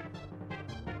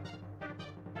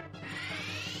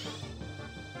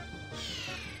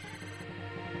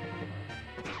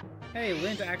 Hey,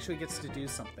 Lind actually gets to do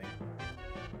something.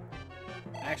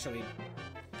 Actually,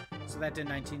 so that did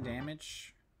 19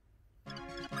 damage.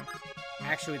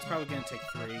 Actually, it's probably going to take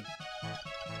 3.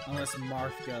 Unless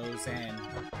Marth goes and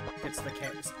gets the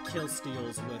kill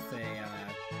steals with a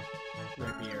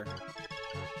rapier.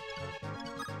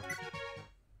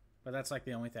 But that's like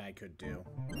the only thing I could do.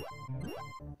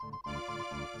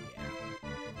 Yeah.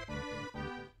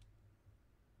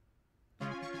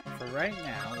 For right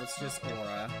now, let's just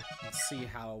aura and see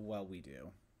how well we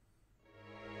do.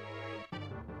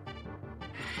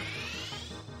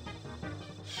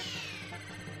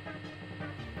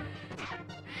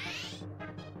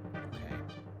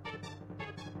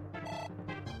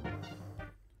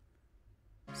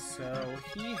 So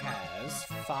he has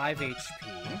 5 HP.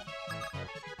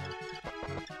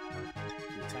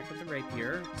 We attack with the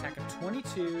rapier. Attack of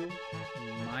 22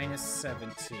 minus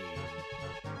 17.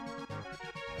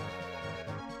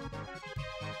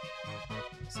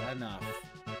 Is that enough?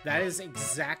 That is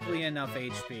exactly enough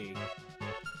HP. In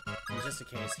just in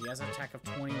case, he has an attack of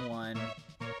 21.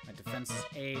 My defense is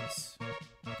 8.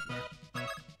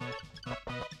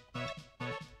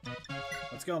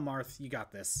 Let's go, Marth. You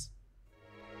got this.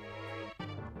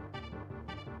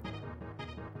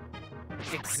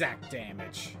 exact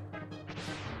damage.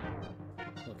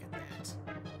 Look at that.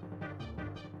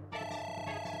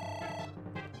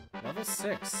 Level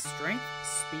 6. Strength,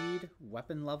 speed,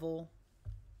 weapon level,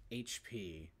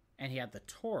 HP. And he had the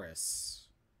Taurus,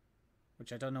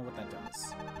 which I don't know what that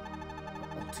does.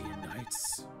 Ultian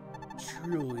Knights.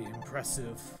 Truly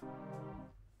impressive.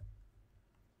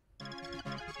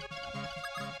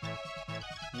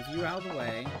 Move you out of the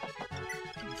way.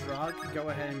 Drog can go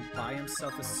ahead and buy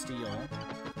himself a steel,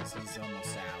 because he's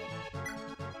almost out.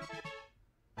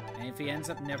 And if he ends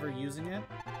up never using it,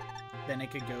 then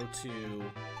it could go to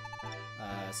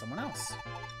someone else.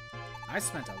 I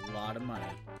spent a lot of money.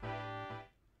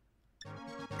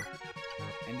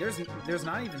 And there's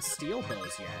not even steel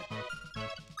bows yet.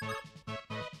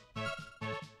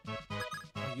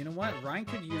 Oh, you know what? Ryan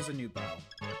could use a new bow.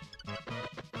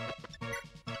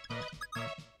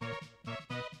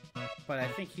 But I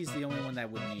think he's the only one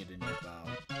that would need a new bow.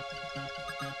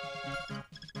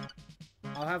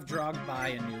 I'll have Drog buy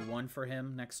a new one for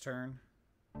him next turn.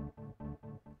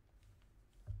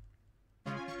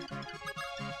 But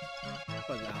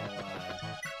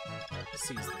I'll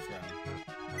seize the throne.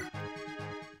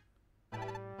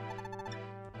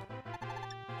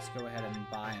 Let's go ahead and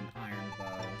buy an iron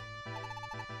bow.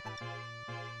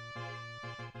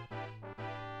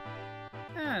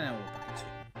 And we'll buy two.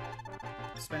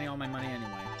 Spending all my money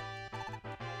anyway.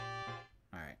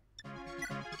 Alright.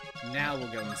 Now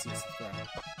we'll go and seize the throne.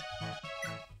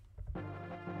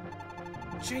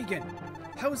 Jagan!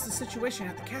 How is the situation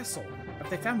at the castle? Have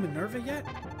they found Minerva yet?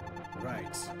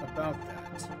 Right, about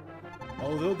that.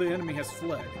 Although the enemy has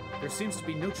fled, there seems to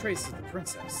be no trace of the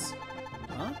princess.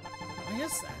 Huh? Why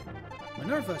is that?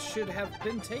 Minerva should have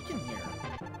been taken here.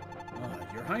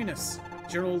 Your Highness,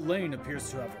 General Lane appears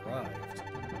to have arrived.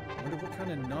 I wonder what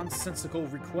kind of nonsensical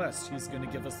request he's going to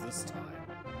give us this time.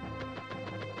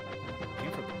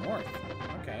 Came from the north.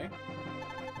 Okay.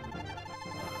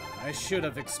 I should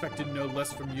have expected no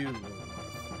less from you.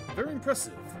 Very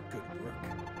impressive. Good work.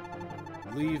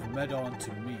 Leave Medon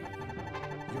to me.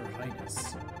 Your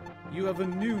Highness, you have a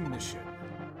new mission.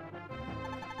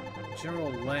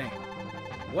 General Lane,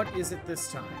 what is it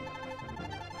this time?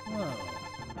 Well,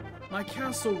 my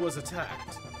castle was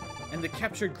attacked, and the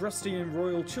captured Grustian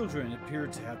royal children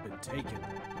appeared to have been taken.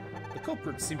 The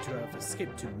culprits seem to have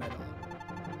escaped to Medon.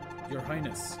 Your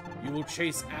Highness, you will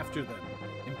chase after them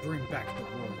and bring back the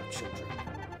royal children.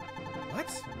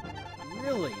 What?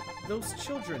 Really? Those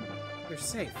children? They're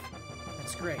safe.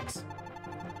 That's great.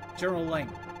 General Lane,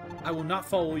 I will not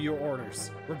follow your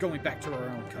orders. We're going back to our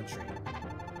own country.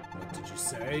 What did you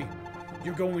say?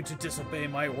 You're going to disobey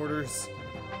my orders?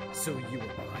 So you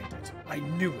were behind it. I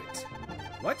knew it.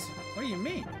 What? What do you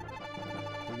mean?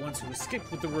 The ones who escaped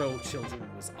with the royal children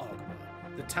was Ogma,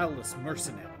 the tailless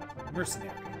mercenary.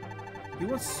 He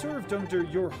once served under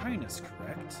your Highness,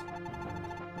 correct?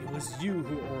 It was you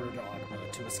who ordered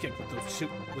Ogma to escape with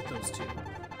those two.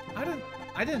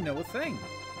 I didn't know a thing.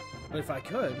 But if I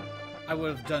could, I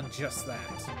would have done just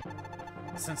that.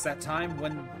 Since that time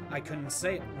when I couldn't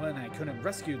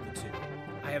rescue the two,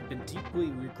 I have been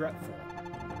deeply regretful.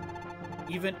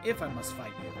 Even if I must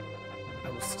fight you, I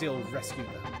will still rescue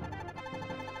them.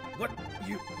 What?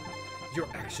 Your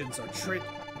actions are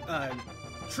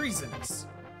treasonous.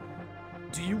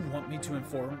 Do you want me to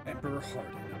inform Emperor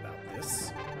Hardin about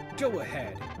this? Go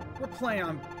ahead. We're planning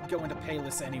on going to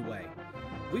Palis anyway.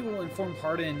 We will inform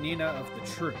Hardin and Nina of the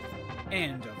truth,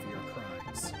 and of your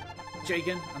crimes.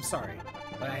 Jagan, I'm sorry,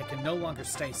 but I can no longer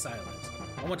stay silent.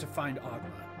 I want to find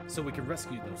Ogma, so we can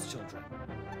rescue those children.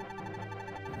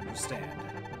 I understand.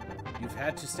 You've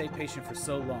had to stay patient for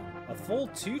so long. A full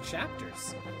 2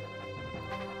 chapters.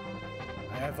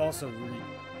 I have also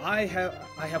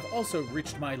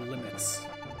reached my limits.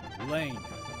 Lane,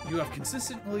 you have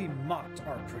consistently mocked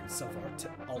our Prince of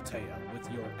Altea with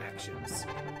your actions.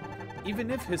 Even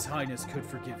if His Highness could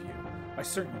forgive you, I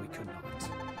certainly could not.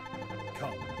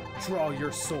 Come, draw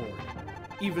your sword.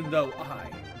 Even though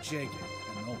I, Jagan,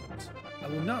 am old, I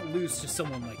will not lose to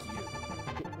someone like you.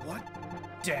 What?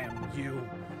 Damn you!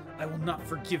 I will not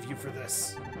forgive you for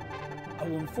this. I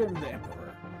will inform the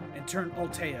Emperor and turn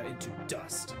Altea into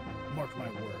dust. Mark my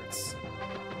words.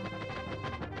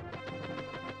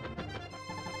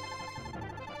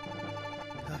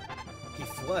 He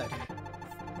fled.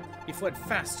 He fled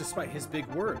fast despite his big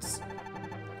words.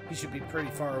 He should be pretty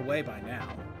far away by now.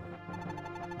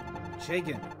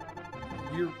 Jagan,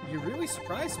 you really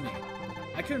surprised me.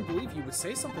 I couldn't believe you would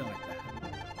say something like that.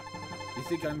 You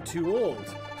think I'm too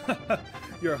old?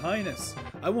 Your Highness,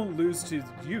 I won't lose to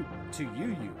you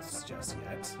youths just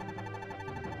yet.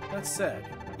 That said,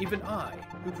 even I,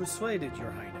 who persuaded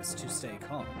your Highness to stay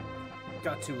calm,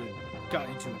 got into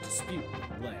a dispute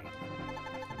with Lang.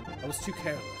 I was too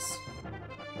careless.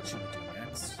 What should we do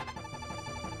next?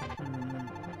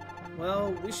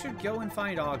 Well, we should go and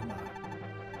find Ogma.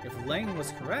 If Lang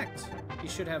was correct, he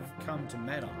should have come to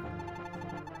Medon.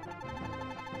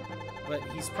 But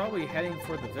he's probably heading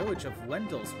for the village of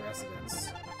Wendell's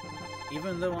residence.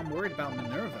 Even though I'm worried about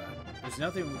Minerva, there's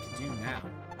nothing we can do now.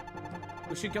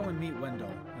 We should go and meet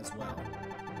Wendell as well.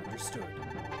 Understood.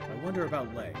 I wonder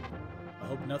about Lang. I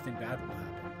hope nothing bad will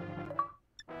happen.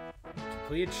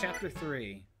 Completed Chapter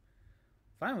 3.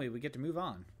 Finally, we get to move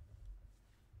on.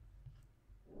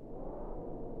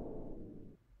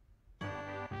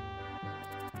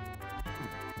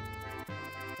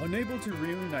 Unable to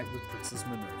reunite with Princess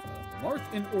Minerva,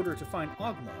 Marth, in order to find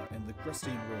Ogma and the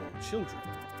Grustine Roll children,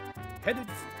 headed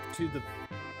to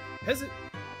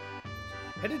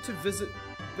visit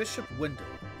Bishop Wendell,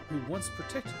 who once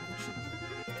protected the children.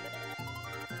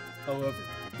 However,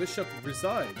 the bishop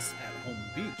resides at Home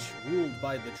Beach, ruled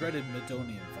by the dreaded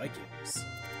Medonian Vikings.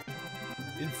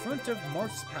 In front of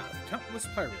Marth's path, countless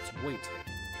pirates wait.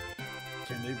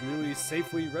 Can they really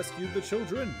safely rescue the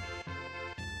children?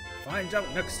 Find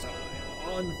out next time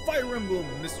on Fire Emblem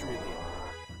Mystery League.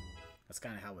 That's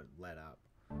kind of how it led up.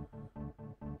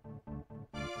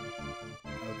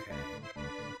 Okay.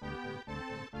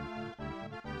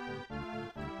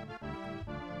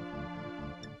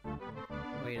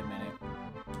 Wait a minute.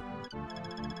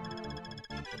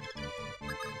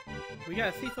 We got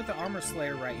a thief with the armor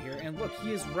slayer right here, and look,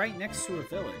 he is right next to a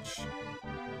village.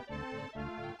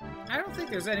 I don't think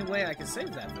there's any way I can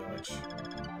save that village.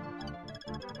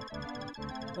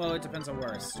 Well, it depends on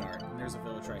where I start. And there's a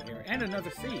village right here. And another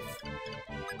thief!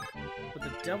 With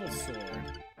a devil's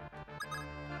sword.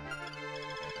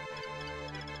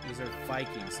 These are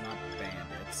Vikings, not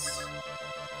bandits.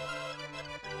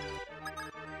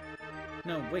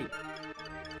 No, wait.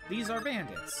 These are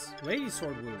bandits. Lady's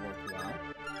sword will work well.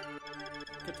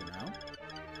 Good to know.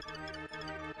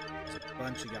 There's a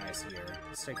bunch of guys here.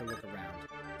 Let's take a look around.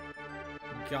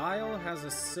 Guile has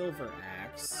a silver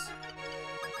axe.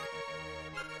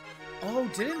 Oh,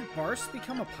 didn't Barst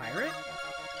become a pirate?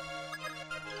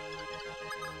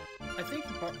 I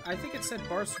think it said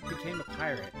Barst became a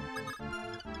pirate.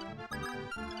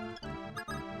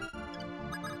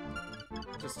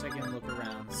 Just taking a look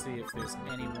around, see if there's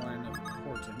anyone of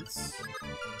importance.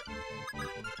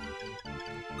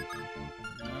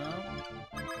 No.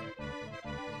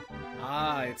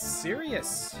 Ah, it's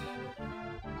Sirius.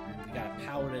 And we got a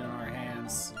paladin in our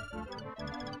hands.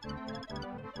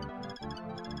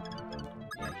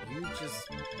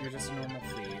 You're just a normal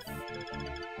thief.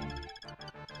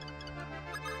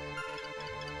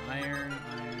 Iron,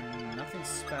 nothing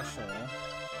special.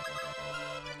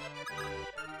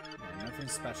 Yeah, nothing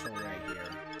special right here.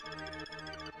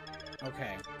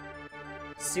 Okay.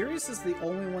 Sirius is the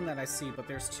only one that I see, but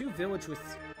there's two villages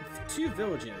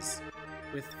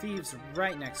with thieves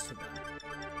right next to them.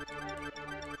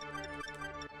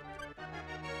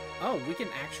 Oh, we can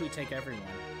actually take everyone.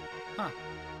 Huh.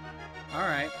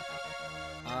 Alright.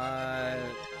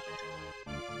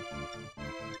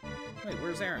 Wait,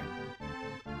 where's Aaron?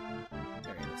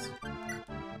 There he is.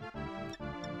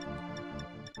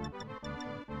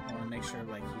 I want to make sure,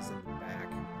 like, he's in the back.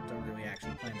 Don't really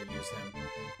actually plan to use him.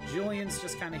 Julian's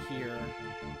just kind of here.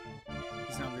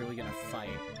 He's not really gonna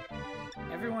fight.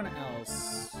 Everyone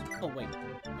else... Oh, wait.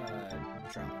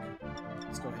 Drunk.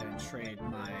 Let's go ahead and trade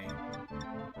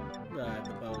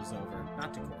the bows over.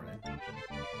 Not to Gordon.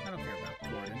 I don't care about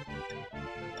Gordon.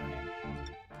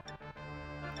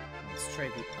 Let's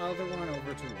trade the other one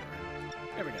over to Warren.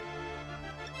 There we go.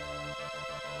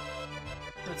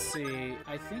 Let's see.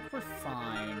 I think we're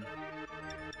fine.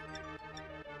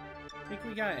 I think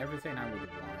we got everything I would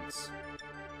want.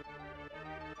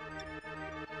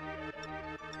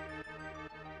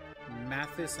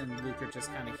 Mathis and Luke are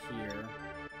just kind of here.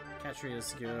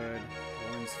 Katria's good.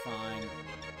 Warren's fine.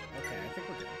 Okay, I think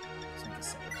we're good. Let's make a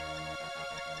save.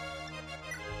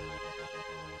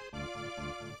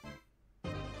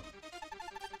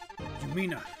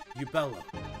 Yumina, Ubello.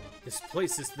 This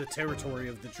place is the territory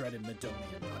of the dreaded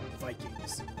Medonian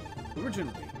Vikings.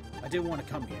 Originally, I didn't want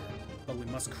to come here, but we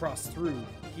must cross through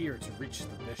here to reach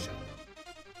the bishop.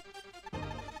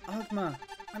 Ogma,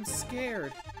 I'm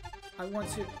scared. I want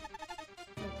to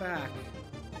go back.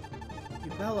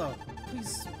 Ubello,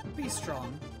 please be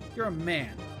strong. You're a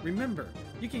man. Remember,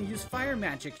 you can use fire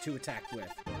magic to attack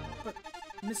with. But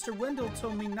Mr. Wendell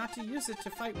told me not to use it to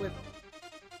fight with...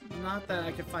 Not that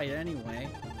I could fight anyway.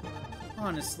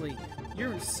 Honestly,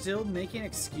 you're still making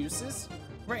excuses?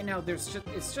 Right now,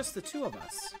 it's just the two of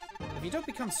us. If you don't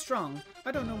become strong,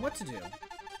 I don't know what to do.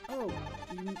 Oh,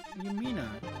 Yumina.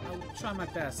 I'll try my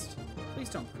best. Please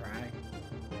don't cry.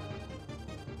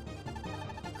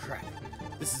 Crap.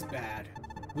 This is bad.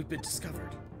 We've been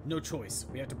discovered. No choice.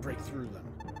 We have to break through them.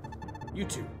 You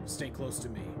two, stay close to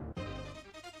me.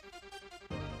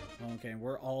 Okay,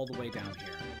 we're all the way down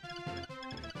here.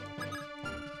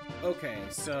 Okay,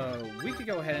 so we could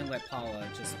go ahead and let Paula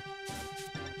just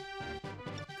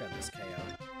grab this KO.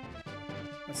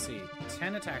 Let's see.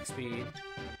 10 attack speed.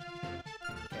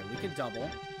 Okay, we could double.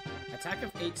 Attack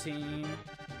of 18.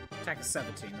 Attack of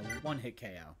 17. A one-hit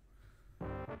KO.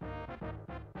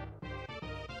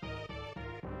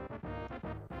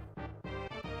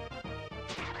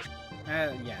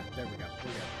 Yeah, there we go.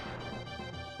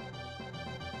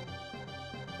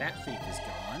 That thief is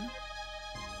gone.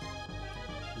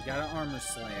 We got an armor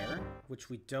slayer, which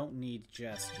we don't need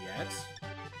just yet.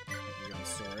 If you go in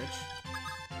storage.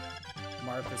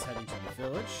 Martha's heading to the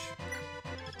village.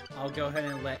 I'll go ahead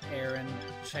and let Aaron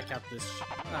check out this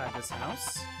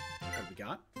house. What we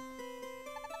got?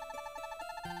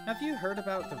 Have you heard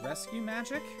about the rescue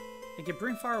magic? It can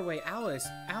bring faraway allies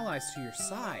to your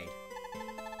side.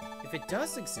 If it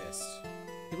does exist,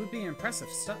 it would be impressive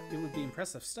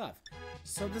stuff.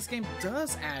 So this game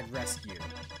does add rescue.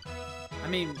 I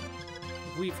mean,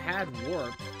 we've had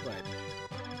warp, but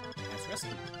that's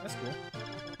rescue. That's cool.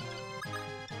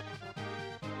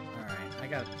 Alright, I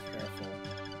gotta be careful.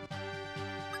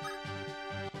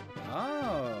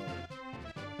 Oh!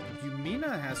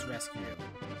 Yumina has rescue.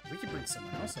 We could bring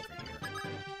someone else over here.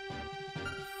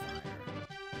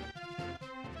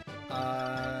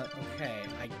 Fire. Okay,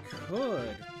 I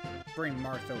could bring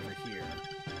Marth over here.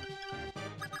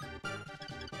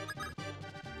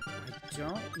 I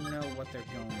don't know what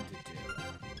they're going to do.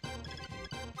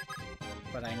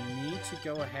 But I need to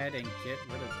go ahead and get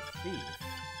rid of the thief.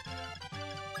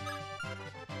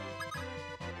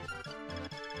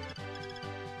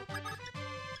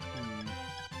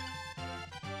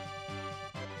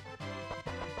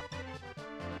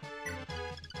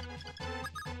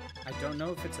 I don't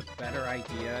know if it's a better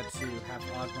idea to have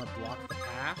Ogma block the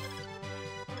path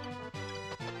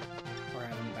or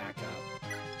have him back up.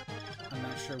 I'm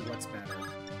not sure what's better.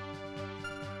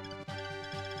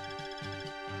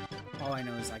 All I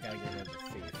know is I gotta get rid of the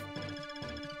thief.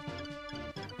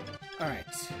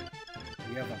 Alright.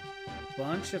 We have a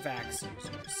bunch of axe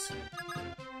users.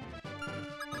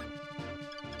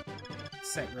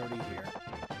 Set Rhodey here.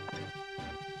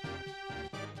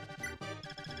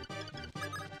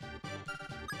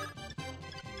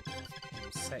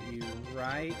 Set you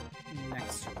right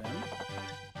next to them.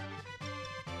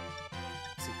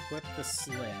 Let's equip the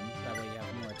Slim, that way you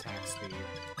have more attack speed.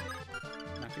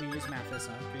 I'm not going to use Mathis,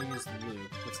 I'm going to use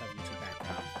Luke. Let's have you two back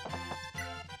up.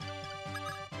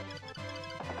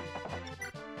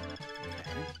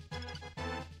 Okay.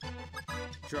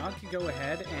 Drog could go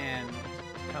ahead and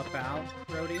help out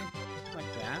Rhodey,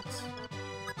 like that.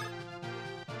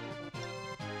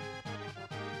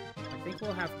 I think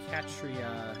we'll have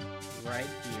Katria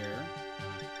right here.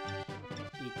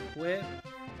 Equip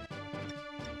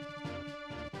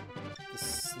the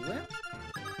Slip?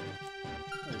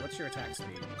 Oh, what's your attack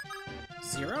speed?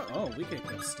 0? Oh, we can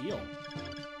equip Steel.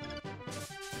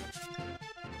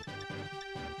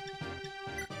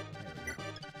 There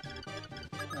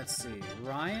we go. Let's see.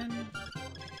 Ryan.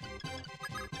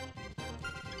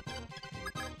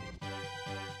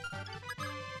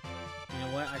 You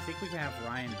know what? I think we can have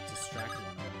Ryan distract one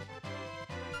of them.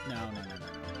 No.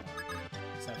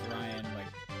 Let's have Ryan,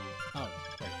 like... Oh,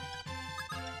 wait.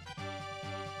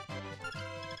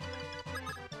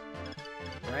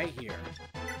 Right here.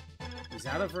 He's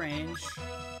out of range.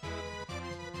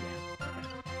 Yeah,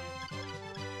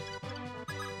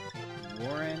 okay.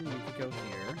 Warren, you could go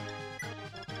here.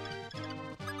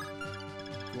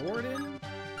 Gordon,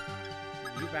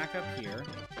 you back up here.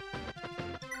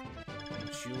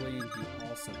 Julian, you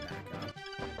also back up.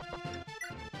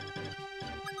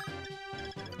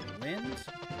 Wind,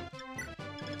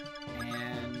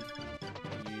 and you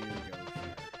go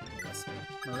here.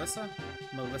 Melissa,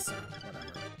 whatever.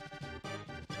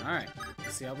 Alright,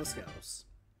 let's see how this goes.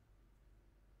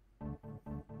 Okay,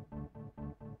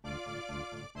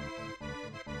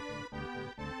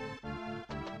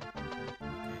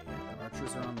 yeah, the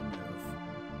archers are on the move.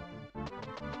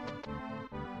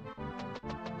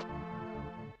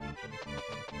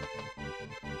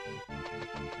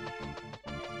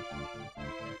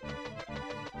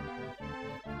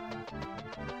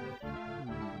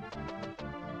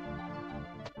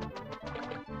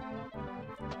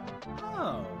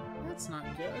 Oh, that's not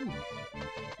good.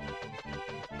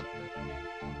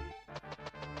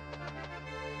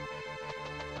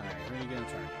 Alright, who are you gonna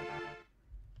target?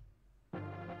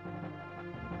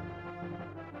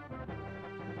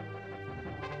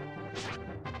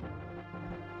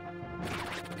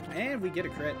 And we get a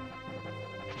crit.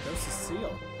 Goes to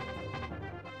Seal.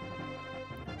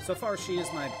 So far, she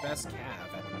is my best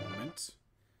cav at the moment.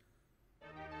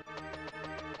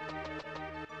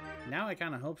 Now I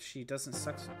kind of hope she doesn't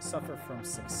suffer from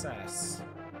success.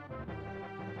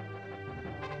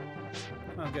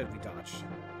 Oh, good, we dodged.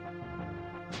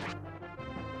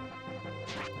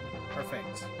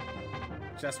 Perfect.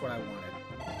 Just what I wanted.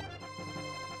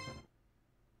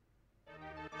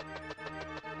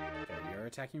 Okay, you're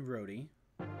attacking Rhodey.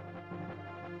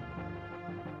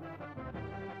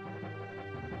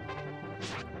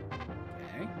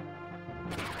 Okay.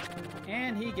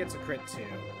 And he gets a crit too.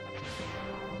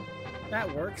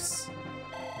 That works.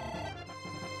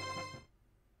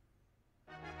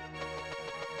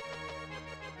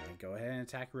 And go ahead and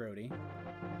attack Rhodey.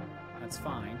 That's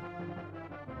fine.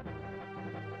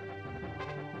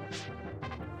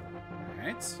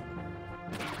 Alright.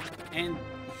 And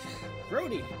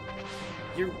Rhodey,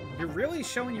 you're really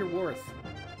showing your worth.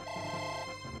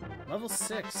 Level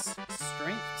 6.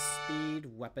 Strength, speed,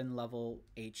 weapon level,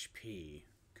 HP.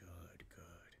 Good,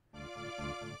 good.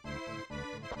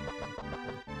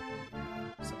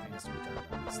 Something has to be done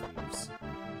about these thieves.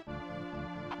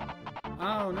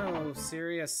 Oh no,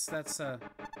 serious. That's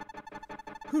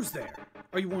Who's there?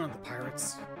 Are you one of the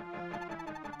pirates?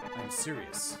 I'm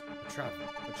serious.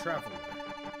 The traveler.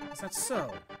 Is that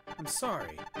so? I'm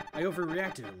sorry. I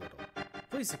overreacted a little.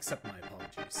 Please accept my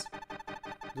apologies.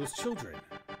 Those children.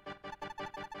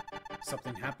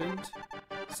 Something happened,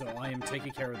 so I am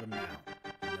taking care of them now.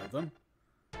 You know them?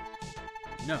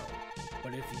 No,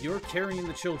 but if you're carrying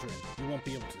the children, you won't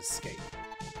be able to escape.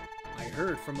 I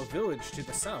heard from a village to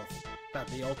the south that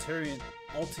the Altian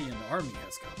army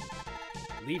has come.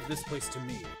 Leave this place to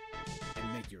me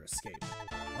and make your escape.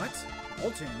 What?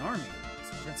 Altian army?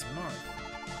 It's Prince Marth.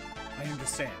 I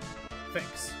understand.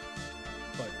 Thanks.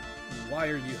 But why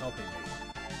are you helping me?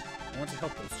 I want to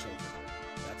help those children.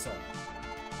 That's all.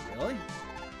 Really?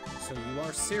 So you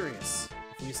are serious.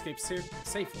 If we escape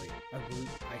safely, I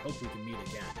hope we can meet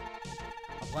again.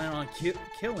 I plan on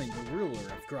killing the ruler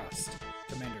of Grust,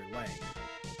 Commander Lang,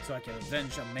 so I can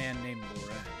avenge a man named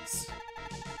Lorenz.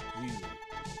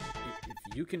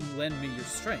 If you can lend me your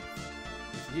strength,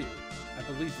 with you, I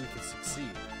believe we can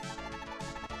succeed.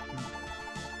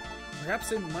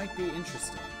 Perhaps it might be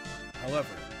interesting.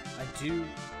 However, to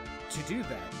do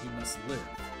that, you must live.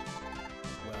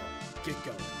 Well, get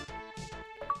going.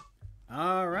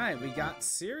 Alright, we got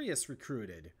Sirius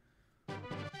recruited.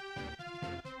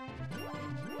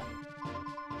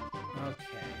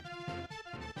 Okay.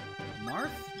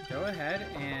 Marth, go ahead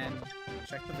and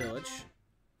check the village.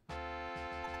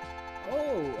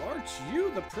 Oh, aren't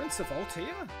you the Prince of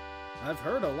Altea? I've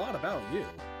heard a lot about you.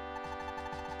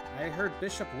 I heard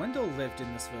Bishop Wendell lived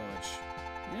in this village.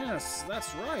 Yes,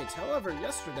 that's right. However,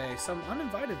 yesterday, some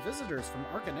uninvited visitors from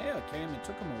Arcanea came and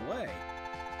took him away.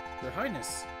 Your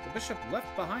Highness, the bishop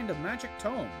left behind a magic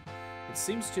tome. It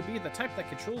seems to be the type that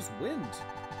controls wind.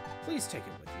 Please take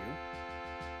it with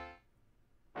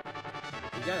you.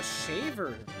 We got a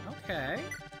shaver. Okay.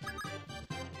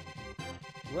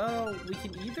 Well, we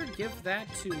can either give that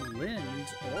to Lind,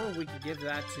 or we could give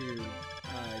that to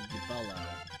Yubello.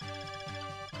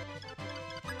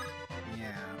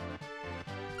 Yeah.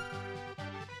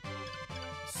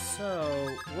 So,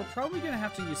 we're probably going to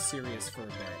have to use Sirius for a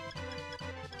bit.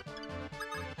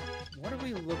 What are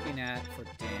we looking at for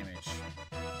damage?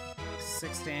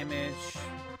 6 damage.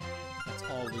 That's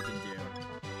all we can do.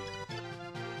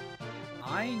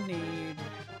 I need...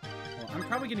 Well, I'm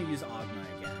probably going to use Ogma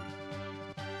again.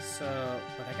 So,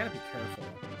 but I gotta be careful.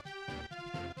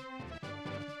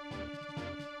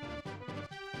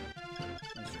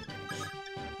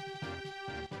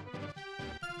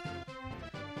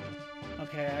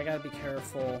 Okay, I gotta be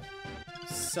careful.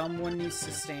 Someone needs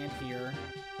to stand here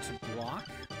to block.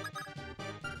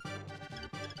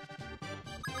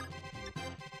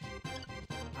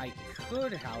 I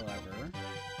could, however,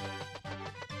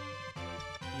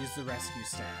 use the rescue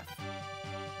staff.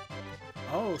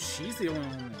 Oh, she's the only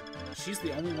one. She's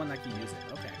the only one that can use it.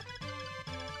 Okay.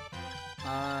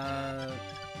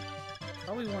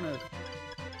 Probably want to.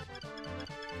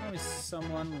 Probably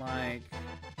someone like.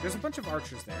 There's a bunch of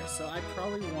archers there, so I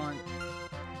probably want.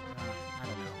 I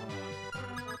don't know. Hold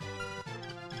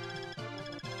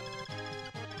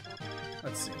on.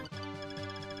 Let's see.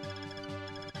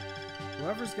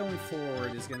 Whoever's going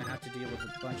forward is going to have to deal with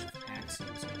a bunch of axe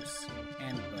users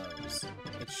and bows.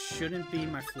 It shouldn't be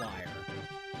my flyer.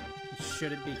 It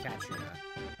shouldn't be Katrina.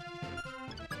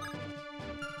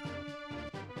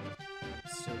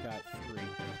 Still got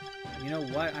 3. You know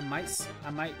what? I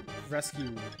might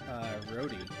rescue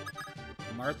Rhodey.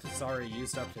 I Marth's already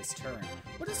used up his turn.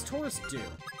 What does Taurus do?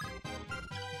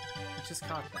 I just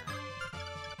caught that.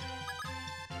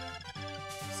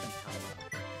 Send Paolo.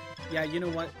 Yeah, you know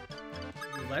what?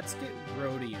 Let's get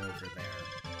Rhodey over there.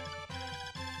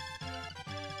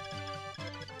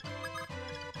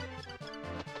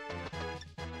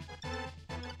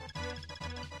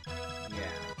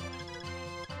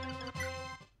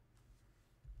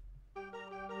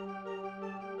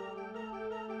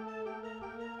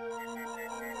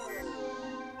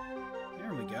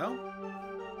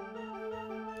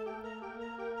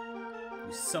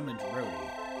 Summoned Rhodey.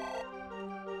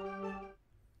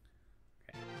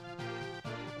 Okay.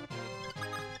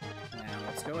 Now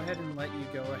let's go ahead and let you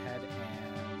go ahead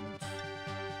and...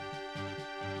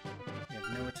 You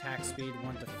have no attack speed,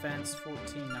 1 defense,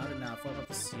 14, not enough. What about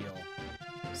the seal?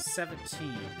 17,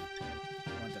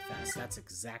 1 defense. That's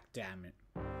exact damage.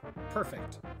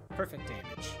 Perfect. Perfect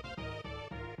damage.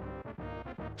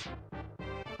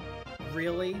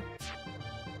 Really?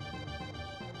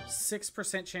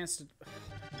 6% chance to...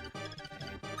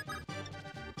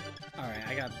 Alright,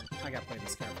 I got to play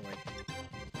this carefully.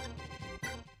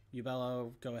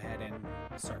 Ubello, go ahead and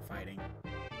start fighting.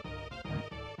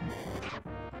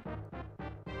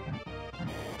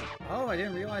 Oh, I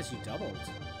didn't realize you doubled.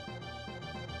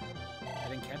 I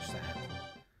didn't catch that.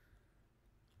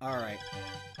 Alright.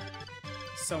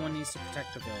 Someone needs to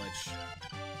protect the village.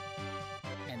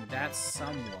 And that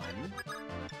someone...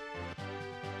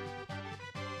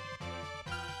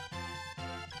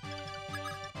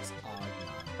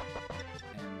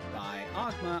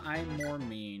 Ogma, I more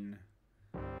mean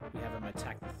we have him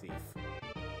attack the thief.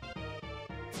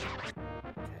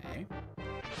 Okay.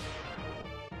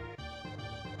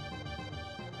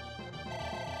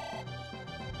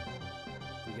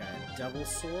 We got a double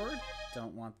sword.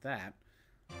 Don't want that.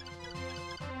 But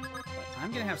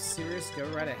I'm gonna have Sirius go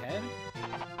right ahead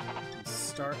and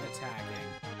start attacking.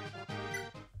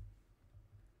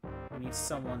 We need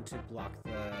someone to block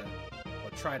the...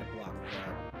 or try to block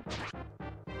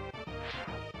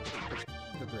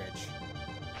the bridge.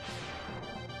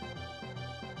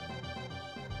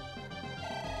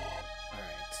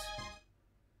 Alright.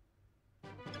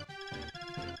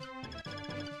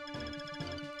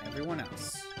 Everyone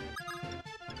else.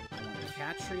 I want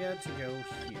Katria to go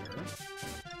here.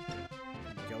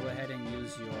 Go ahead and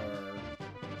use your...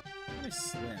 Really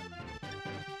slim.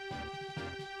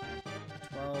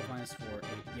 12 minus 4, 8.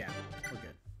 Yeah, we're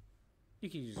good. You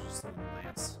can use your slim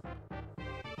lance.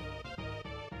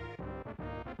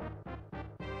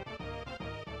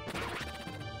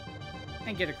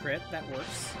 And get a crit. That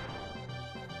works.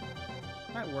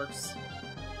 That works.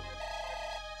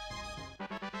 Level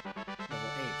 8.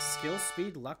 Skill,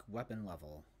 speed, luck, weapon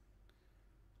level.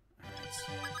 Alright.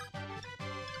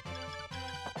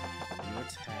 New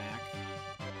attack.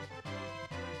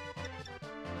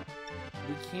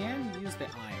 We can use the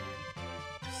iron.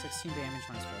 16 damage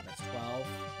minus 4. That's 12.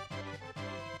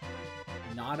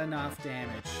 Not enough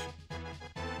damage.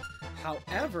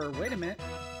 However, wait a minute.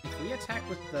 If we attack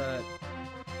with the...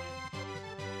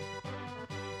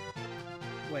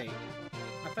 Wait,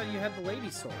 I thought you had the lady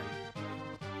sword.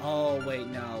 Oh, wait,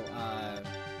 no,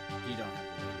 you don't have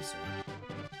the lady sword.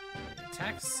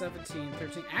 Attack 17,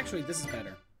 13. Actually, this is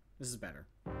better. This is better.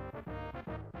 No,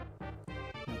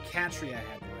 Katria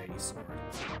had the lady sword.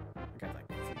 I got that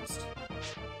confused.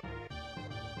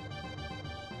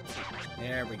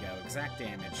 There we go, exact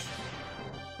damage.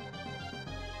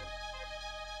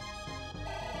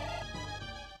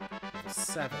 Level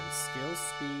 7, skill,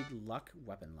 speed, luck,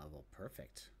 weapon level.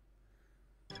 Perfect.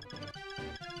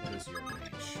 What is your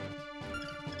range?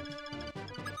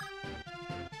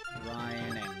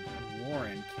 Ryan and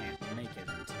Warren can't make it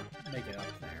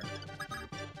up there.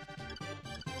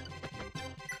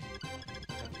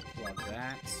 Plug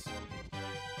that.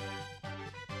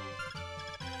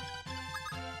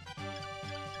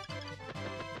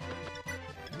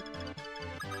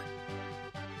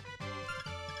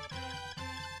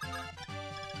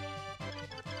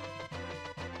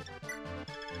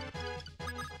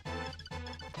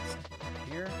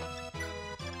 Here.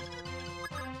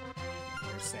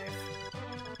 We're safe.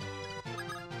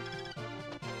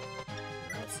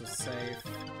 We're also safe.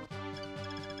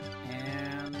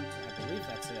 And I believe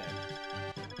that's it.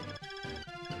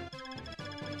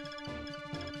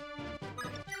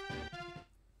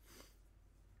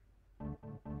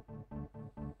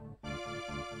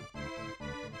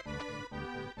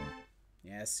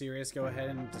 Yeah, Sirius, go ahead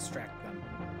and distract them.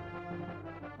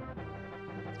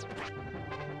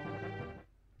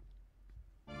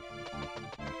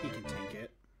 He can take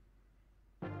it.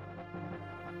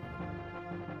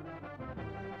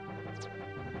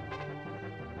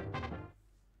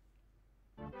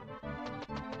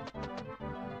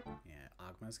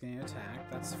 Agma's getting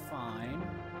attacked. That's fine.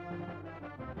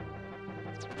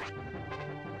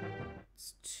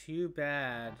 It's too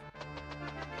bad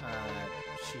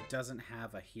she doesn't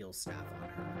have a heal staff on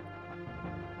her.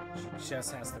 She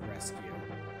just has the rescue.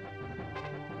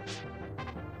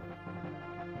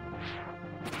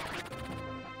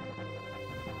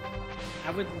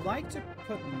 I would like to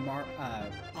put Agma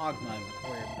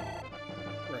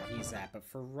where he's at, but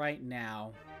for right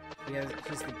now,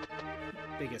 he's the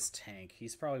biggest tank.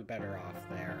 He's probably better off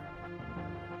there.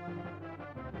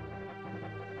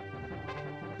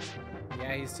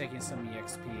 Yeah, he's taking some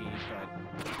EXP, but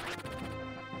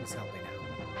he's helping out.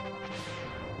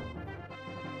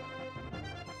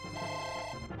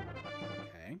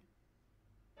 Okay.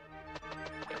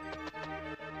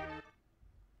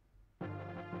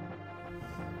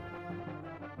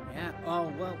 Yeah,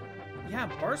 oh, well, yeah,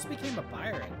 Bars became a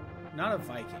pirate, not a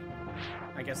Viking.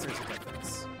 I guess there's a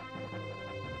difference.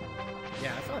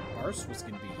 Yeah, I thought Bars was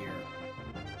going to be here.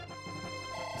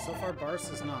 So far, Bars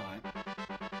is not.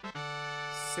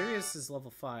 Sirius is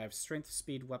level 5, strength,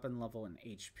 speed, weapon level, and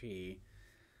HP.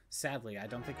 Sadly, I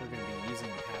don't think we're going to be using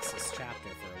him past this chapter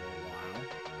for a little while.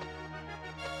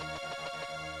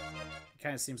 It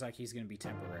kind of seems like he's going to be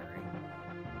temporary.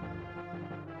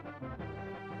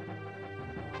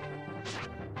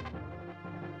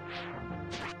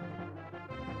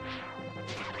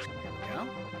 There we go.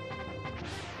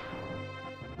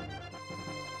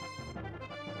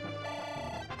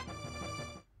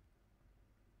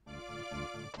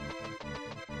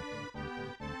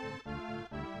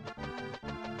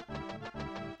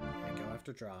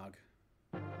 Drog.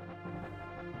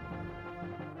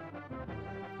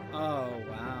 Oh,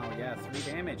 wow. Yeah, 3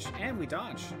 damage. And we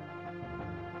dodge.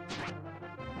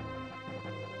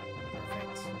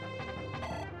 Perfect.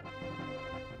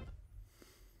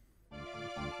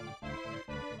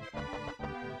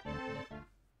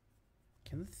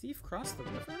 Can the thief cross the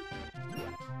river?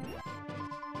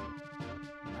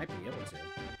 Might be able to.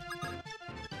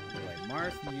 Anyway,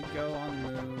 Marth, you go on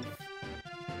move.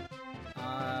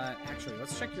 Actually,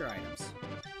 let's check your items.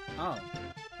 Oh.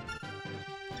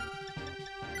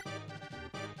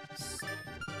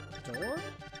 Door?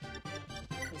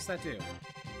 What's that do?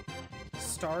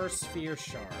 Star Sphere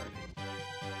Shard.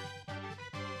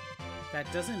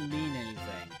 That doesn't mean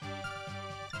anything.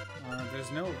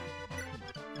 There's no...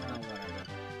 whatever.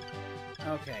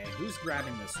 Okay, who's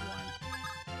grabbing this one?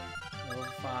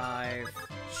 Level 5.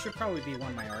 Should probably be one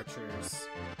of my archers.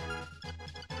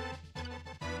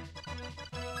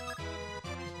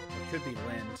 Could be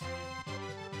Lind.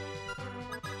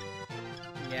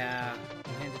 Yeah,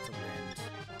 I'll hand it to Lind.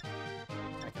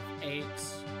 Attack of 8.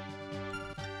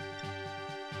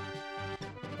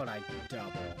 But I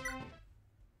double.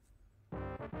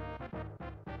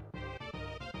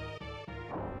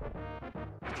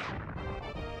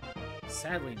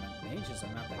 Sadly, my mages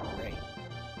are not that great.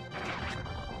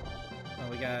 Well,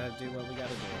 we gotta do what we gotta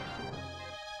do.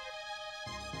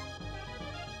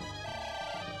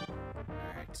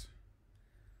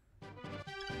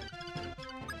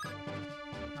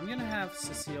 Have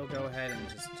Cecile go ahead and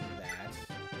just do that.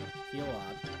 Heal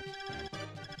up.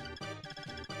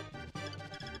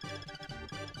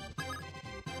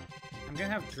 I'm gonna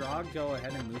have Drog go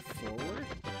ahead and move forward.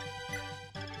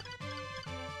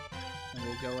 And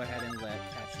we'll go ahead and let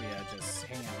Katria just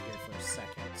hang out here for a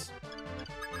second.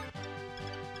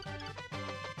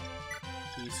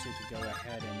 These two could go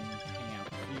ahead and hang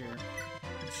out here.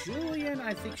 Julian,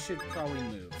 I think, should probably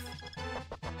move.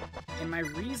 And my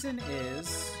reason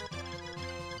is...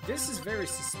 this is very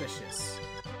suspicious.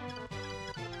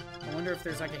 I wonder if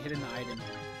there's like a hidden item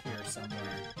here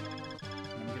somewhere.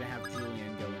 I'm gonna have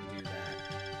Julian go and do that.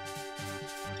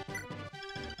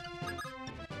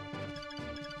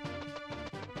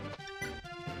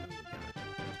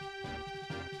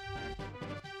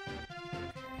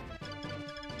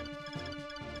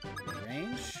 Okay.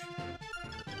 Range.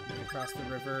 You can cross the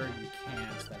river. You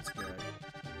can't. That's good.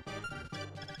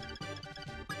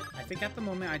 I think at the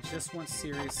moment I just want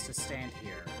Sirius to stand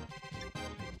here.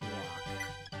 Block.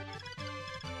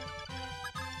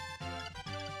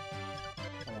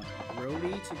 I want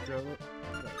Brody to go...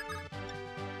 wait.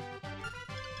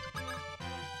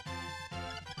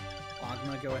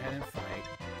 Agma, go ahead and fight.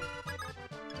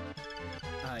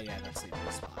 Yeah, that's the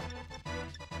only spot.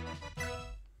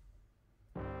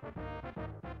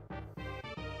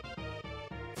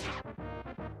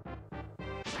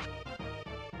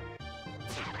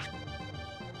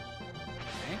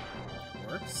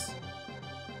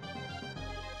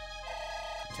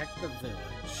 Protect the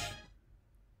village.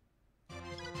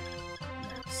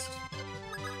 Next.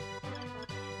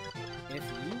 If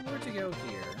you were to go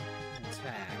here and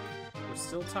attack...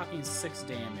 talking 6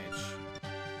 damage.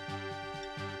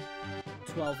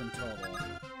 12 in total.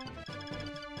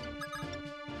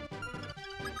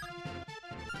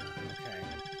 Okay.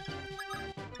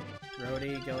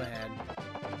 Rhodey, go ahead.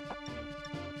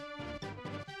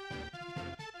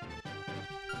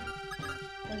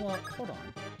 Oh, well, hold on.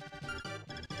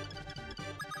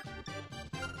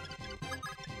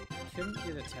 Couldn't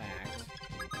get attacked.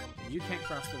 You can't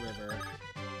cross the river.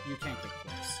 You can't get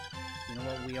close. You know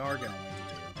what we are going to do?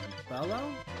 Bello,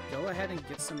 go ahead and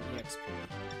get some EXP.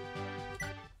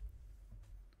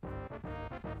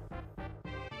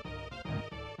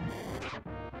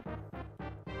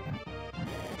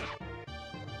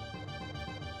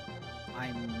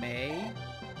 I may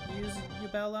use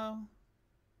Bello.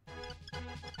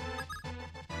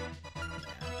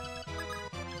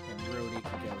 And Rhodey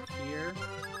can go here.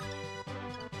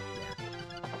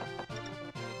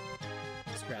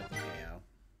 Grab the KO.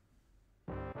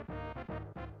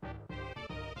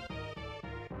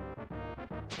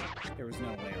 There was no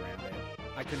way around it.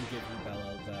 I couldn't give you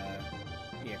Bello the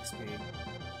EXP.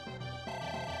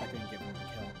 I couldn't give him the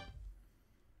kill.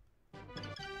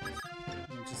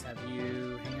 We'll just have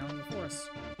you hang out in the forest.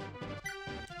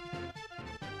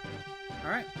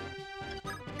 Alright.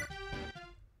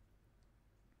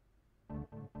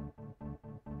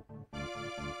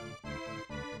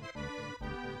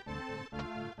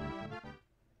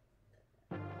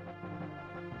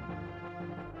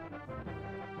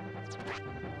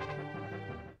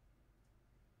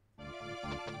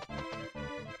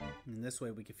 And this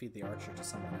way we can feed the archer to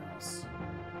someone else.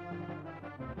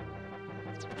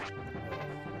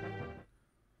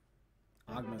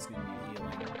 Agma's gonna need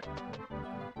healing.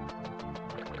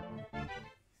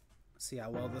 See how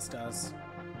well this does.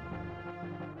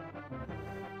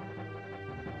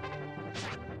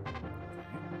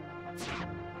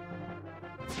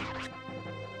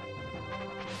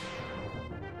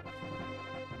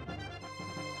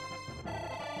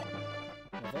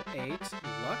 Level 8,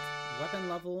 luck, weapon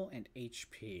level, and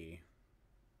HP.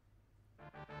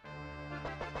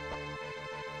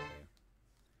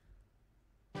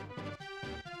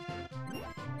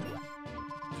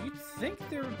 Do you think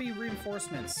there would be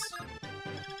reinforcements?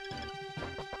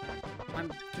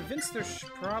 I'm convinced there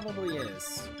probably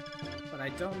is, but I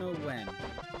don't know when.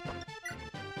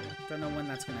 Don't know when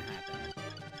that's gonna happen.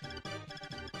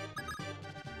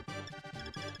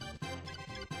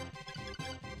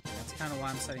 That's kind of why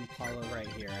I'm setting Paulo right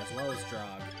here, as well as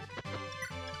Drog.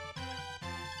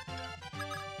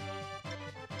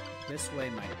 This way,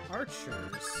 my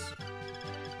archers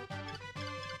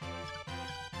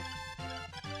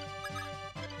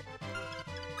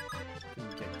can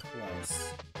get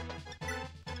close.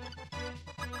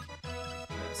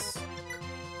 This.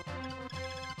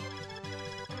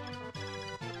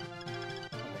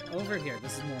 Okay, over here,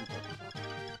 this is more important.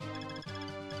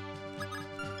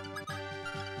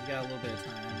 We got a little bit of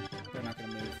time. They're not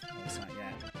gonna move. No, it's not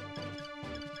yet.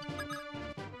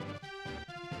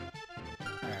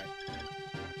 Alright.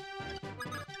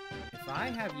 If I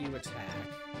have you attack,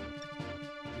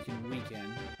 we can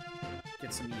weaken,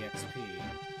 get some EXP.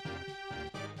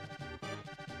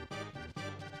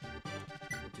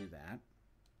 We'll do that.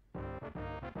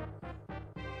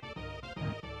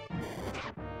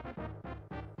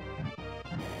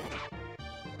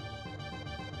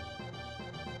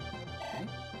 Okay.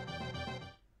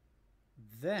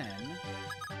 Then...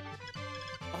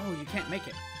 Oh, you can't make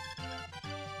it.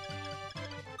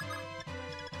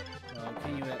 Well,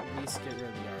 can you at least get rid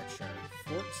of the archer?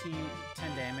 14,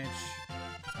 10 damage.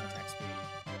 It's my attack speed.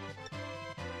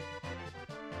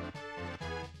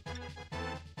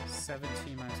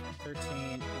 17 minus 13.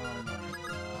 Oh my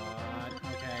god.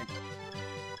 Okay.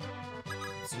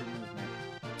 It's your movement.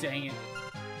 Dang it.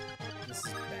 This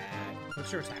is bad.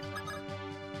 What's your attack power?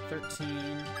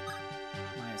 13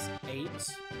 minus 8.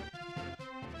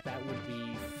 That would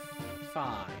be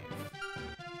 5.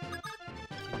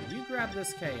 Can you grab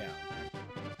this KO?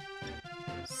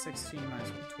 16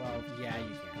 minus 12. Yeah, you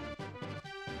can.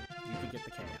 You can get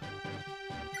the KO.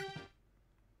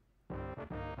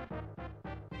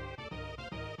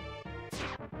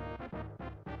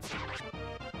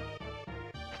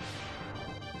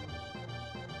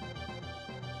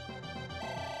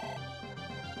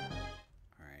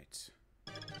 Alright.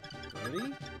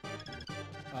 Ready?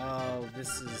 Oh,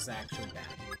 this is actually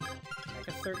bad. Like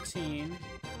a 13.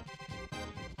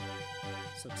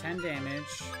 So 10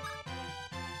 damage.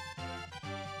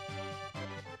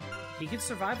 He could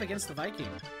survive against the Viking.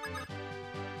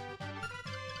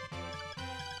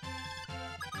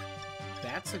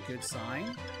 That's a good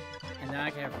sign. And then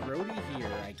I can have Rhodey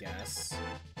here, I guess.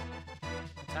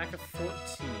 Attack of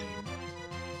 14.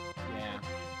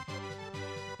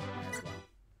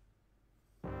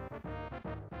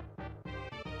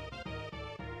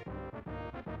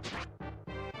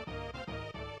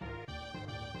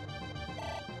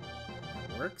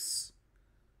 works.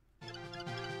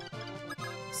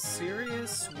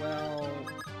 Sirius, well...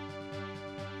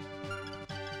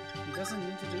 he doesn't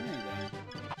need to do anything.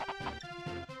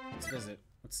 Let's visit.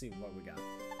 Let's see what we got.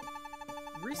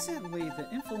 Recently, the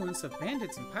influence of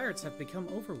bandits and pirates have become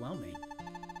overwhelming.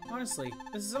 Honestly,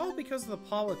 this is all because the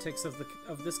politics of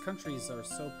this country are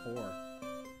so poor.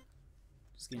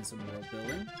 Just getting some world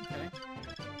building. Okay.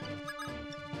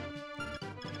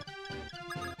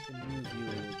 Can move you a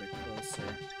little bit closer.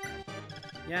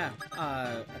 Yeah,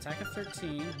 attack of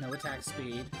 13, no attack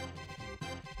speed.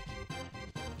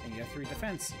 And you have 3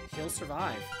 defense. He'll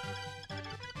survive.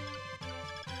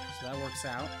 So that works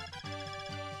out.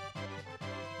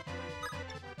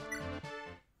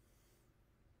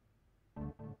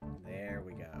 There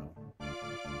we go.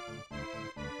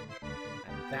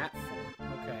 At that fort,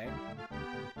 okay.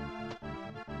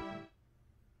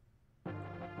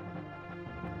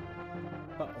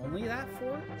 But only that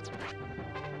fort?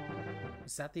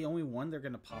 Is that the only one they're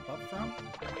gonna pop up from?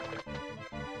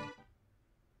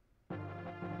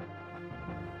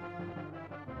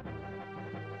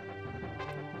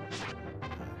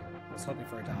 I was hoping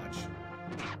for a dodge.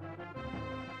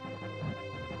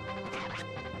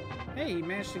 Hey, he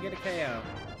managed to get a KO.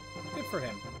 Good for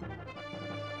him.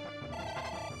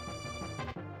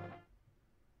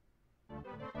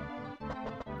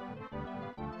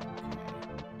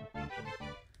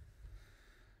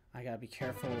 I gotta be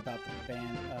careful about the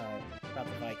about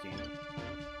the Viking.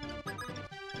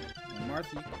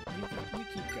 Marth, you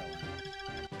keep going.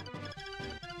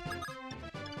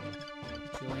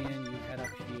 Julian, you head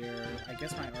up here. I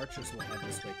guess my archers will head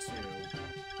this way too.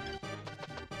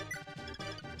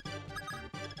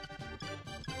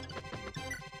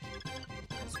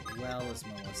 As well as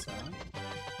Melissa.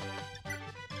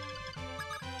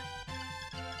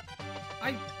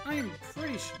 I am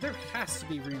pretty sure there has to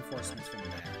be reinforcements from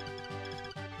there.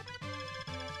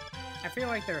 I feel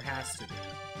like there has to be.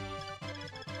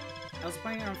 I was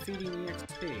planning on feeding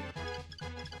EXP.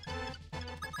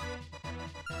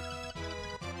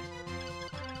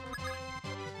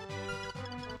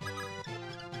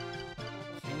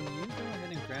 Can you go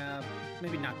ahead and grab...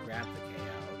 maybe not grab the KO,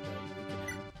 but we can...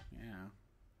 yeah.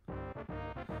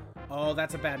 Oh,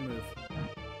 that's a bad move.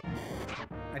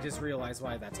 I just realized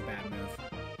why that's a bad move.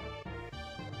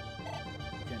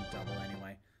 You can double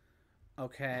anyway.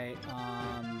 Okay,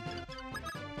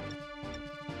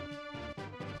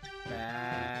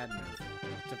 bad move.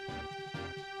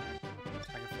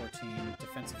 Attack of 14,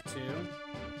 defensive 2.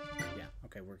 Yeah,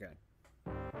 okay, we're good.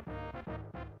 Good.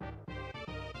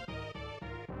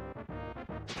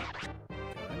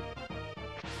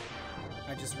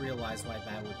 I just realized why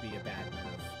that would be a bad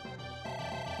move.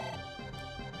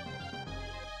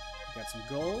 Got some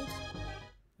gold.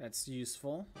 That's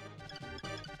useful.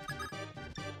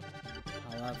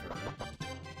 However,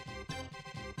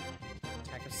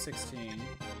 attack of 16.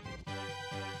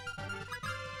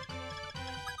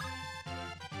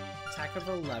 Attack of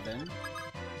 11.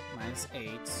 Minus 8.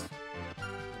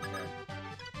 Okay.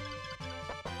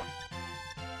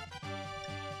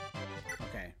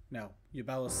 Okay, no.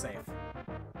 Yubella's safe.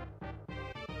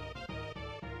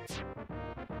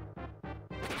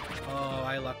 Oh,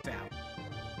 I lucked out.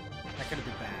 That could have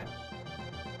been bad.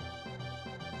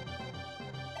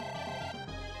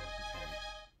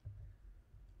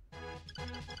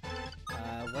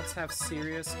 Okay. Let's have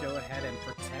Sirius go ahead and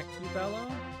protect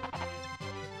Yubello.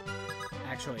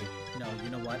 Actually, no, you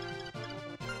know what?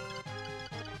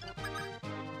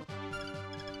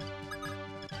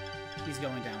 He's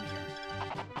going down here.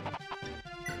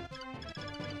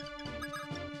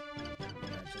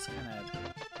 Yeah, just kind of do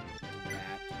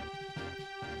that.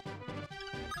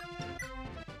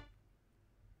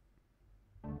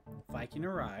 Viking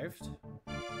arrived.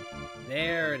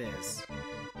 There it is.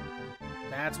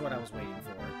 That's what I was waiting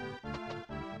for.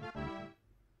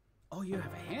 Oh, you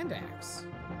have a hand axe.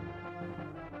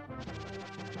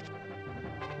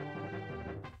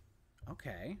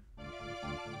 Okay.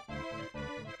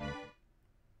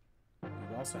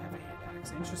 You also have a hand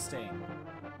axe. Interesting.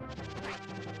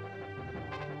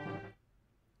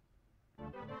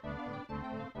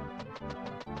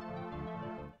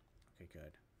 Okay,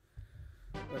 good.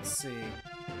 Let's see.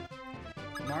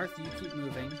 Marth, you keep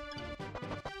moving.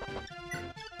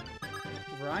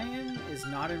 Ryan is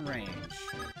not in range.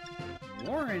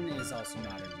 Warren is also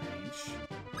not in range.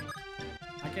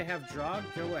 I could have Drog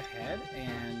go ahead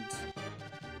and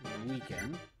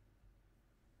weaken.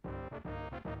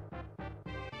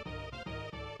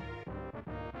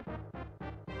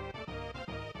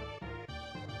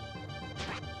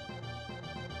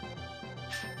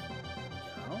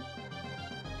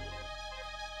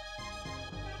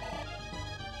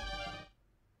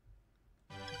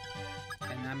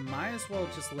 I might as well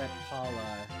just let Paula...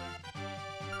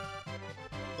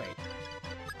 Wait.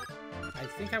 I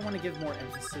think I want to give more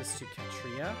emphasis to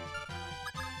Katria.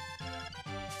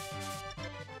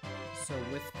 So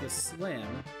with the Slim,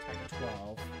 attack at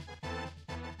 12.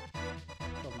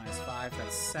 12 minus 5,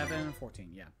 that's 7,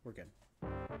 14. Yeah, we're good.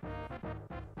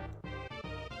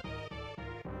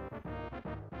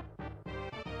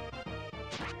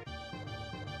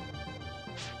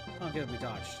 Oh, good, we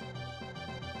dodged.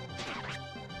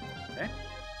 Okay.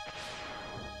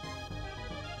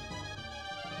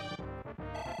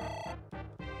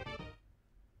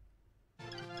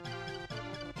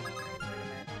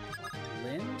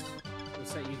 Lind, we'll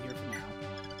set you here for now.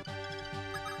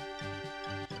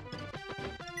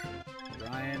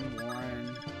 Ryan,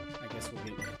 Warren, I guess we'll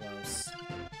get you close.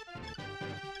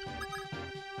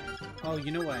 Oh,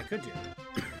 you know what I could do?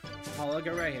 I'll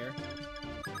go right here.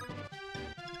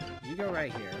 You go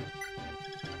right here.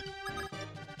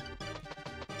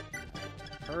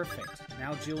 Perfect.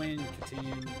 Now Julian,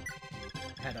 continue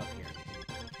head up here.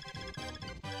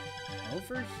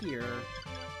 Over here,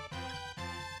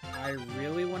 I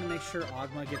really want to make sure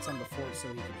Ogma gets on the fort so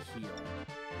he can heal.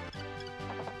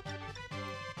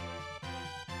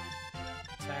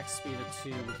 Attack speed of 2,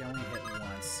 we can only hit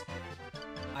once.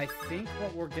 I think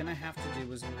what we're gonna have to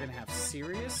do is we're gonna have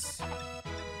Sirius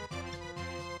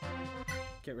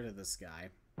get rid of this guy.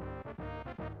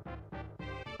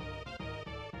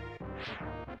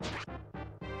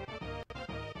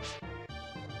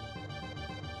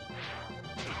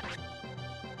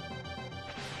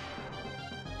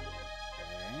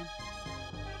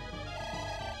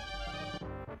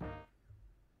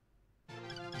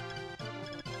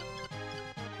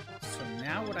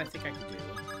 Now what I think I can do,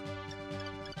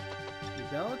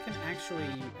 Bella can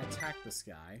actually attack this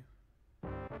guy.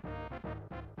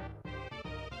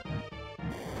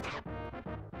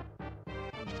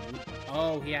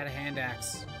 Oh, he had a hand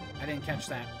axe. I didn't catch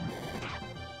that.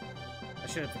 I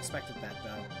should have expected that,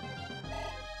 though.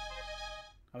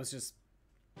 I was just...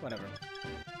 whatever.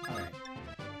 Alright.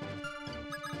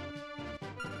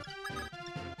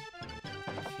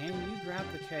 Can you grab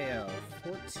the KO?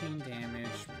 14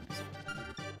 damage.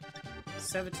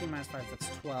 17 minus 5, that's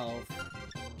 12.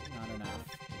 Not enough.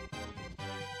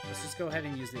 Let's just go ahead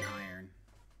and use the iron.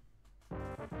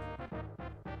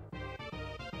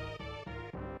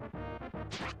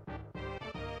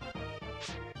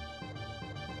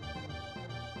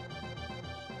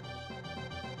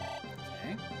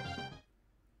 Okay.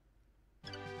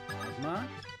 Magma.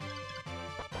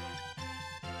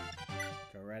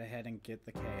 Go right ahead and get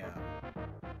the KO.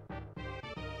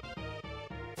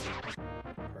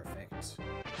 Perfect.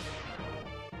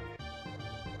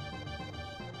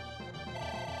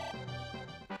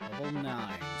 Level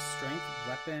 9. Strength,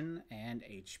 weapon, and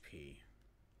HP.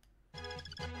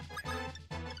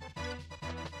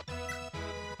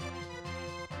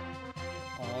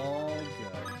 All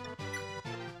good.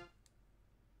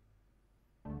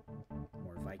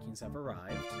 More Vikings have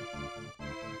arrived.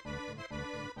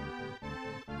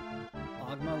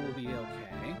 Ogma will be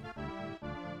okay.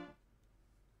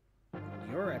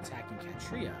 You're attacking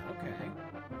Katria, okay.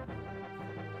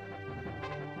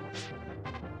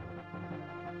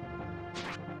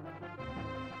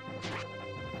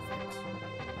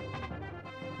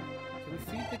 Can we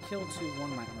feed the kill to one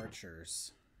of my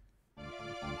archers?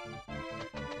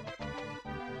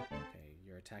 Okay,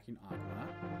 you're attacking Ogma.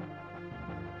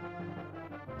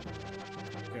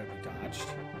 Good, we dodged.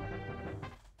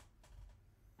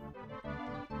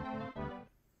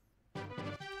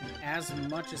 As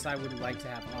much as I would like to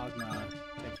have Ogma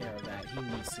take care of that, he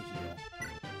needs to heal.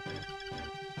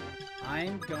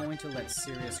 I'm going to let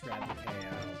Sirius grab the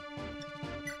KO.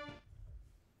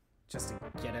 Just to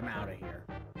get him out of here.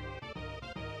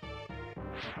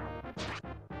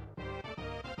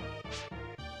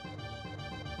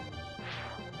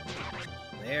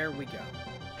 There we go.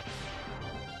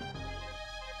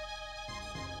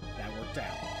 That worked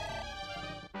out.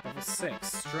 Level 6.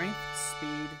 Strength,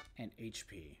 speed, and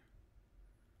HP.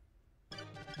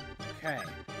 Okay.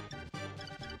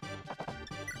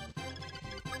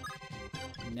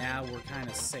 Now we're kind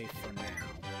of safe for now.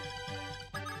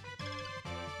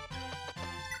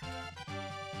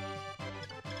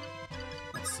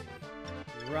 Let's see.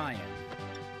 Ryan.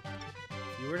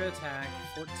 If you were to attack,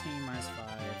 14 minus 5,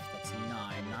 that's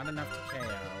 9. Not enough to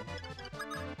KO.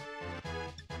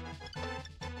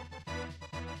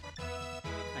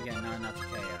 Again, not enough to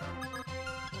KO.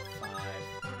 5.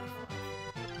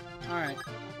 Alright.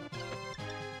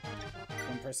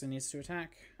 One person needs to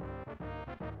attack.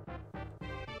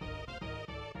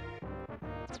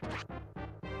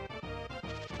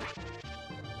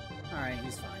 Alright,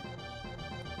 he's fine.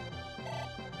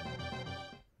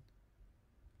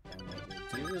 And what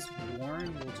we'll do is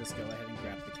Warren will just go ahead and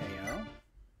grab the KO.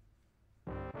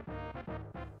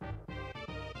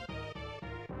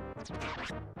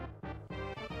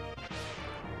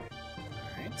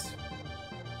 Alright.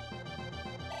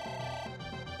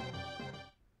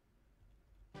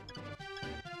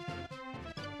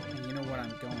 And you know what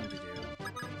I'm going to do?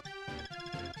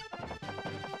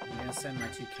 I'm going to send my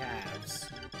two calves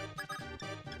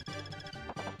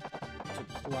to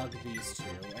plug these two.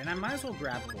 And I might as well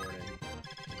grab Gordon.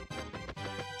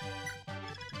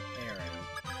 Aaron.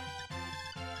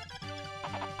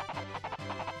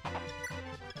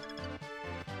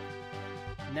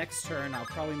 Next turn, I'll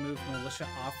probably move Militia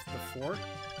off the fort.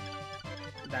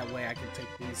 That way I can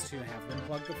take these two and have them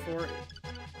plug the fort.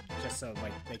 Just so,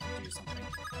 like, they can do something.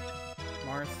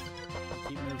 Marth,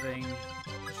 keep moving.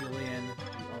 Julian,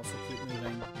 you also keep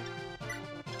moving.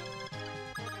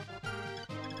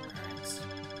 Alright.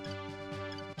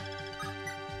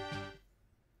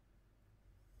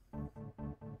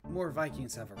 More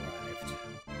Vikings have arrived.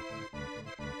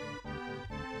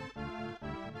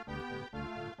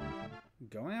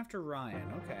 Going after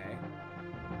Ryan, okay.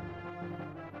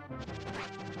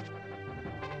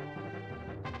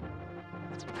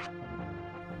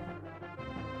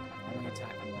 Only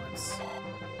attack once.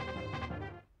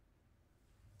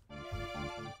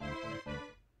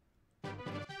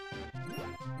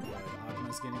 Good.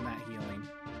 Agma's getting that healing.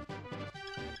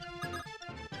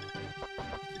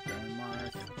 Keep going,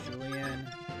 Marth. Julian,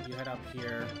 you head up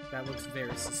here. That looks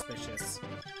very suspicious.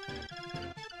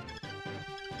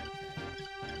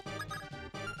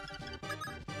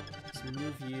 Let's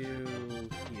move you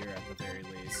here at the very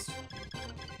least.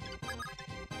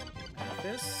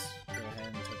 Mathis, go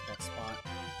ahead and take that spot.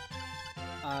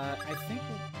 I think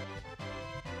we'll...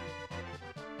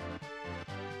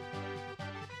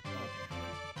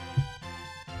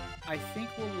 Okay. I think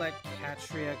we'll let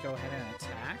Katria go ahead and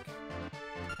attack.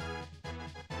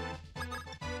 I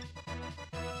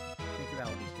think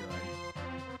that'll be good.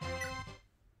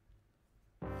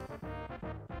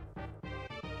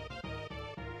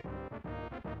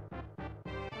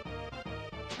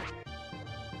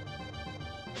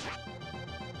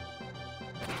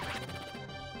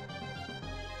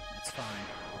 That's fine.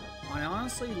 I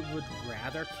honestly would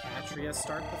rather Katria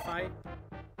start the fight.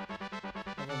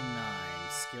 Level 9.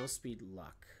 Skill, speed,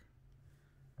 luck.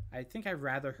 I think I'd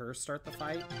rather her start the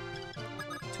fight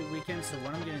to weaken, so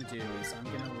what I'm going to do is I'm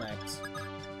going to let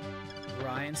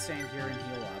Ryan stand here and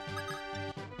heal up.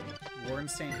 Warren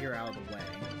stand here out of the way.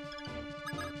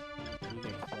 You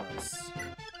get close. You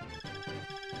don't need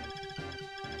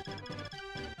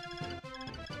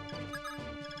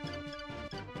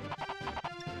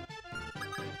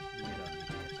to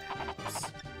get that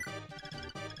close.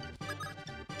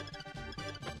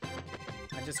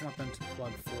 I just want them to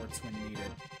plug forts when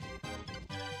needed.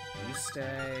 You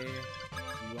stay.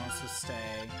 You also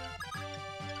stay.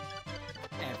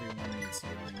 Everyone needs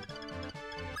healing.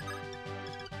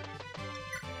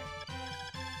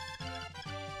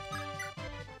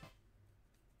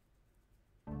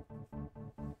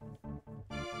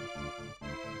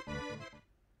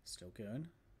 Still good.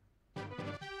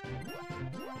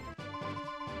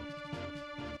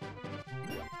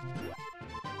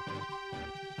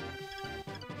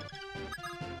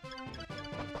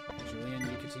 Julian,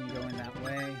 you continue going that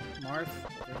way. Marth,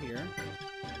 over here.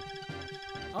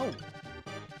 Oh!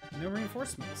 No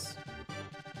reinforcements.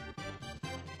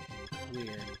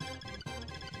 Weird.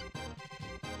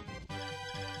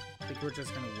 I think we're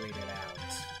just gonna wait it out.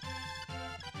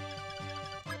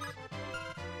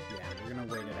 Yeah, we're gonna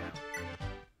wait it out.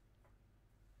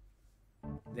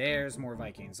 There's more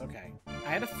Vikings, okay. I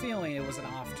had a feeling it was an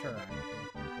off turn.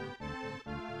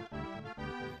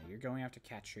 You're going after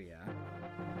Katria.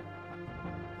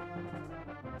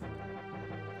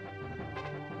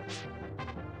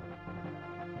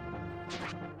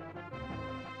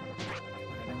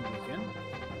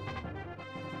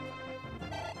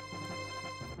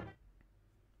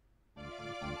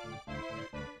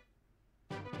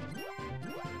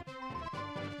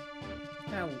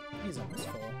 Now, he's almost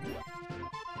full.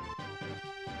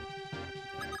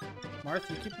 Marth,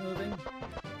 you keep moving. There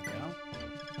you go.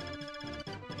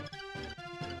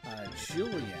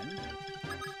 Julian.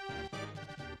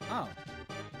 Oh.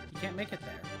 You can't make it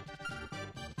there.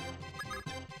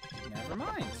 Never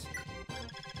mind.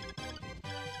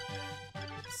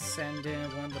 Send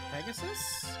in one of the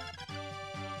Pegasus?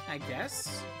 I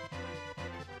guess.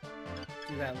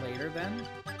 Do that later, then.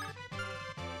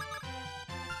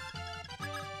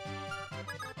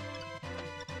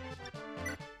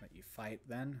 Let you fight,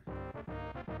 then.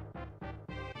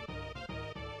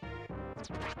 Oh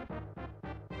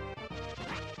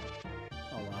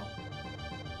well.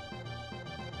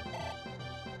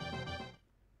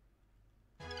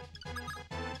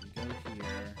 You go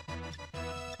here.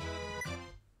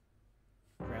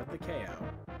 Grab the KO.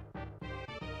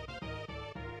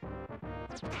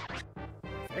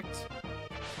 Perfect.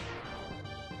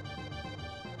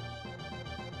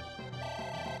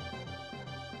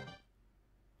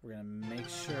 We're gonna make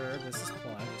sure this is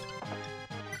plugged.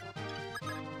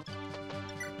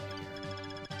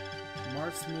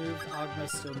 Marth's moved. Ogma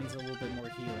still needs a little bit more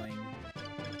healing.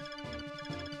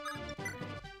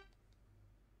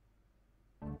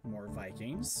 More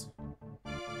Vikings.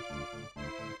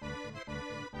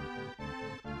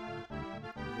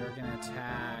 You're gonna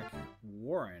attack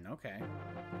Warren. Okay.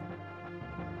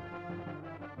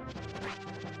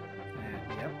 And,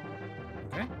 yep.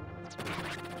 Okay.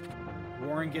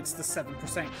 Warren gets the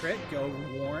 7% crit. Go,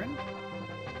 Warren.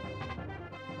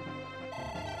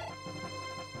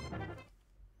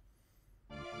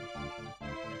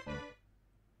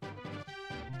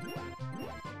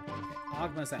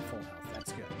 Ogma's at full health.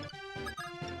 That's good.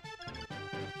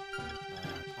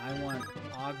 I want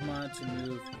Ogma to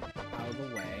move out of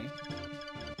the way.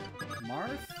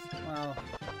 Marth? Well,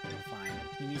 fine.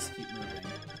 He needs to keep moving.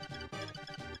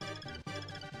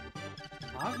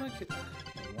 Ogma could...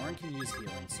 Warren can use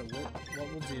healing, so what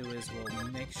we'll do is we'll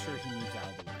make sure he moves out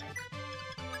of the way.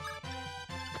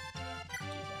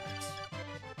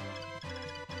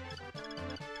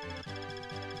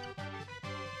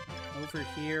 Over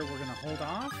here, we're gonna hold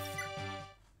off.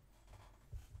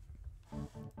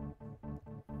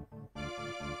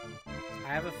 I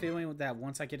have a feeling that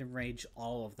once I get enraged,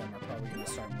 all of them are probably gonna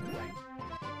start moving.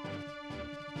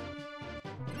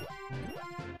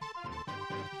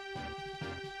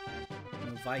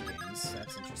 No Vikings,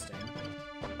 that's interesting.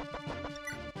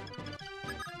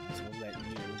 So we'll let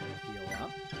you heal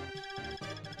up.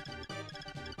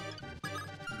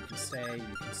 You can stay,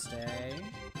 you can stay.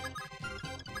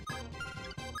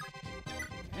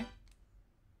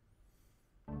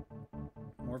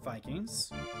 More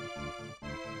Vikings.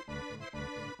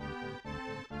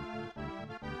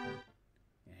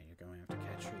 Yeah, you're going after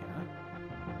Katria.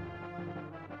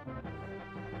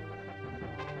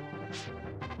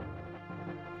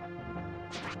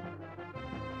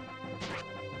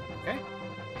 Okay.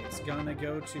 It's gonna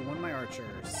go to one of my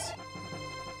archers.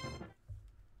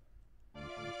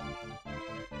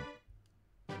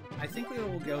 I think we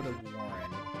will go to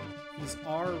Warren. He's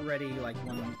already like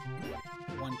one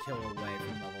kill away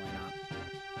from leveling up.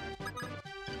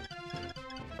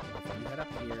 You head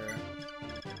up here.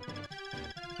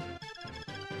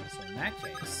 So in that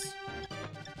case,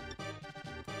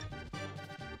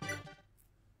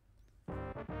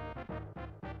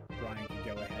 Brian can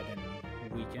go ahead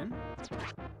and weaken.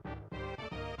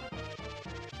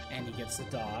 And he gets the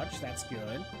dodge. That's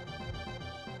good.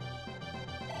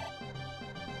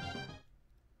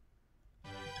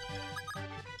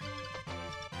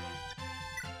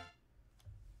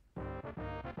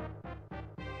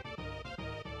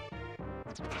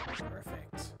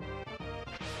 Perfect.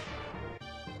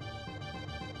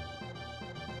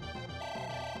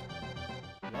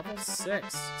 Level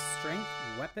 6. Strength,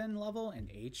 weapon level, and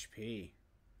HP.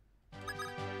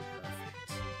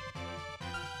 Perfect.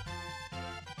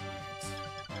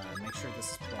 Right. Make sure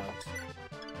this is plugged.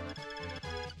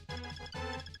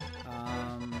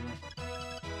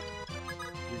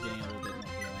 You're getting a little bit more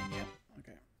healing. Yep.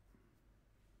 Okay.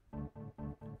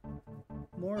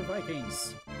 More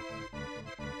Vikings.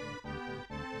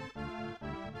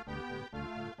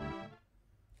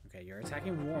 Okay, you're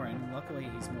attacking Warren. Luckily,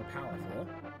 he's more powerful.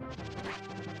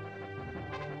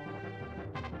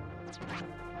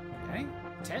 Okay,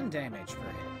 10 damage per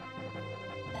hit.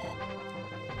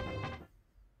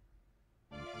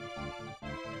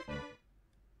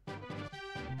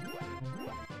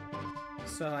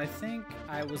 So I think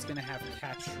I was gonna have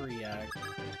Katria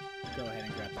go ahead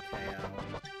and grab the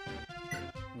KO.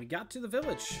 We got to the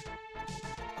village.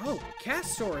 Oh,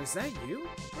 Castor, is that you?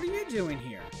 What are you doing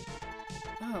here?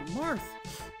 Marth.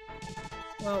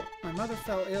 Well, my mother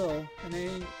fell ill, and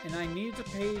I needed to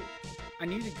pay. I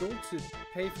needed gold to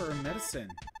pay for her medicine.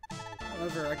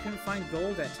 However, I couldn't find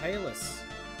gold at Talus,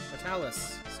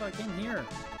 so I came here.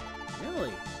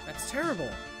 Really? That's terrible.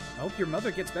 I hope your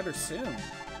mother gets better soon.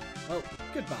 Well,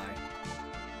 goodbye.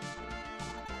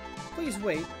 Please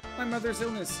wait. My mother's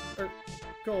illness,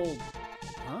 gold.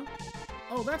 Huh?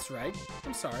 Oh, that's right.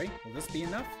 I'm sorry. Will this be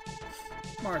enough?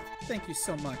 Marth, thank you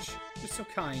so much. You're so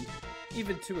kind,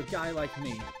 even to a guy like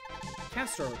me.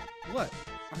 Castor, what?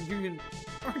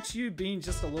 Aren't you being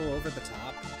just a little over the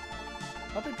top?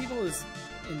 Helping people is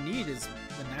in need is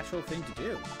the natural thing to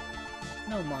do.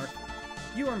 No, Marth.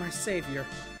 You are my savior.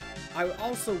 I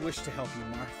also wish to help you,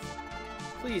 Marth.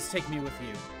 Please take me with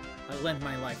you. I lend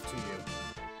my life to you.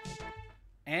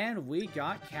 And we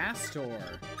got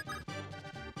Castor.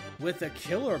 With a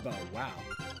killer bow. Wow.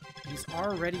 He's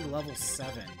already level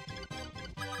 7.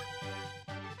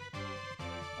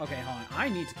 Okay, hold on. I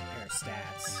need to compare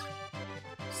stats.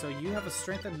 So you have a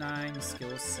strength of 9,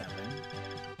 skill of 7.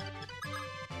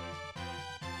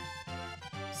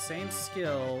 Same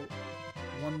skill,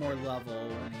 one more level,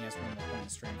 and he has one more point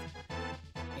of strength.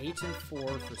 8 and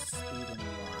 4 for speed and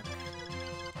luck.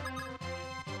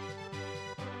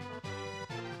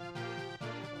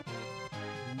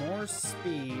 More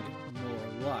speed, more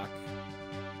luck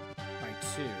by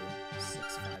 2.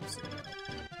 650.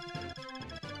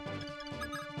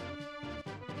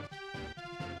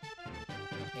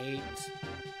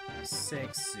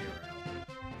 860.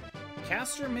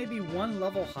 Castor may be one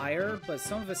level higher, but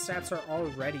some of his stats are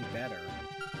already better.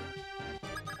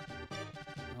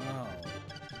 Oh.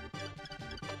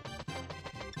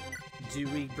 Do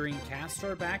we bring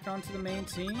Castor back onto the main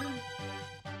team?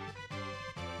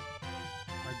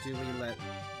 Or do we let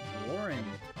Warren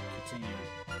continue?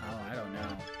 Oh, I don't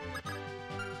know.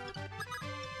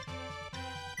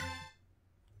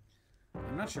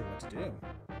 I'm not sure what to do.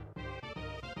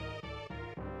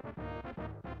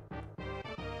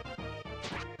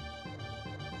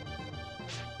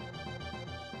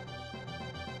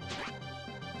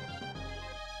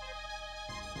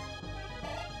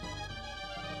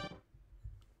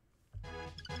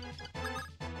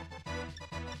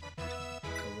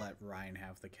 Ryan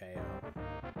have the KO.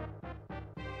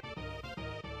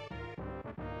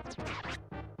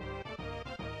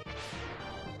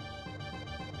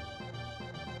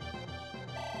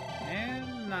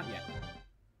 And not yet.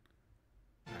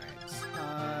 Alright.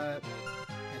 I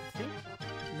think...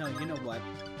 No, you know what?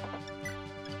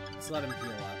 Let's let him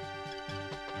heal up.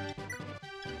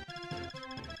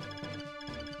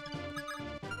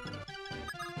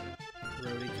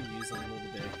 Rhodey can use a little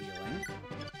bit of healing.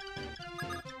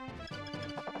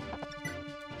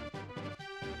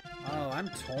 Oh, I'm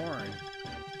torn.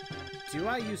 Do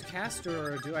I use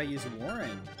Castor or do I use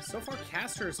Warren? So far,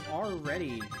 Castor's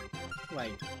already,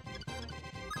 like,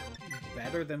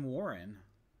 better than Warren.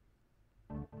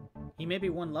 He may be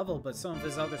one level, but some of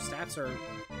his other stats are,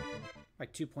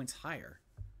 like, 2 points higher.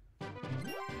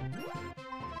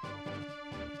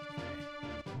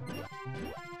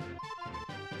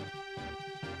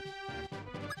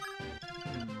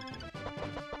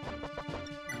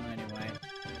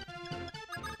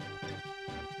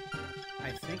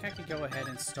 I think I could go ahead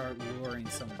and start luring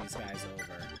some of these guys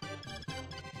over.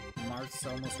 Marth's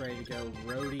almost ready to go.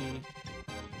 Rhodey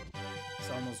is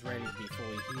almost ready to be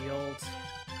fully healed.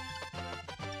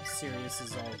 Sirius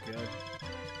is all good.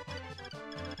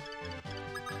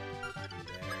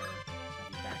 There. Have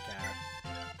you back out.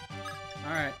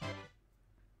 Alright.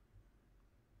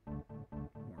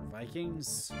 More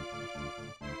Vikings.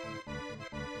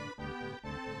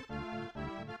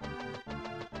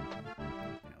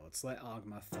 Let's let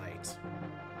Ogma fight.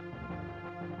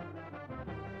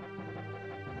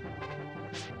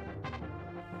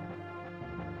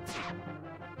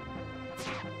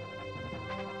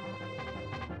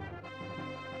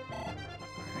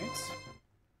 Alright.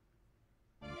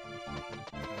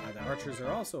 The archers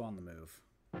are also on the move.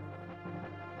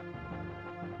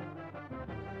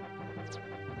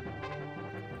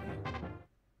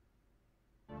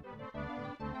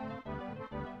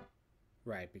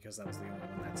 Right, because that was the only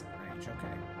one that's in range.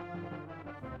 Okay.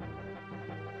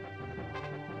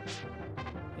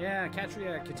 Yeah,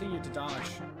 Katria continued to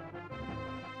dodge.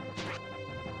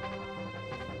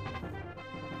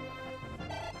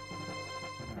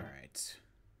 Alright.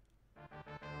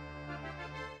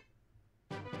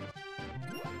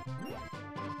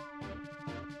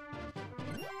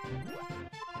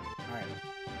 Alright.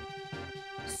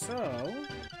 So...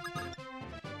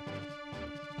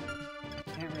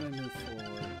 can't really move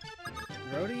forward.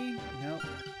 Rhodey? Nope.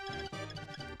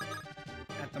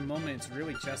 At the moment, it's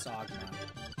really just Ogma.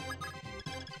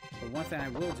 But one thing I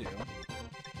will do,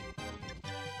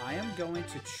 I am going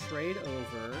to trade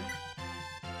over...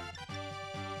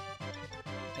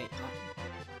 Hey,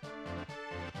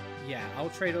 yeah, I'll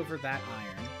trade over that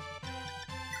iron.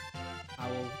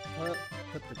 I will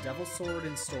put the Devil Sword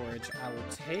in storage. I will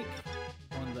take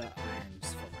one of the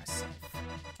irons for myself.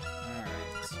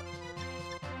 Alright.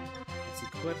 Let's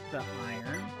equip the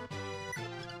iron.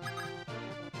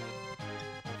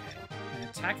 Okay. An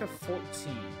attack of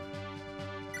 14.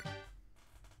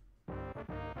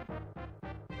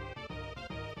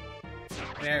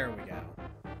 There we go.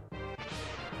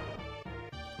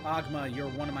 Agma, you're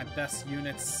one of my best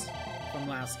units from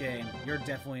last game. You're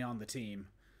definitely on the team.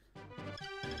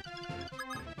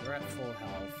 We're at full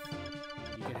health.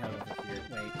 You can head over here.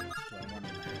 Wait, do I want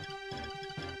him there?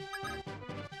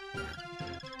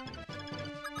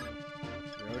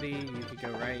 Rhodey, you could go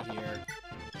right here.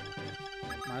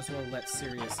 Might as well let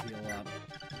Sirius heal up.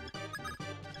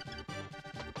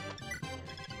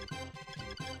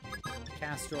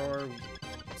 Castor,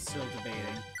 still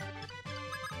debating.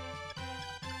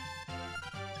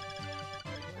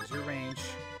 Where's your range?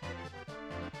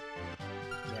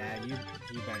 Yeah, you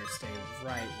better stay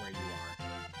right where you are.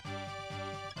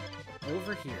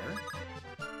 Over here,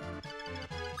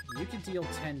 you can deal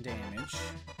 10 damage.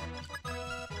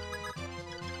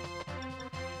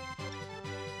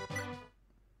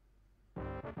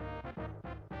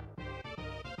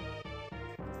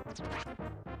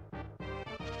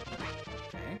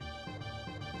 Okay.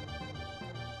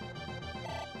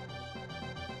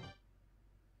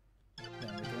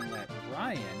 Then we're going to let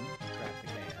Ryan grab the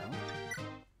KO.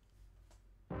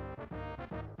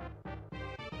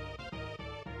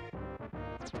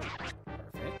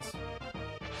 Perfect.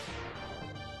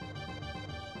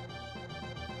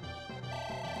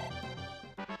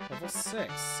 Level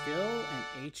 6, skill and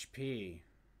HP.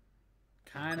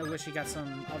 Kinda wish he got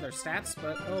some other stats,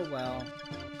 but oh well.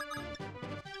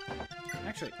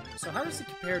 Actually, so how does it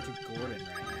compare to Gordon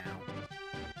right now?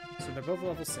 So they're both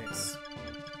level 6.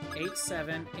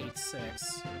 8-7,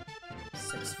 8-6,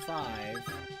 6-5,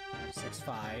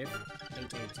 6-5,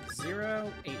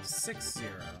 8-8-0, 8-6-0,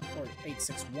 or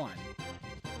 8-6-1.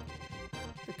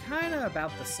 They're kinda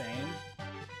about the same.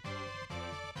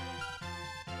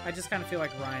 I just kind of feel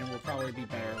like Ryan will probably be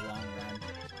better long run.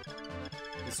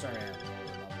 He started at a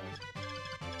lower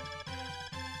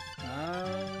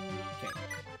level. Okay.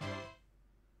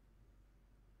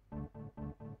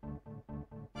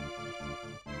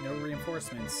 No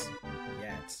reinforcements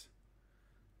yet.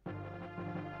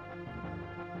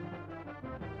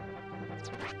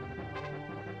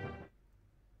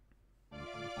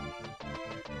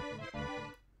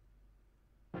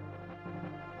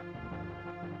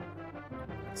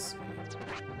 Let's see.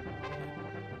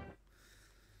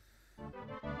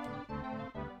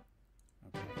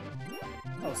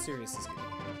 Oh, Sirius is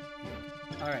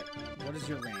good. Alright, what is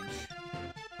your range?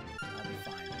 I'll be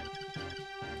fine.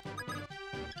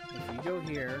 If you go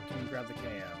here, can you grab the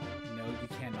KO? No, you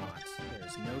cannot.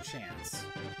 There's no chance.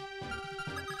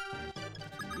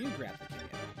 Can you grab the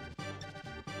KO?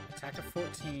 Attack of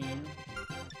 14.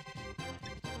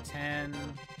 10.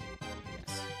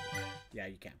 Yes. Yeah,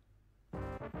 you can.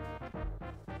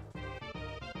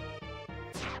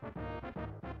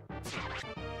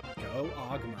 Go,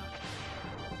 Agma.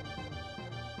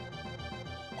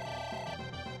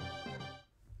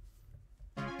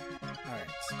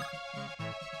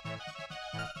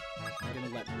 I'm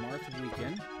gonna let Marth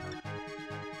weaken.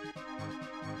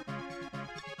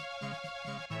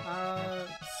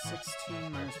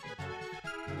 16 minus 4.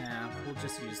 Nah, we'll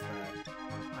just use the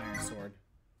Iron Sword.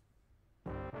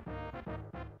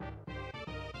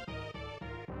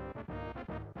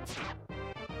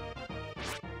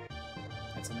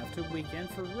 That's enough to weaken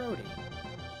for Rhodey.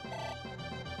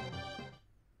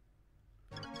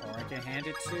 Or I can hand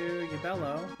it to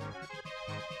Yubello.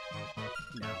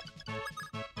 No.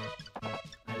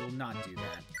 I will not do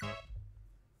that.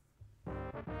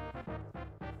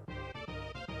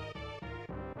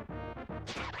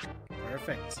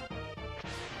 Perfect.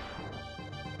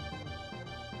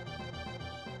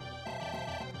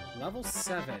 Level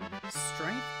 7.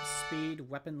 Strength, speed,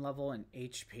 weapon level, and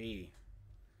HP.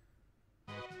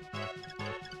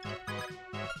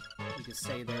 You can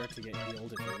stay there to get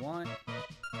healed if you want.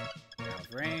 Out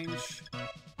of range.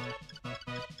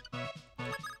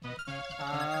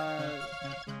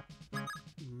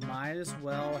 Might as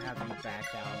well have you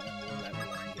back out and we'll let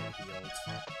Warren get healed.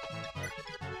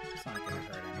 It's not gonna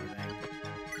hurt anything.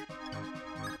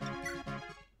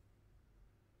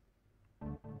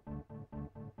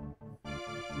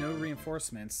 No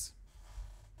reinforcements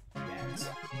yet.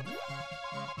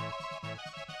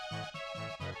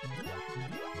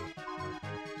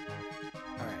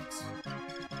 Alright.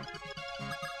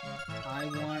 I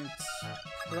want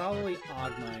probably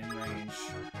Agma in range.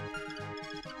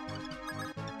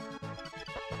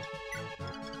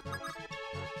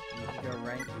 You can go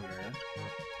right here.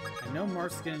 I know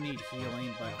Marth's gonna need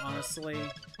healing, but honestly,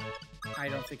 I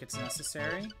don't think it's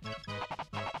necessary.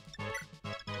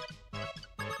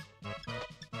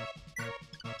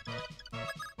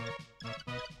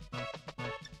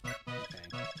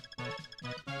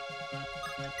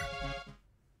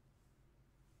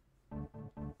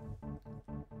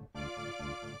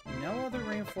 no other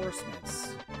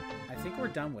reinforcements. I think we're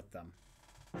done with them.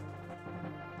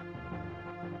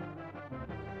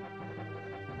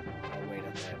 I'll wait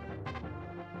a bit.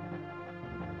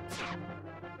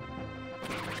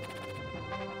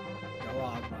 Go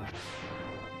Ogma.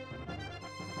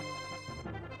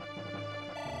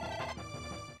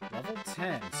 Level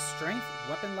 10. Strength,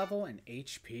 weapon level, and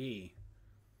HP.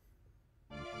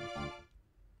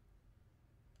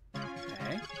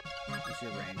 Okay. What's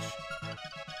your range?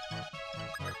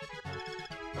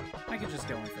 I could just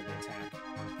go in for the attack.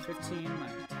 15,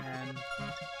 10.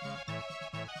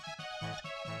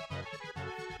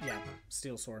 Yeah,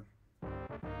 steel sword.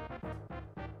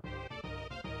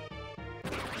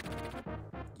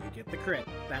 You get the crit.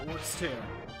 That works too.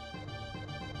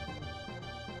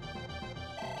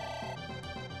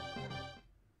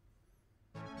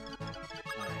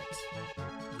 Alright.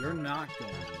 You're not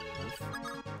going to move.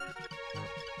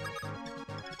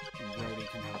 And Brody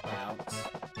can help out.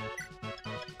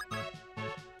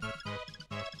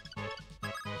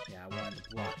 Yeah, I wanted to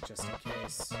block just in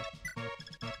case.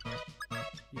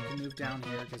 You can move down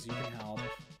here because you can help.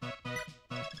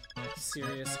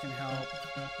 Sirius can help.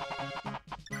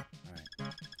 Alright.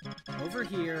 Over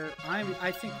here,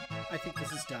 I think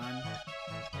this is done.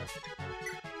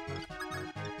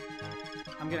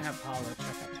 I'm gonna have Paulo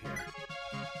check up here.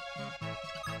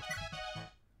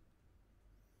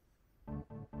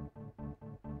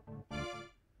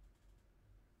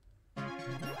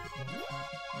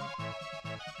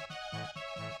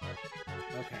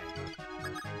 Okay.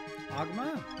 Ogma?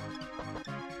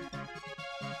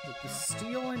 With the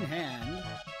steel in hand,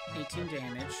 18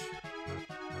 damage,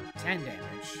 10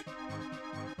 damage,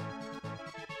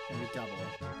 and we double.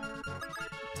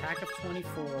 Attack of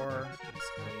 24, that's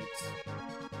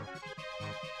 8.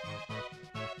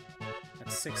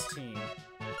 That's 16.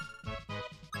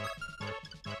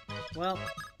 Well,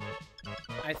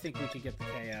 I think we could get the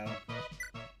KO.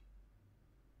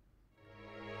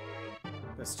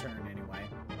 This turn, anyway.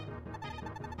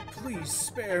 Please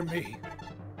spare me!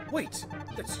 Wait!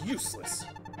 That's useless!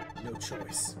 No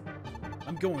choice.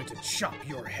 I'm going to chop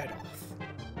your head off.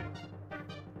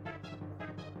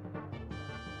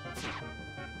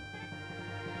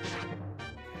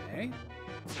 Okay.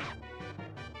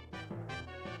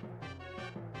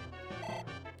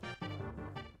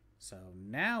 So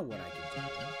now what I can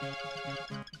do...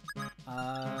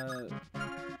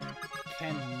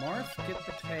 can Marth get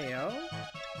the KO?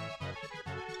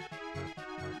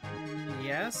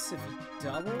 Yes, if he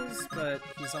doubles, but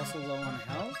he's also low on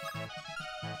health.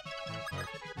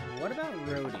 What about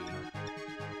Rhodey?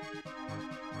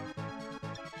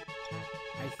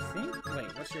 I think...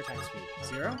 Wait, what's your attack speed?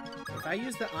 0? If I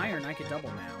use the iron, I could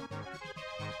double now.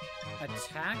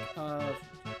 Attack of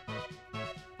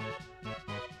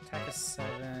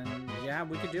 7. Yeah,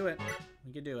 we could do it.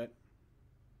 We could do it.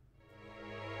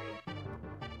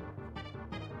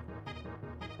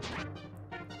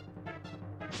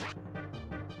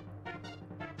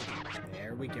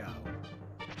 There we go.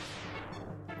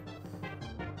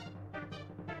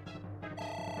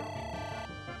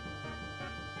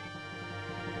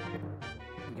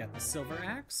 We got the silver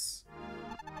axe.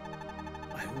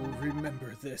 I will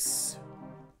remember this.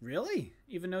 Really?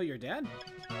 Even though you're dead?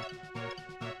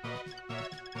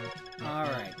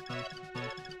 Alright.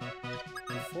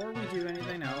 Before we do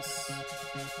anything else,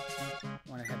 I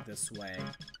want to head this way.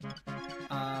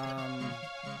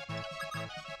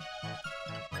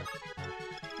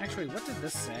 Actually, what did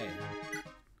this say?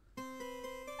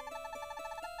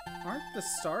 Aren't the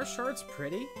star shards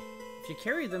pretty? If you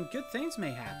carry them, good things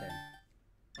may happen.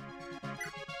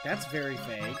 That's very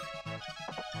vague.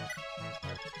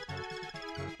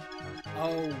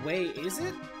 Oh, wait, is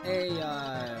it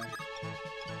a,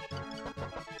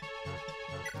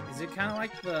 is it kind of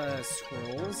like the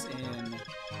scrolls in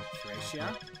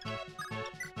Thracia?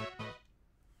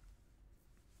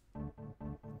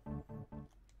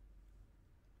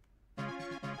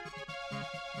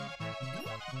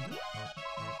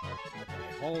 Okay,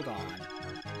 hold on.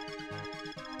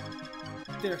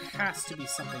 There has to be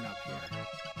something up here.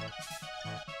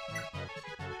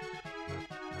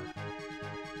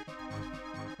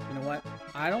 You know what?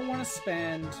 I don't want to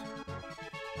spend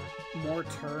more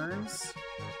turns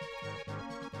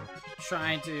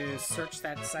trying to search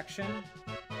that section.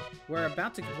 We're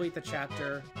about to complete the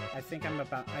chapter. I think I'm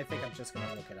just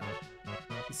gonna look it up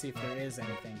and see if there is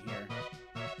anything here.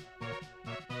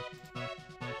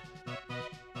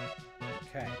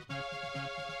 Okay.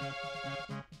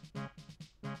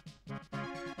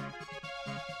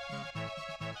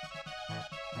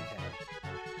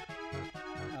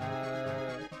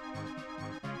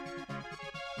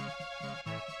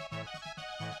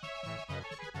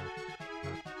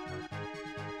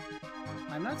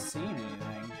 I'm not seeing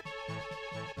anything.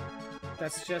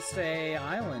 That's just a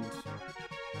island.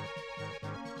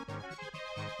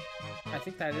 I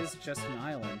think that is just an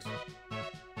island.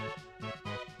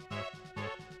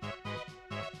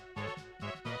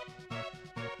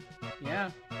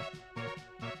 Yeah.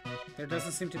 There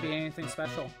doesn't seem to be anything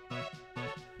special.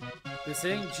 This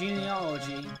ain't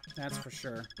genealogy, that's for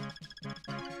sure.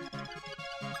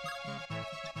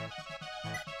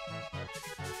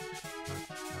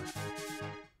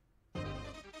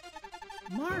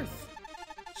 Marth!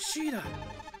 Sheeta!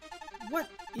 What?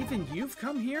 Even you've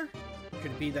come here?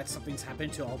 Could it be that something's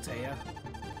happened to Altea?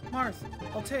 Marth!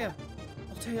 Altea!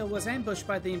 Altea was ambushed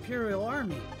by the Imperial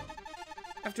Army.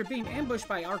 After being ambushed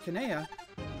by Arcanea,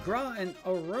 Gra and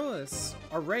Aurelius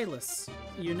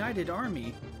united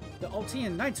army. The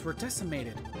Altean knights were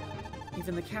decimated.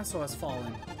 Even the castle has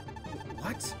fallen.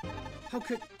 What? How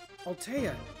could...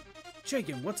 Altea?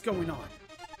 Jagan, what's going on?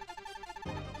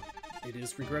 It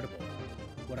is regrettable.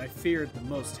 What I feared the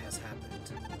most has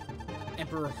happened.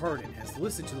 Emperor Hardin has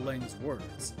listened to Lang's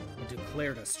words and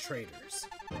declared us traitors.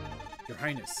 Your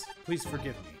Highness, please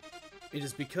forgive me. It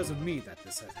is because of me that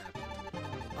this has happened.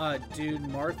 Dude,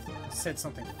 Marth said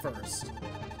something first.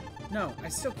 No, I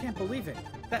still can't believe it.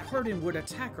 That Hardin would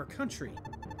attack our country.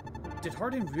 Did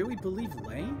Hardin really believe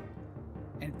Lang?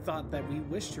 And thought that we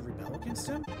wished to rebel against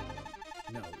him?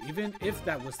 No, even if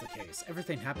that was the case,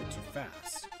 everything happened too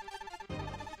fast.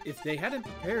 If they hadn't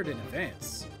prepared in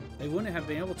advance, they wouldn't have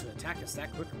been able to attack us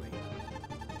that quickly.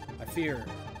 I fear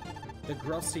the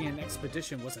Grossian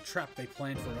expedition was a trap they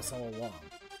planned for us all along,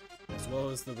 as well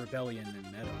as the rebellion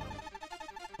in Meadow.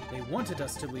 They wanted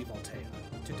us to leave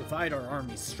Altea, to divide our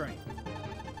army's strength.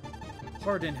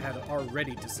 Hardin had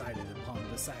already decided upon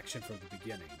this action from the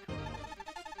beginning.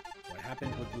 What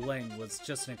happened with Lang was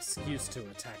just an excuse to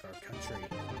attack our country.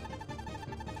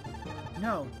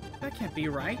 No, that can't be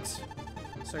right.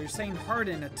 So you're saying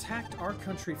Hardin attacked our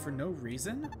country for no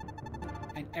reason?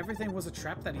 And everything was a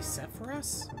trap that he set for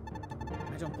us?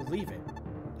 I don't believe it.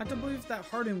 I don't believe that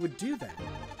Hardin would do that.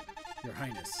 Your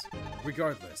Highness,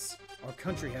 regardless, our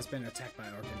country has been attacked by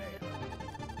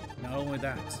Arcanea. Not only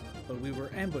that, but we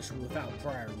were ambushed without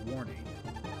prior warning.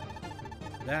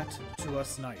 That, to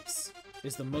us knights,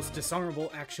 is the most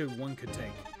dishonorable action one could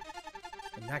take.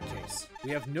 In that case, we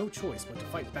have no choice but to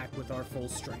fight back with our full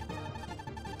strength.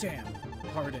 Damn,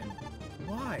 Hardin.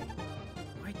 Why?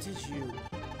 Why did you...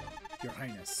 Your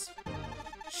Highness.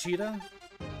 Sheeta?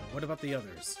 What about the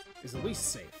others? Is Elise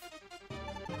safe?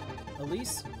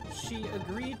 Elise? She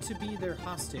agreed to be their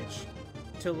hostage,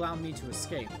 to allow me to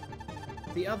escape.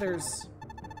 The others...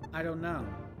 I don't know.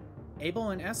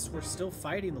 Abel and S were still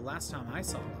fighting the last time I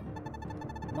saw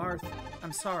them. Marth,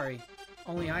 I'm sorry.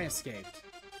 Only I escaped.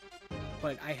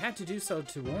 But I had to do so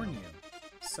to warn you.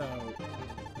 So...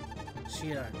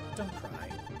 Sheeta, don't cry.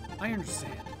 I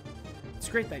understand. It's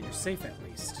great that you're safe at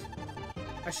least.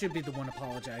 I should be the one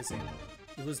apologizing.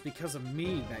 It was because of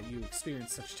me that you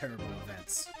experienced such terrible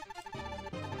events.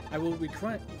 I will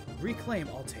reclaim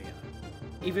Altea,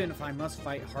 even if I must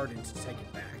fight Hardin to take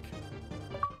it back.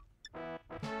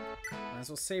 Might as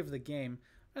well save the game.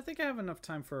 I think I have enough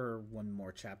time for one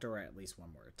more chapter, or at least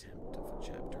one more attempt of a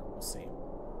chapter. We'll see.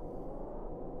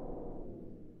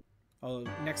 Oh,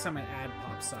 next time an ad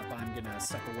pops up, I'm gonna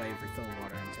step away, refill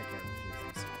water, and take care of a few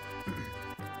things.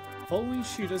 Following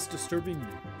Sheeta's disturbing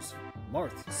news,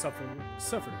 Marth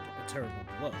suffered a terrible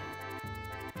blow.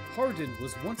 Hardin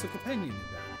was once a companion in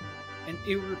battle, an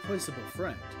irreplaceable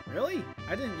friend. Really?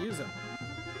 I didn't use him.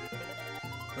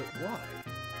 But why?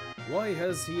 Why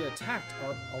has he attacked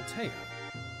Altea?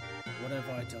 What have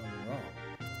I done wrong?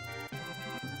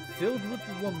 Filled with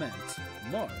lament,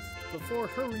 Marth, before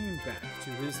hurrying back to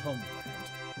his homeland,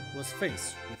 was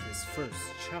faced with his first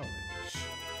challenge.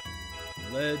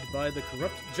 Led by the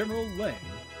corrupt General Lang,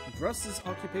 Gruss's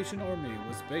occupation army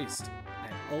was based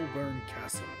at Ulburn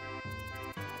Castle.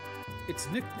 Its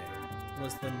nickname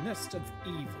was the Nest of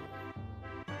Evil.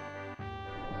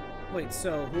 Wait,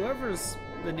 so whoever's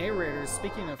the narrator is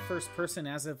speaking of first person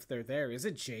as if they're there. Is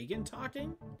it Jagan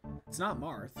talking? It's not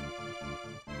Marth.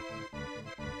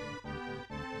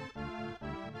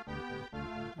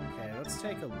 Okay, let's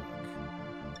take a look.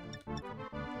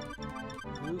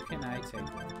 Who can I take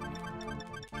with me?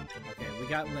 Okay, we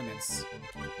got limits.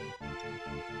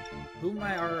 Who am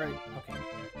I already... Okay,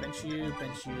 bench you,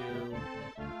 bench you.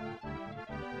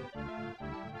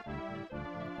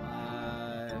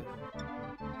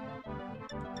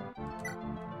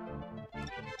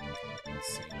 Let's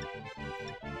see.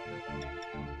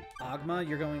 Agma,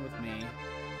 you're going with me.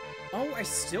 Oh, I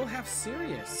still have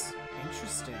Sirius.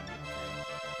 Interesting. Okay.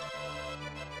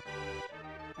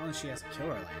 Oh, and she has a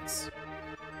killer lance.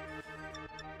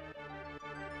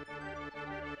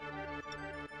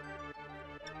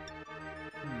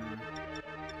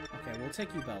 we'll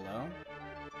take you, Bello.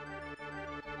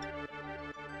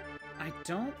 I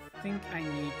don't think I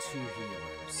need 2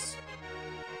 healers.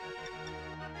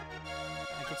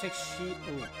 I can take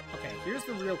Ooh, okay, here's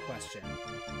the real question.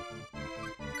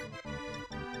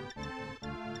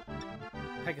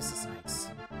 Pegasus Knights.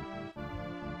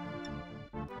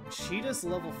 Sheeta's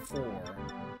level 4.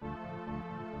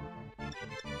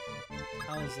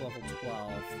 Hala's level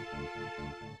 12.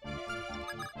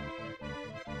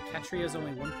 Katria's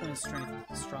only 1 point of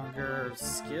strength, stronger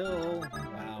skill.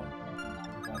 Wow.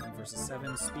 11 versus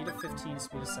 7. Speed of 15,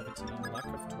 speed of 17. Luck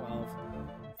of 12.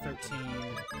 13.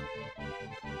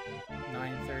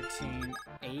 9, 13.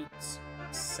 8,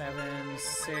 7,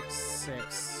 6,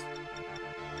 6.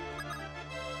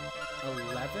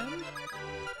 11?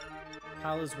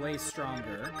 Hala's way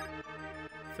stronger.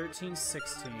 13,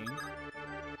 16.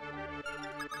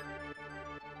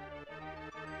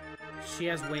 She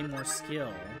has way more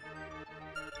skill.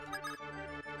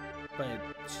 But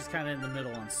she's kind of in the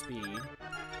middle on speed.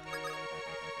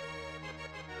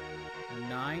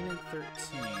 9 and 13.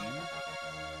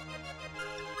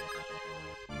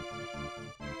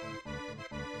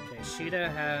 Okay, Sheeta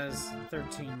has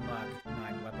 13 luck,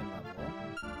 9 weapon level.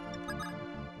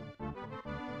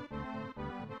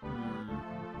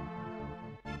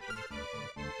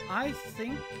 I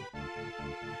think...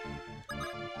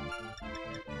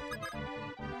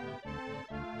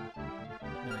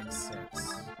 9, 6.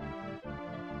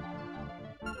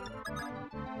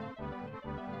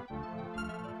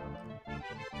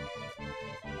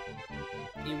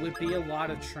 It would be a lot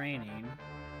of training,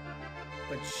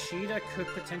 but Sheeta could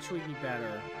potentially be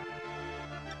better.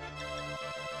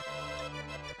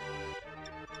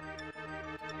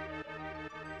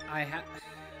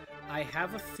 I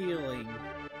have a feeling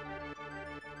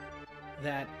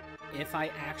that if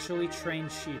I actually train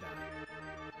Sheeta,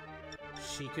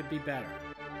 she could be better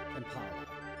than Paula.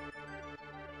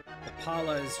 But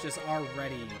Paula is just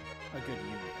already a good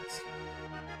unit.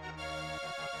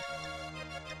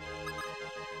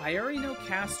 I already know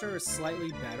Castor is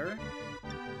slightly better.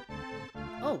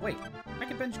 Oh, wait. I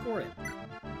can bench Gordon.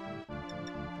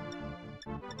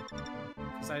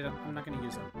 Because I'm not going to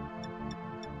use him.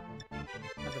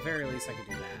 At the very least, I could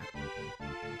do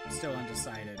that. Still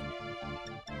undecided.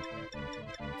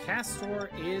 Castor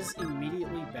is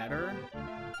immediately better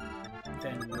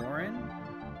than Warren.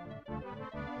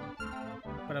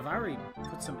 But I've already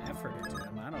put some effort into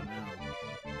him. I don't know.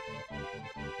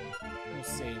 We'll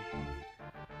see.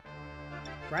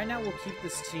 Right now, we'll keep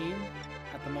this team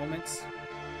at the moment.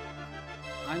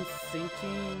 I'm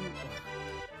thinking...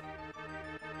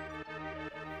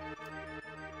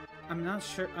 I'm not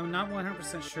sure. I'm not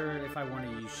 100% sure if I want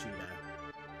to use Sheeta.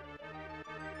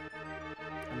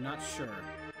 I'm not sure.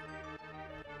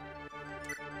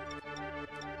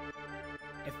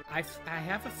 If I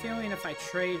have a feeling if I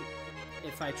train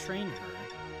her,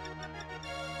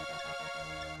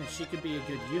 then she could be a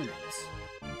good unit.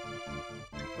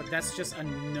 But that's just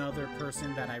another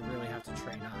person that I really have to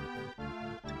train up.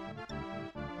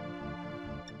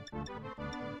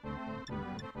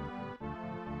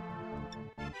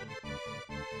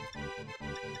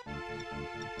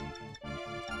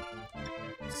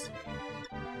 Let's see.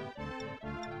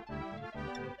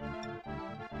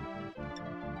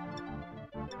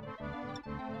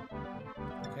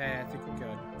 Okay, I think we're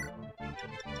good.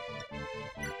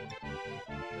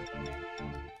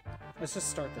 Let's just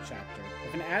start the chapter.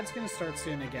 If an ad's gonna start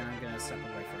soon again, I'm gonna step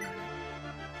away for a minute.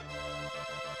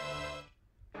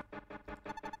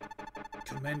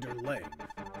 Commander Lang,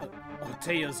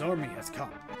 Altea's army has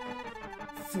come.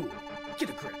 Fool, get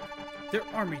a grip. Their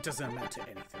army doesn't amount to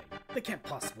anything. They can't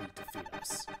possibly defeat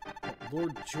us. But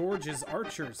Lord George's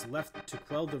archers left to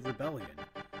quell the rebellion.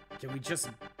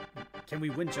 Can we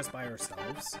win just by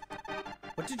ourselves?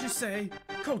 What did you say?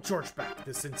 Call George back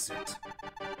this instant.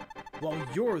 While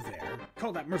you're there,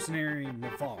 call that mercenary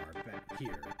Navarre back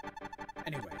here.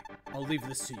 Anyway, I'll leave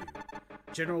this to you.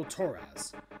 General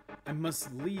Torres, I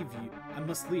must leave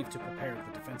to prepare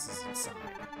the defenses inside.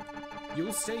 You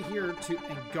will stay here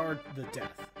and guard the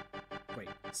death. Wait,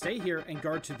 stay here and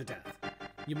guard to the death.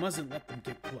 You mustn't let them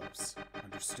get close.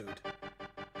 Understood?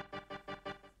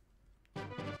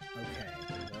 Okay,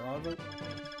 where are the...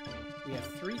 We have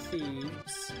 3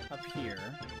 thieves up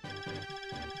here.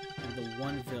 And the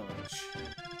 1 village.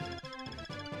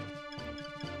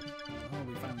 Oh,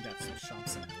 we finally got some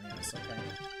shops and arenas, okay.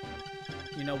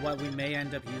 You know what, we may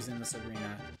end up using this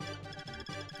arena.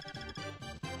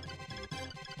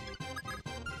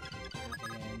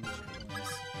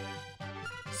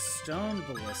 Stone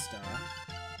ballista.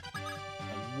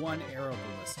 And 1 arrow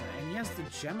ballista. And he has the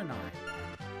Gemini one.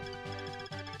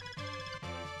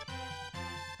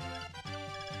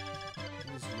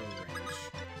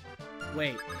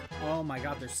 Wait. Oh my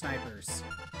god, they're snipers.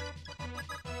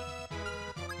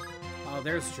 Oh,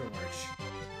 there's George.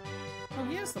 Oh,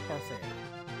 he has the Parthea.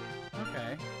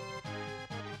 Okay.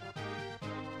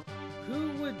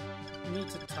 Who would need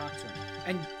to talk to him?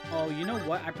 And, oh, you know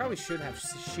what? I probably should have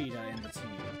Sheeta in the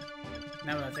team.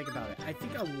 Now that I think about it. I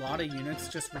think a lot of units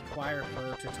just require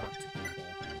her to talk to people.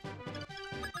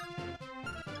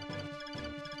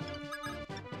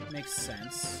 Makes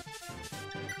sense.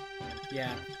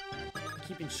 Yeah.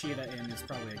 Keeping Sheeta in is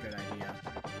probably a good idea.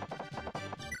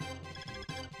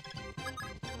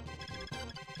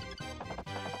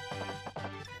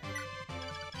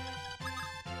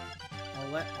 I'll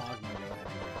let Ogma go ahead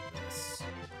and grab this.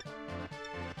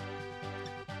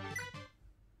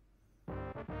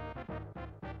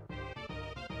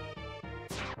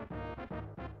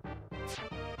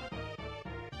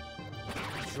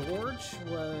 George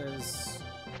was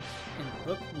in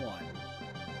Book 1.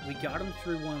 We got him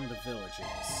through one of the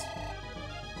villages.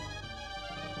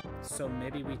 So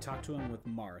maybe we talk to him with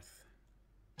Marth.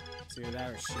 It's either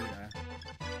that or Sheeta.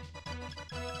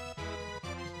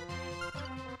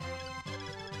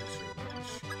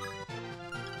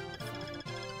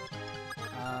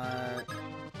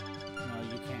 No,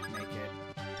 you can't make it.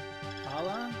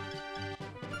 Paula?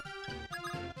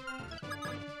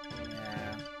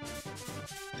 Yeah.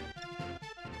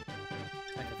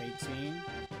 Attack of 18.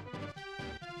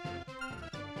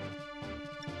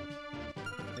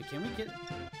 Wait, can we get...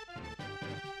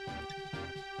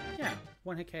 Yeah,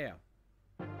 one hit KO.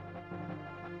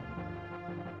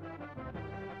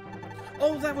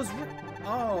 Oh, that was...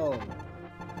 Oh!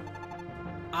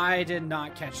 I did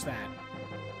not catch that.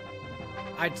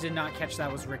 I did not catch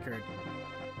that was Rickard.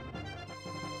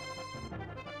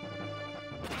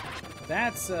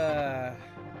 That's,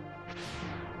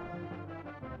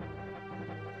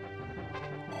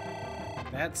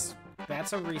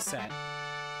 That's a reset.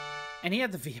 And he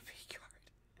had the VIP card.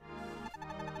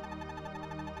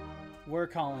 We're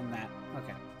calling that.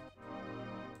 Okay.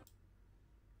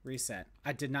 Reset.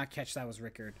 I did not catch that was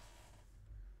Rickard.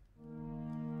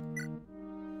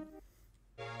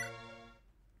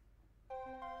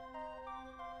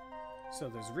 So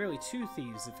there's really two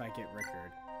thieves if I get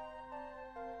Rickard.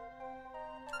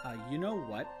 You know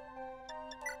what?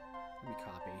 Let me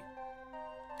copy.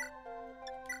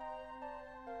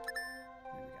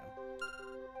 There we go.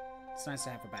 It's nice to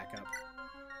have a backup.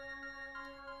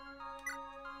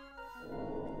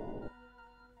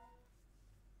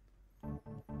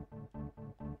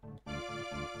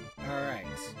 Alright.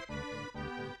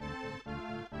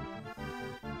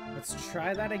 Let's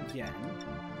try that again.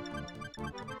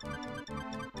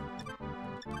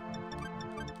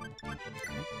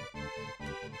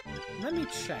 Let me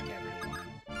check everyone.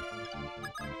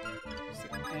 Is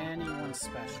there anyone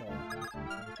special?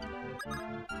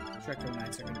 Draco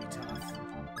Knights are going to be tough.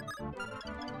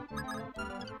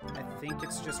 I think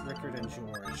it's just Rickard and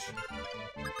George.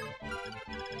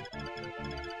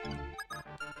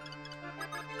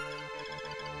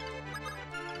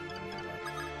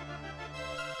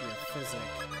 Yeah, Physic.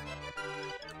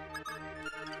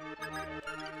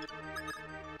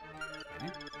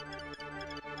 Okay.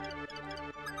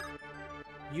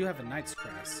 You have a Knight's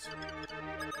Crest.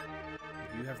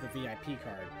 You have the VIP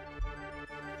card.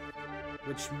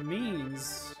 Which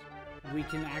means we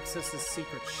can access the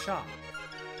secret shop.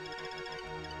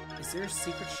 Is there a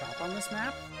secret shop on this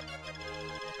map?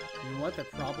 You know what? There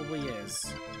probably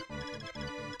is.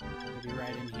 Maybe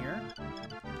right in here?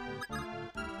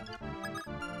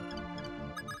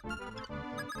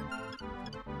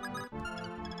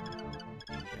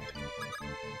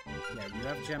 Yeah, you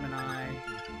have Gemini.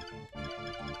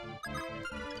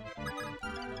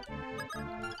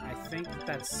 I think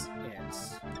that's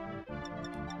it.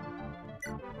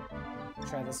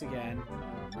 Try this again.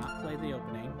 Not play the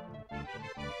opening.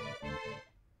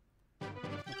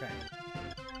 Okay.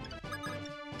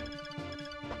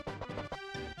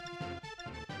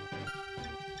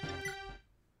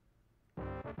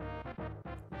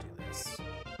 Do this.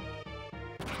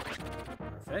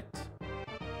 Perfect.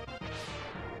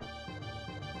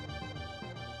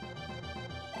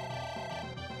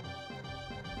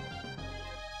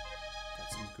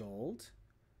 Gold.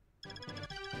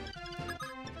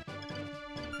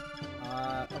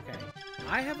 Okay.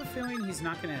 I have a feeling he's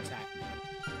not going to attack me.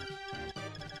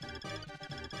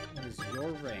 What is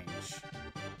your range?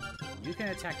 You can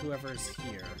attack whoever's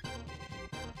here.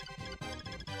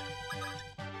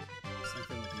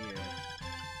 Something with you.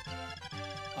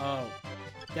 Oh.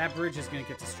 That bridge is going to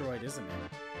get destroyed, isn't it?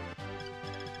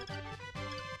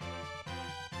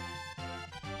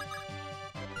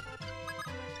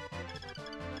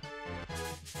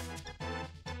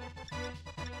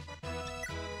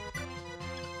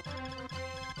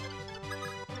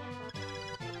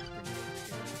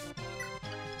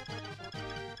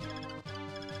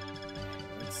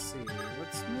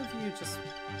 Let's move you just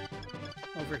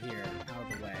over here, out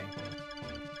of the way.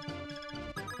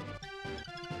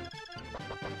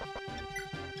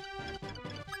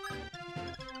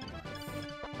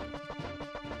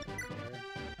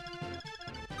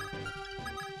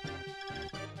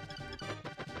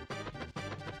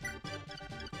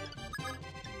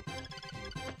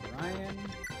 Ryan,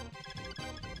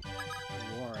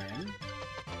 Warren,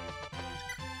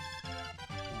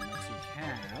 one or two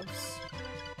calves.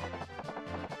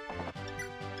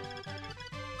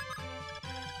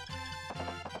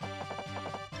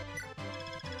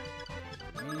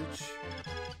 Mage.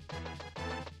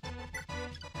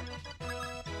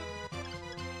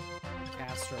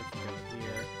 Castro can go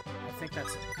here. I think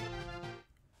that's it.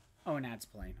 Oh, an ad's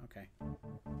playing. Okay.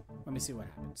 Let me see what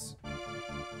happens.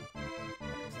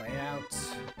 Play out.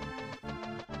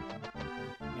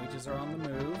 Mages are on the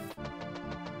move.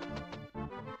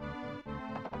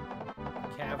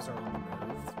 Calves are on the move.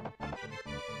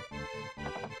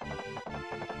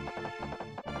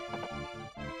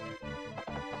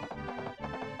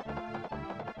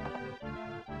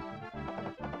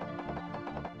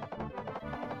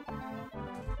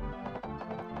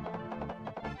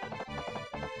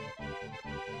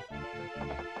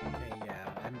 Okay, yeah.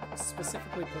 I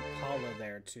specifically put Paula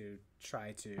there to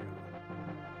try to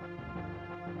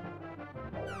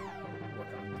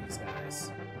work on these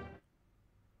guys.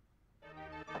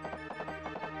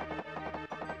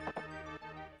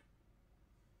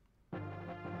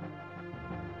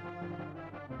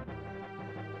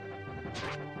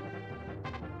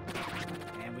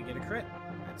 And we get a crit.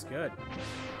 That's good.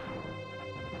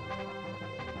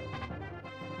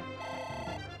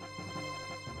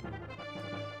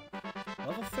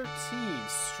 Level 13.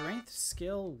 Strength,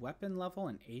 skill, weapon level,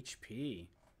 and HP.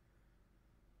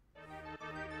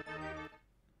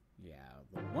 Yeah,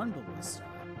 the one ballista.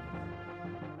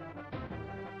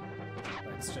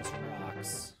 But it's just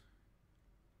rocks.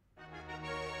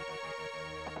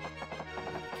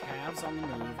 Calves on the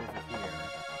move over here.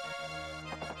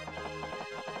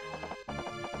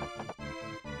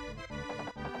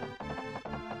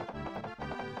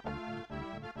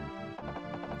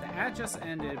 The ad just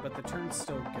ended, but the turn's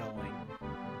still going.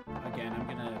 Again, I'm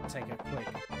gonna take a quick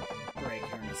break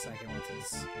here in a second once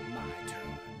it's my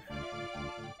turn.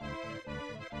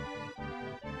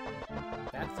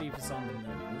 That thief is on the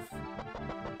move.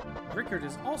 Rickard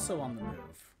is also on the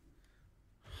move.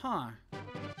 Huh.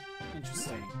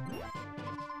 Interesting. Give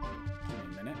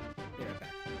me a minute. Be right back.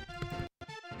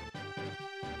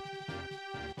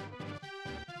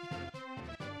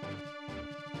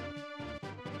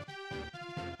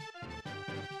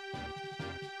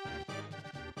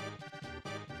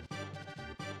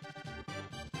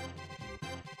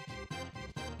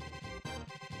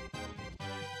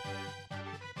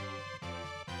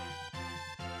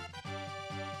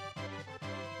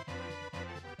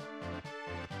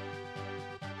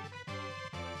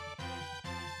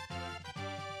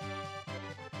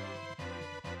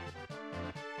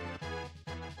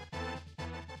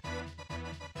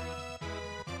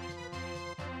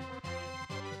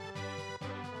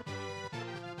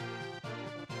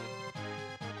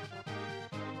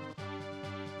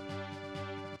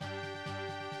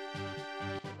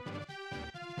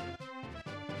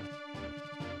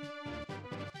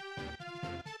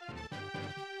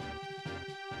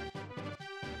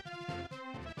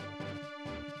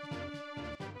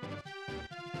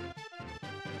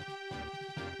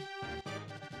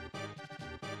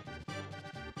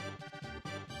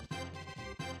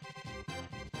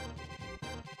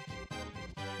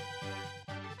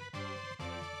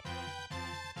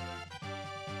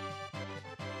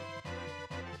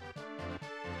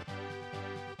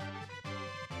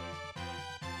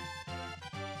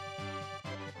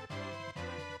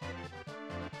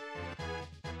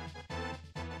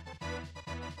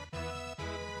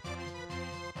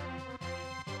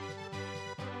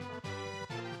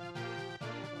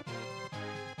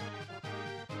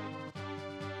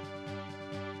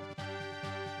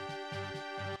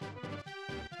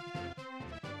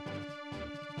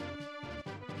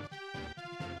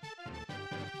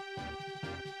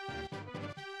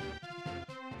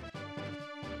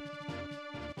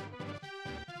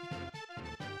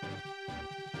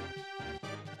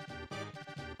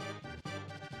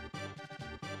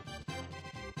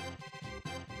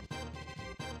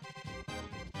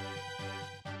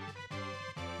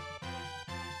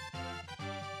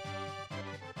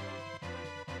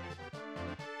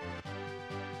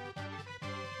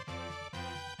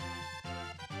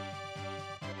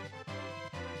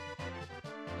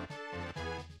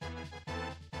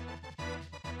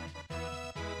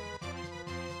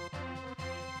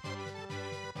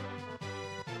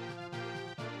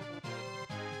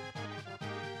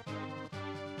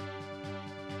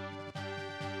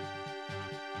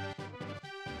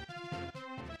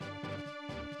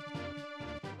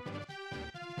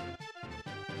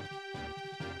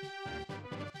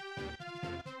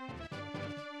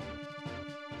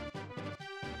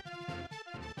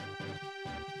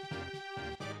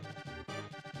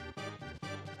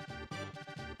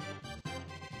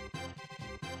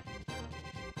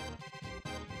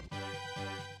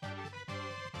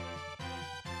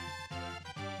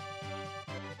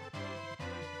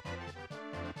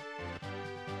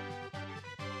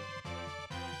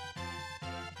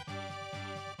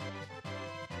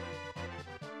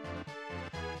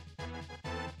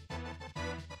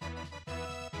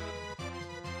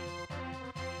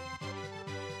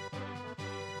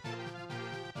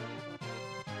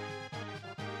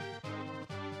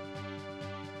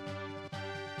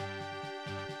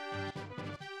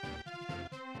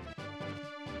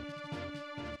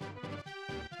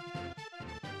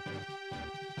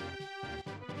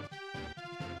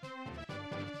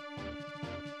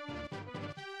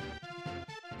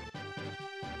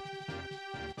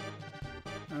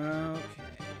 Okay.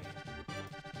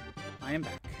 I am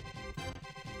back.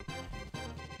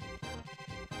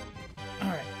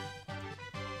 Alright.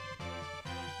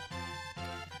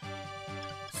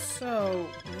 So,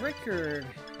 Rickard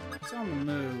is on the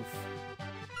move.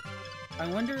 I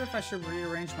wonder if I should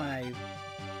rearrange my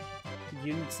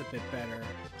units a bit better.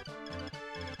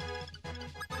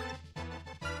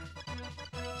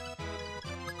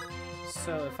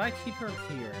 So if I keep her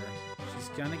here, she's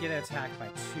gonna get attacked by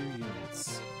 2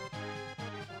 units.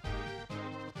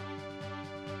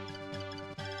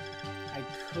 I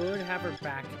could have her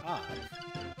back up,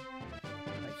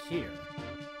 like here.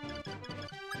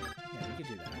 Yeah, we could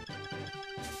do that.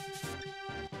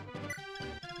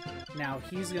 Now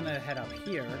he's gonna head up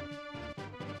here,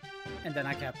 and then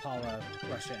I can have Paula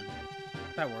rush in.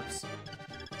 That works.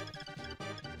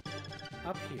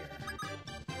 Up here.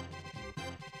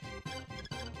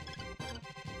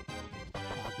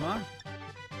 Agma?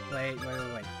 Wait.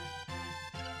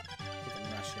 Get them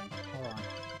rushing. Hold on.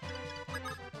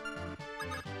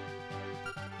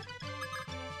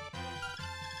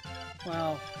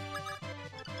 Well,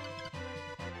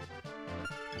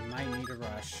 I might need a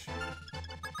rush.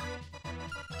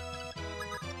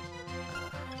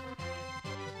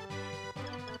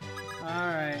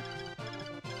 Alright.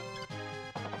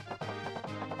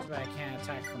 Too bad I can't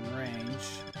attack from range.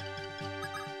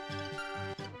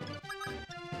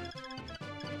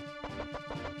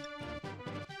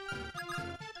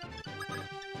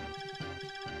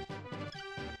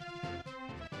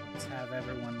 Let's have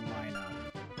everyone line up.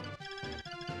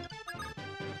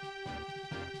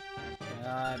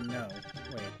 No.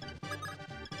 Wait.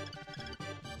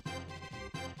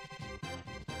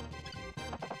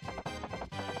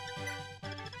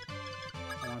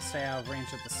 I want to stay out of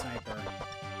range of the sniper.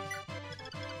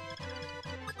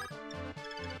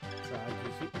 Try to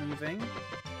keep moving.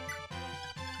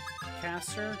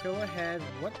 Caster, go ahead.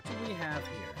 What do we have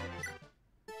here?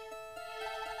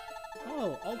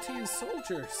 Oh, Altian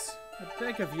soldiers! I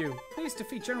beg of you, please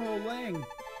defeat General Lang.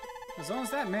 As long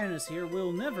as that man is here,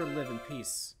 we'll never live in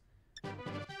peace.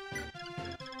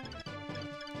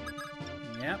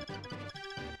 Yep.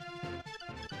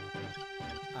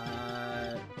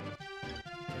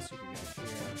 Guess we can go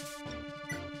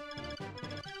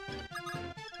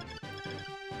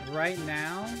here. Right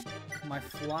now, my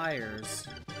flyers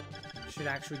should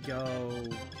actually go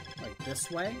like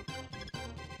this way.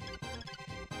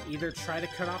 Either try to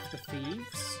cut off the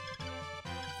thieves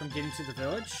from getting to the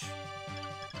village,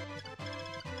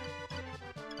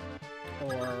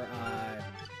 or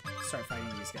start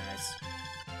fighting these guys.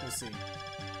 We'll see.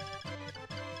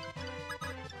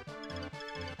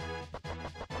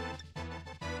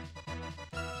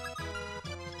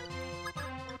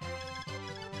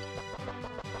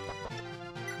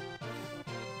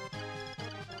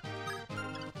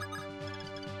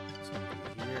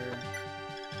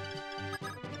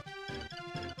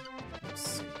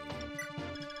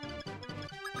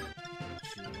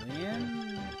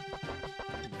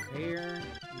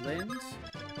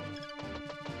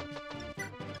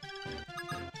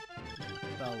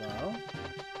 Bello.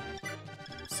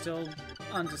 Still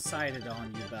undecided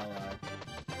on you, Bello.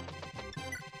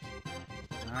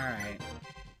 Alright.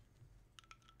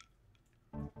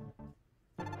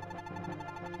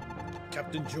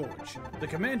 Captain George, the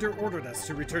commander ordered us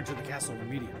to return to the castle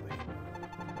immediately.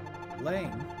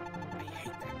 Lane? I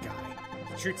hate that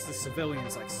guy. He treats the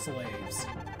civilians like slaves.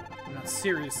 I'm not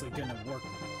seriously going to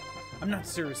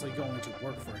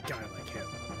work for a guy like him.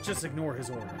 Just ignore his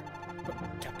order. But,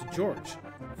 Captain George,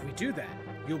 if we do that,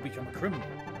 you'll become a criminal.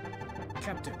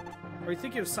 Captain, are you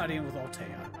thinking of siding in with Altea?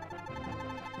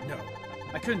 No,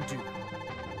 I couldn't do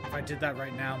that. If I did that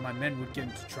right now, my men would get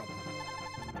into trouble.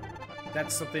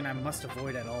 That's something I must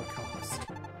avoid at all costs.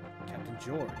 Captain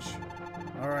George.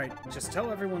 Alright, just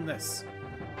tell everyone this.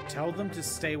 Tell them to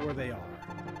stay where they are.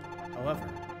 However,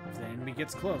 if the enemy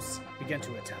gets close, begin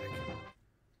to attack.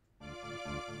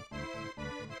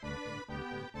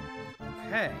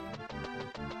 Okay.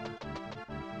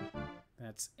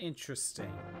 That's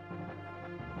interesting.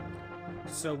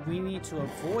 So we need to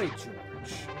avoid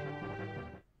George.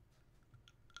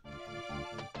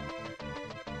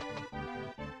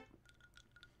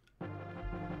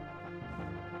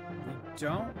 We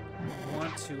don't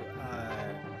want to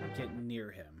get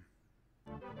near him.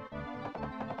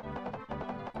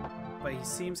 But he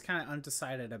seems kind of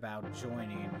undecided about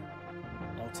joining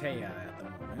Altea at the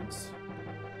moment.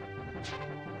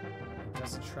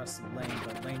 Doesn't trust Lane,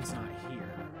 but Lane's not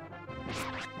here.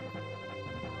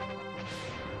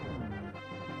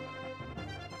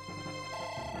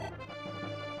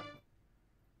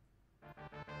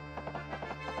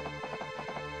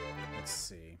 Let's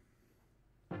see.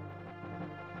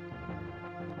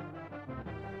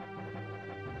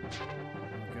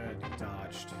 Oh, good. He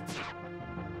dodged.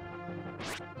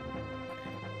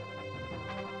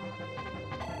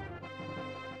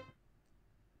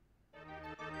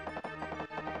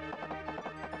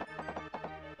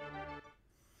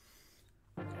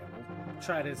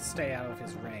 Try to stay out of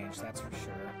his range, that's for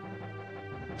sure.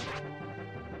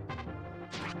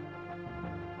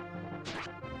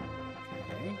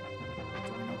 Okay.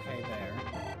 Doing okay there.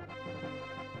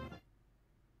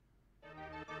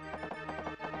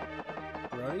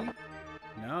 Brody?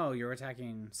 No, you're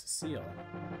attacking Cecile.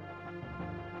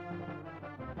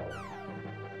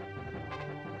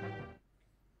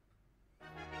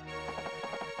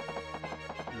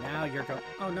 Now you're going...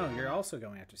 Oh no, you're also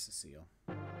going after Cecile.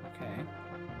 Okay.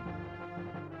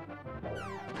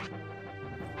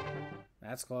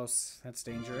 That's close. That's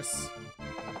dangerous.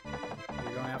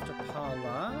 You're going after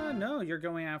Paula? No, you're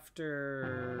going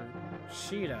after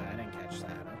Sheeta. I didn't catch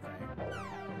that. Okay.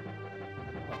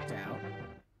 Looked out.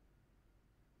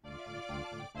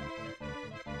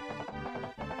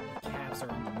 The calves are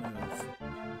on the move.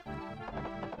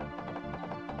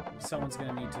 Someone's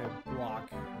gonna need to block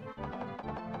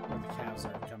where the calves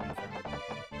are coming from.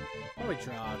 Probably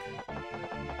Drog.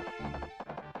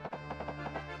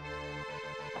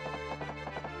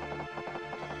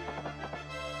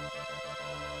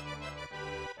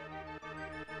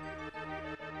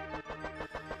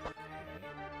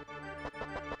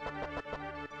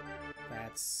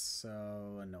 That's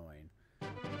so annoying.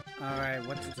 Alright,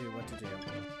 what to do, what to do.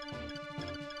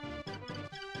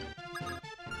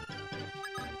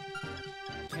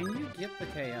 Can you get the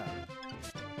KO?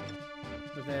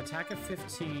 With an attack of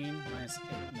 15 minus 8,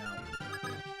 no.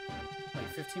 Wait,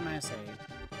 15 minus 8.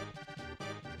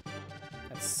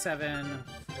 That's 7,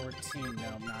 14,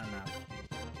 no, not enough.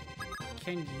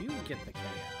 Can you get the KO?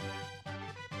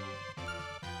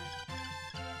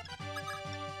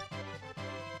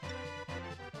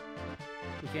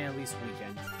 We can at least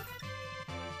weaken.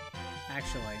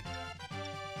 Actually,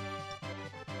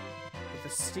 with the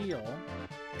steel,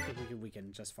 I think we can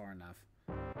weaken just far enough.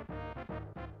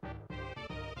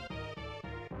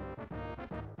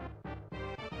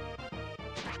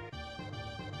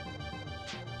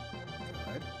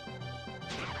 Good.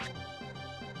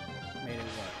 Made it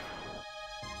work.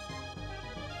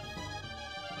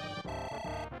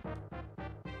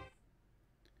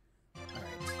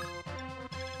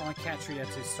 I want Katria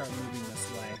to start moving this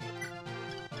way.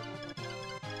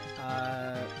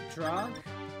 Drog?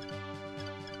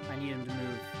 I need him to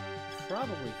move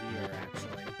probably here,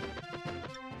 actually.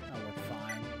 That'll work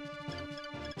fine.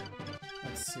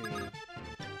 Let's see.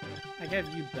 I can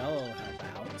have you Bello help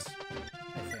out,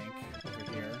 I think, over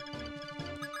here.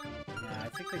 Yeah, I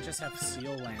think they just have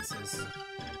steel lances.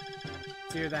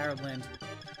 It's either that or Lind.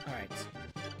 Alright.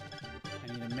 I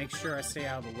need to make sure I stay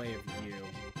out of the way of you.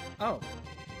 Oh!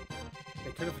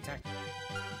 They could have attacked.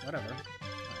 Whatever.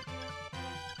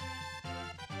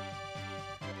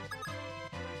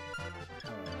 How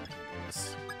will I handle this?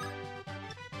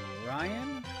 Ryan?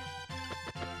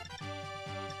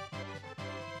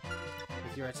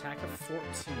 With your attack of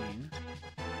 14,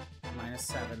 minus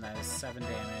 7, that is 7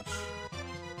 damage.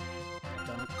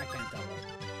 I can't double.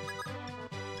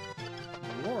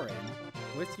 Warren,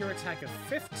 with your attack of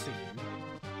 15,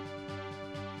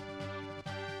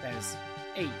 that is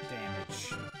 8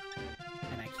 damage.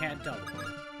 And I can't double.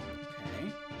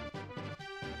 Okay.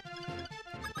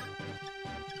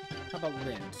 How about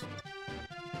Lind?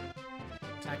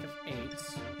 Attack of 8.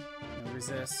 No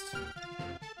resist.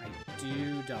 I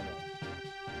do double.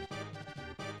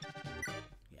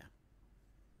 Yeah.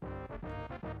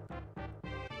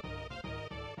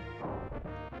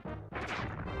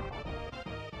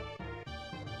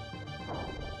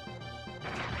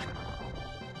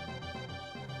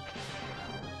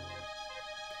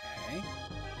 Okay.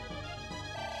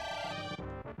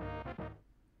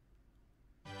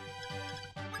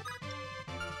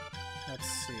 Let's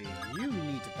see. You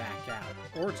need to back out,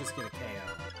 or just get a KO.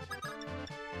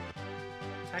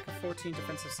 Attack of 14,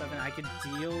 defense of 7. I can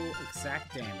deal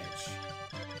exact damage.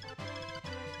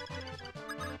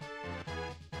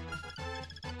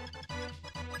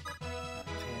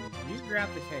 Can you grab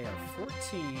the KO?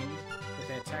 14 with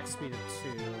an attack speed of 2.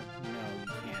 No, you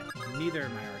can't. Neither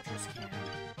of my archers can.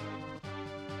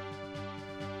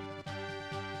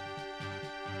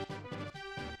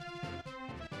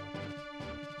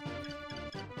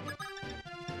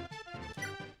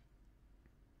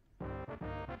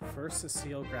 First,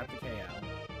 Cecile, grab the KO.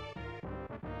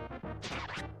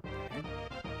 Okay.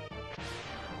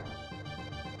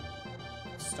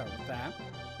 Start with that.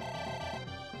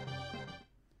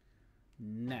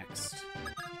 Next.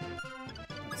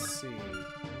 Let's see.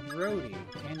 Brody,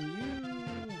 can you...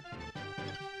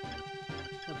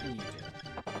 What can you do?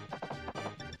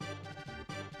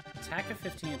 Attack of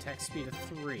 15, attack speed of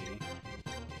 3.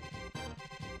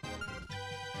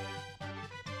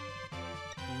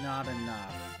 Not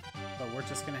enough, but we're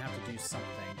just gonna have to do something.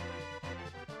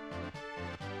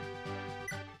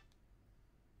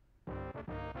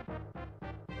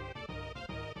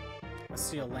 A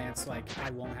Steel Lance, like, I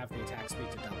won't have the attack speed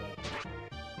to double.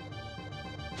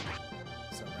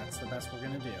 So that's the best we're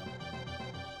gonna do.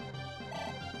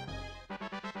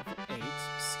 8,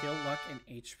 skill, luck, and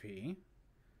HP.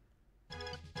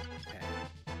 Okay.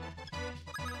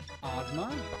 Ogma.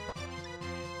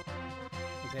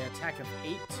 With an attack of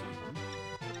 18.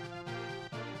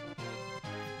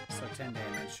 So 10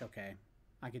 damage, okay.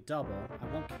 I could double. I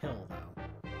won't kill, though.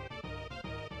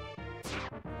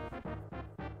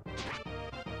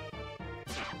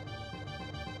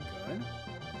 Good.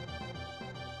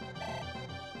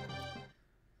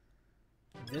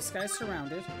 This guy's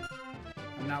surrounded.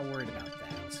 I'm not worried about that.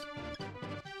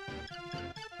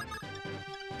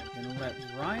 I'm gonna let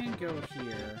Ryan go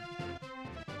here.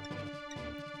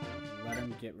 Let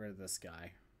him get rid of this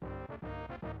guy.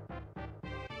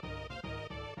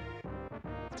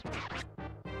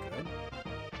 Good.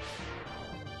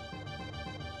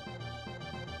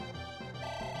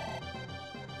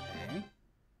 Okay.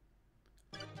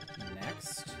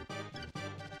 Next.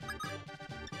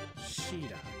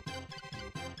 Sheeta.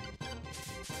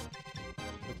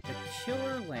 With the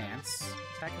Killer Lance,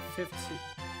 attack of 15,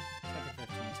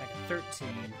 attack of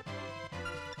 13,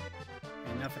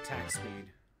 enough attack speed.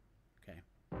 Okay.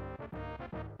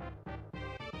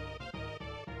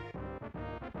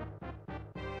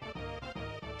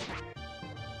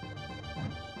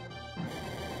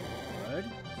 Good.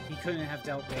 He couldn't have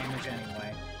dealt damage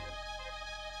anyway.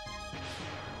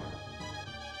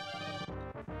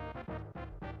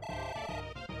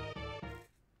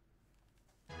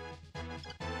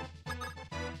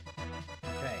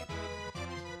 Okay.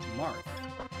 Marth.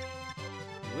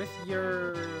 With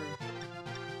your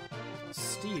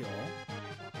steel,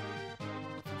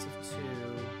 defensive 2.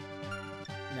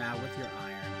 Now with your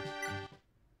iron.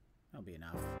 That'll be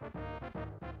enough.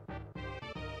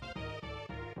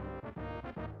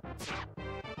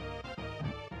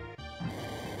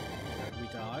 We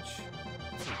dodge.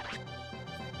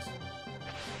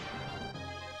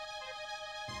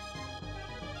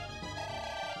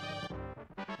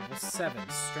 Level 7.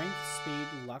 Strength, speed,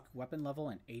 luck, weapon level,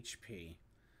 and HP.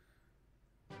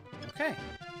 Okay.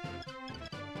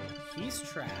 He's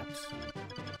trapped. We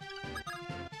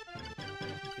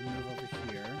can move over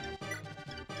here.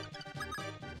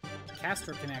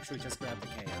 Castor can actually just grab the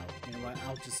KO. You know what?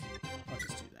 I'll just do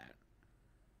that.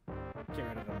 Get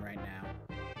rid of him right now.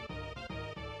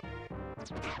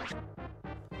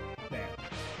 There.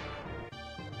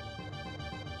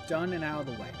 Done and out of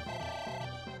the way.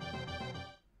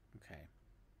 Okay.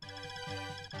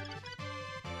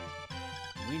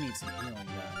 We need some healing done.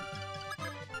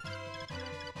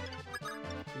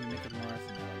 Can you make it Marth?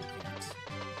 No, you can't.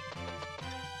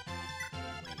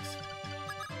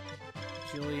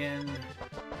 Wait. Julian.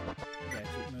 Yeah,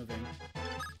 keep moving.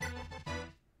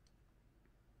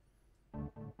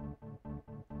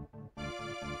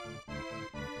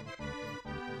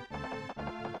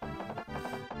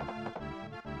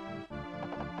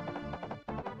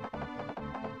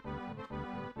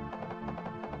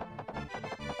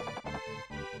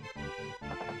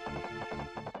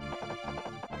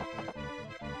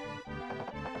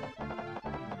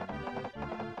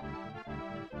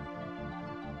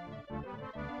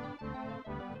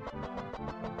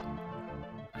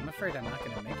 I'm afraid I'm not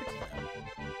going to make it to them.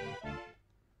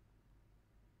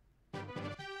 I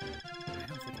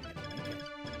don't think I'm going to make it.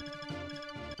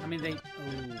 I mean, they... Oh,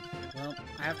 well,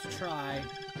 I have to try. I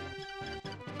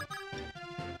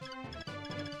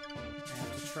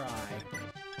have to try.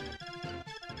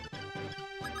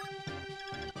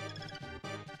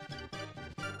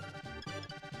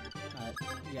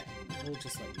 Yeah, we'll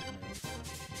just let you move.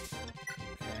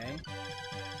 Okay.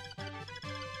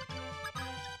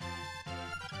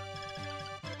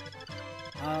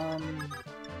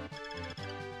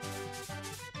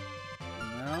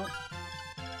 No.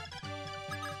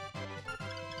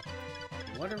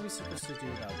 What are we supposed to do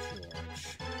about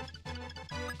George?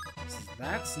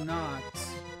 That's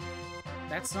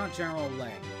not General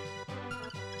Lay.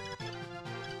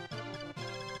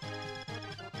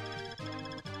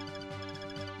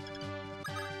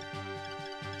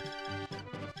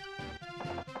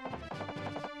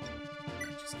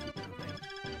 Just keep moving.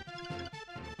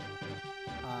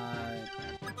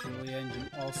 Julian, you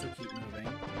also keep moving.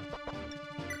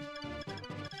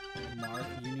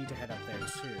 Marth, you need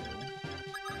 2.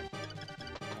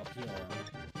 I'll heal him.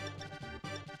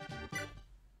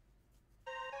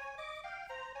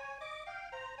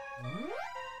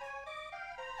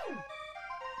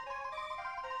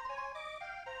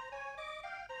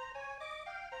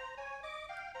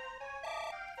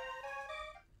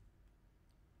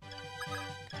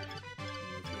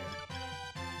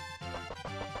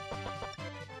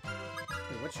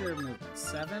 Wait, what's your movement?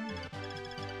 7?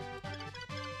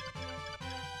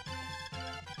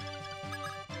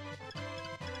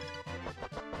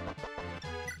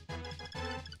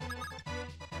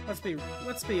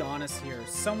 Let's be honest here.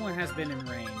 Someone has been in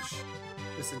range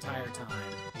this entire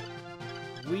time.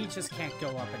 We just can't go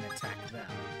up and attack them.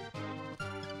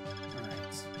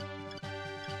 Alright.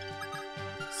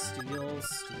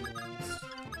 Steals.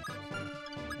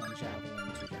 1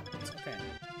 javelin, 2 javelins. Okay.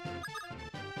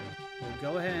 We'll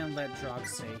go ahead and let Drog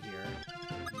stay here.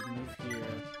 You move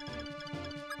here.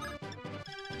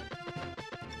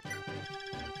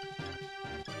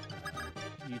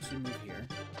 You two move here.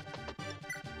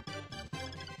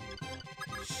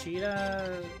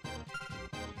 Sheeta,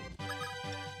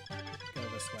 go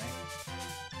this way.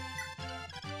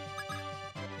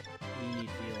 You need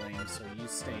healing, so you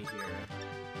stay here.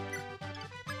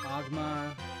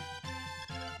 Agma,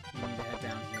 you need to head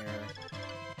down here.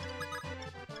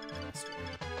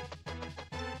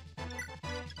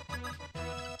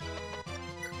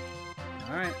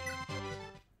 Alright.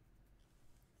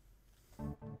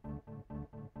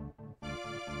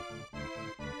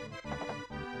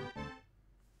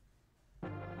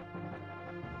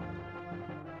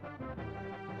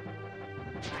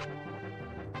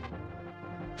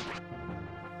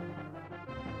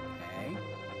 Okay.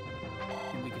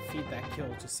 And we can feed that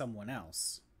kill to someone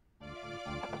else. The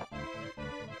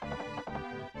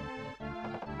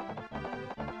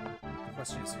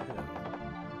question is who? Who I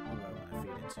want to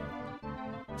feed it to.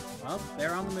 Well,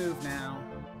 they're on the move now.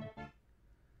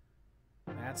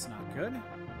 That's not good.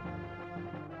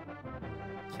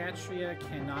 Katria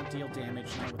cannot deal damage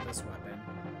now with this weapon.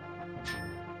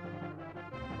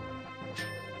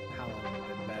 Paolo would have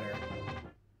been better.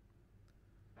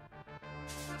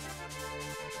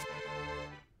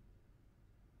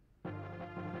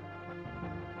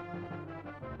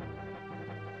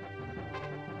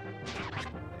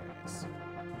 There it is.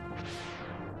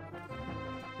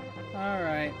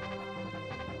 Alright.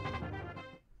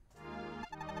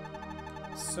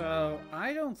 So,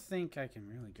 I don't think I can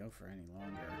really go for any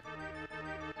longer.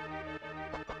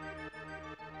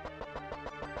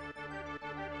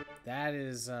 That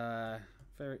is,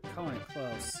 very calling it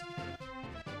close.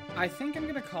 I think I'm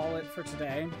gonna call it for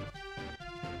today.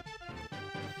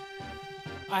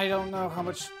 I don't know how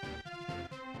much...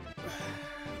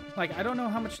 Like, I don't know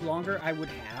how much longer I would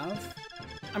have.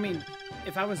 I mean,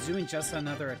 if I was doing just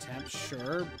another attempt,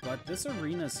 sure, but this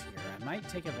arena's here. I might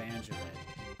take advantage of it.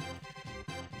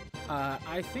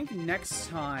 I think next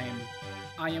time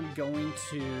I am going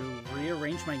to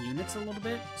rearrange my units a little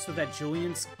bit so that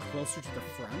Julian's closer to the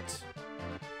front.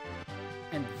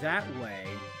 And that way,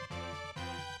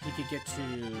 he could get to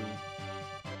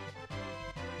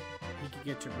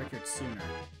Rickard sooner.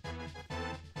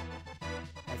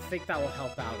 I think that will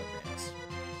help out a bit.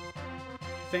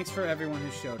 Thanks for everyone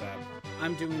who showed up.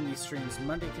 I'm doing these streams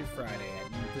Monday through Friday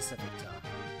at noon Pacific time.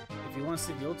 If you want to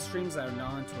see the old streams that are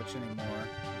not on Twitch anymore,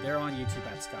 they're on YouTube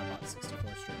at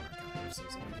ScottBot64 Stream Archive, so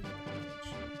there's a link in the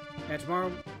page. And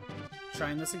tomorrow,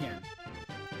 trying this again.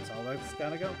 That's all that's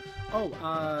gotta go. Oh,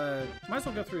 might as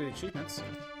well go through the achievements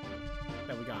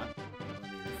that we got. Let me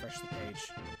refresh the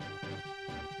page.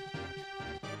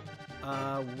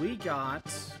 We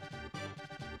got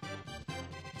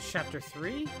Chapter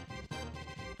 3,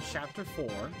 Chapter 4.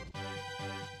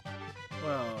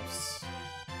 What else?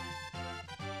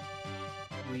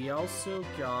 We also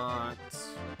got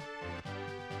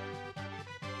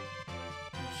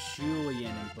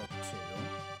Julian in Book 2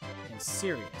 and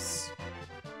Sirius.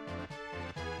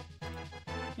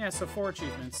 Yeah, so 4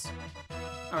 achievements.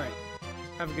 Alright,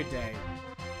 have a good day.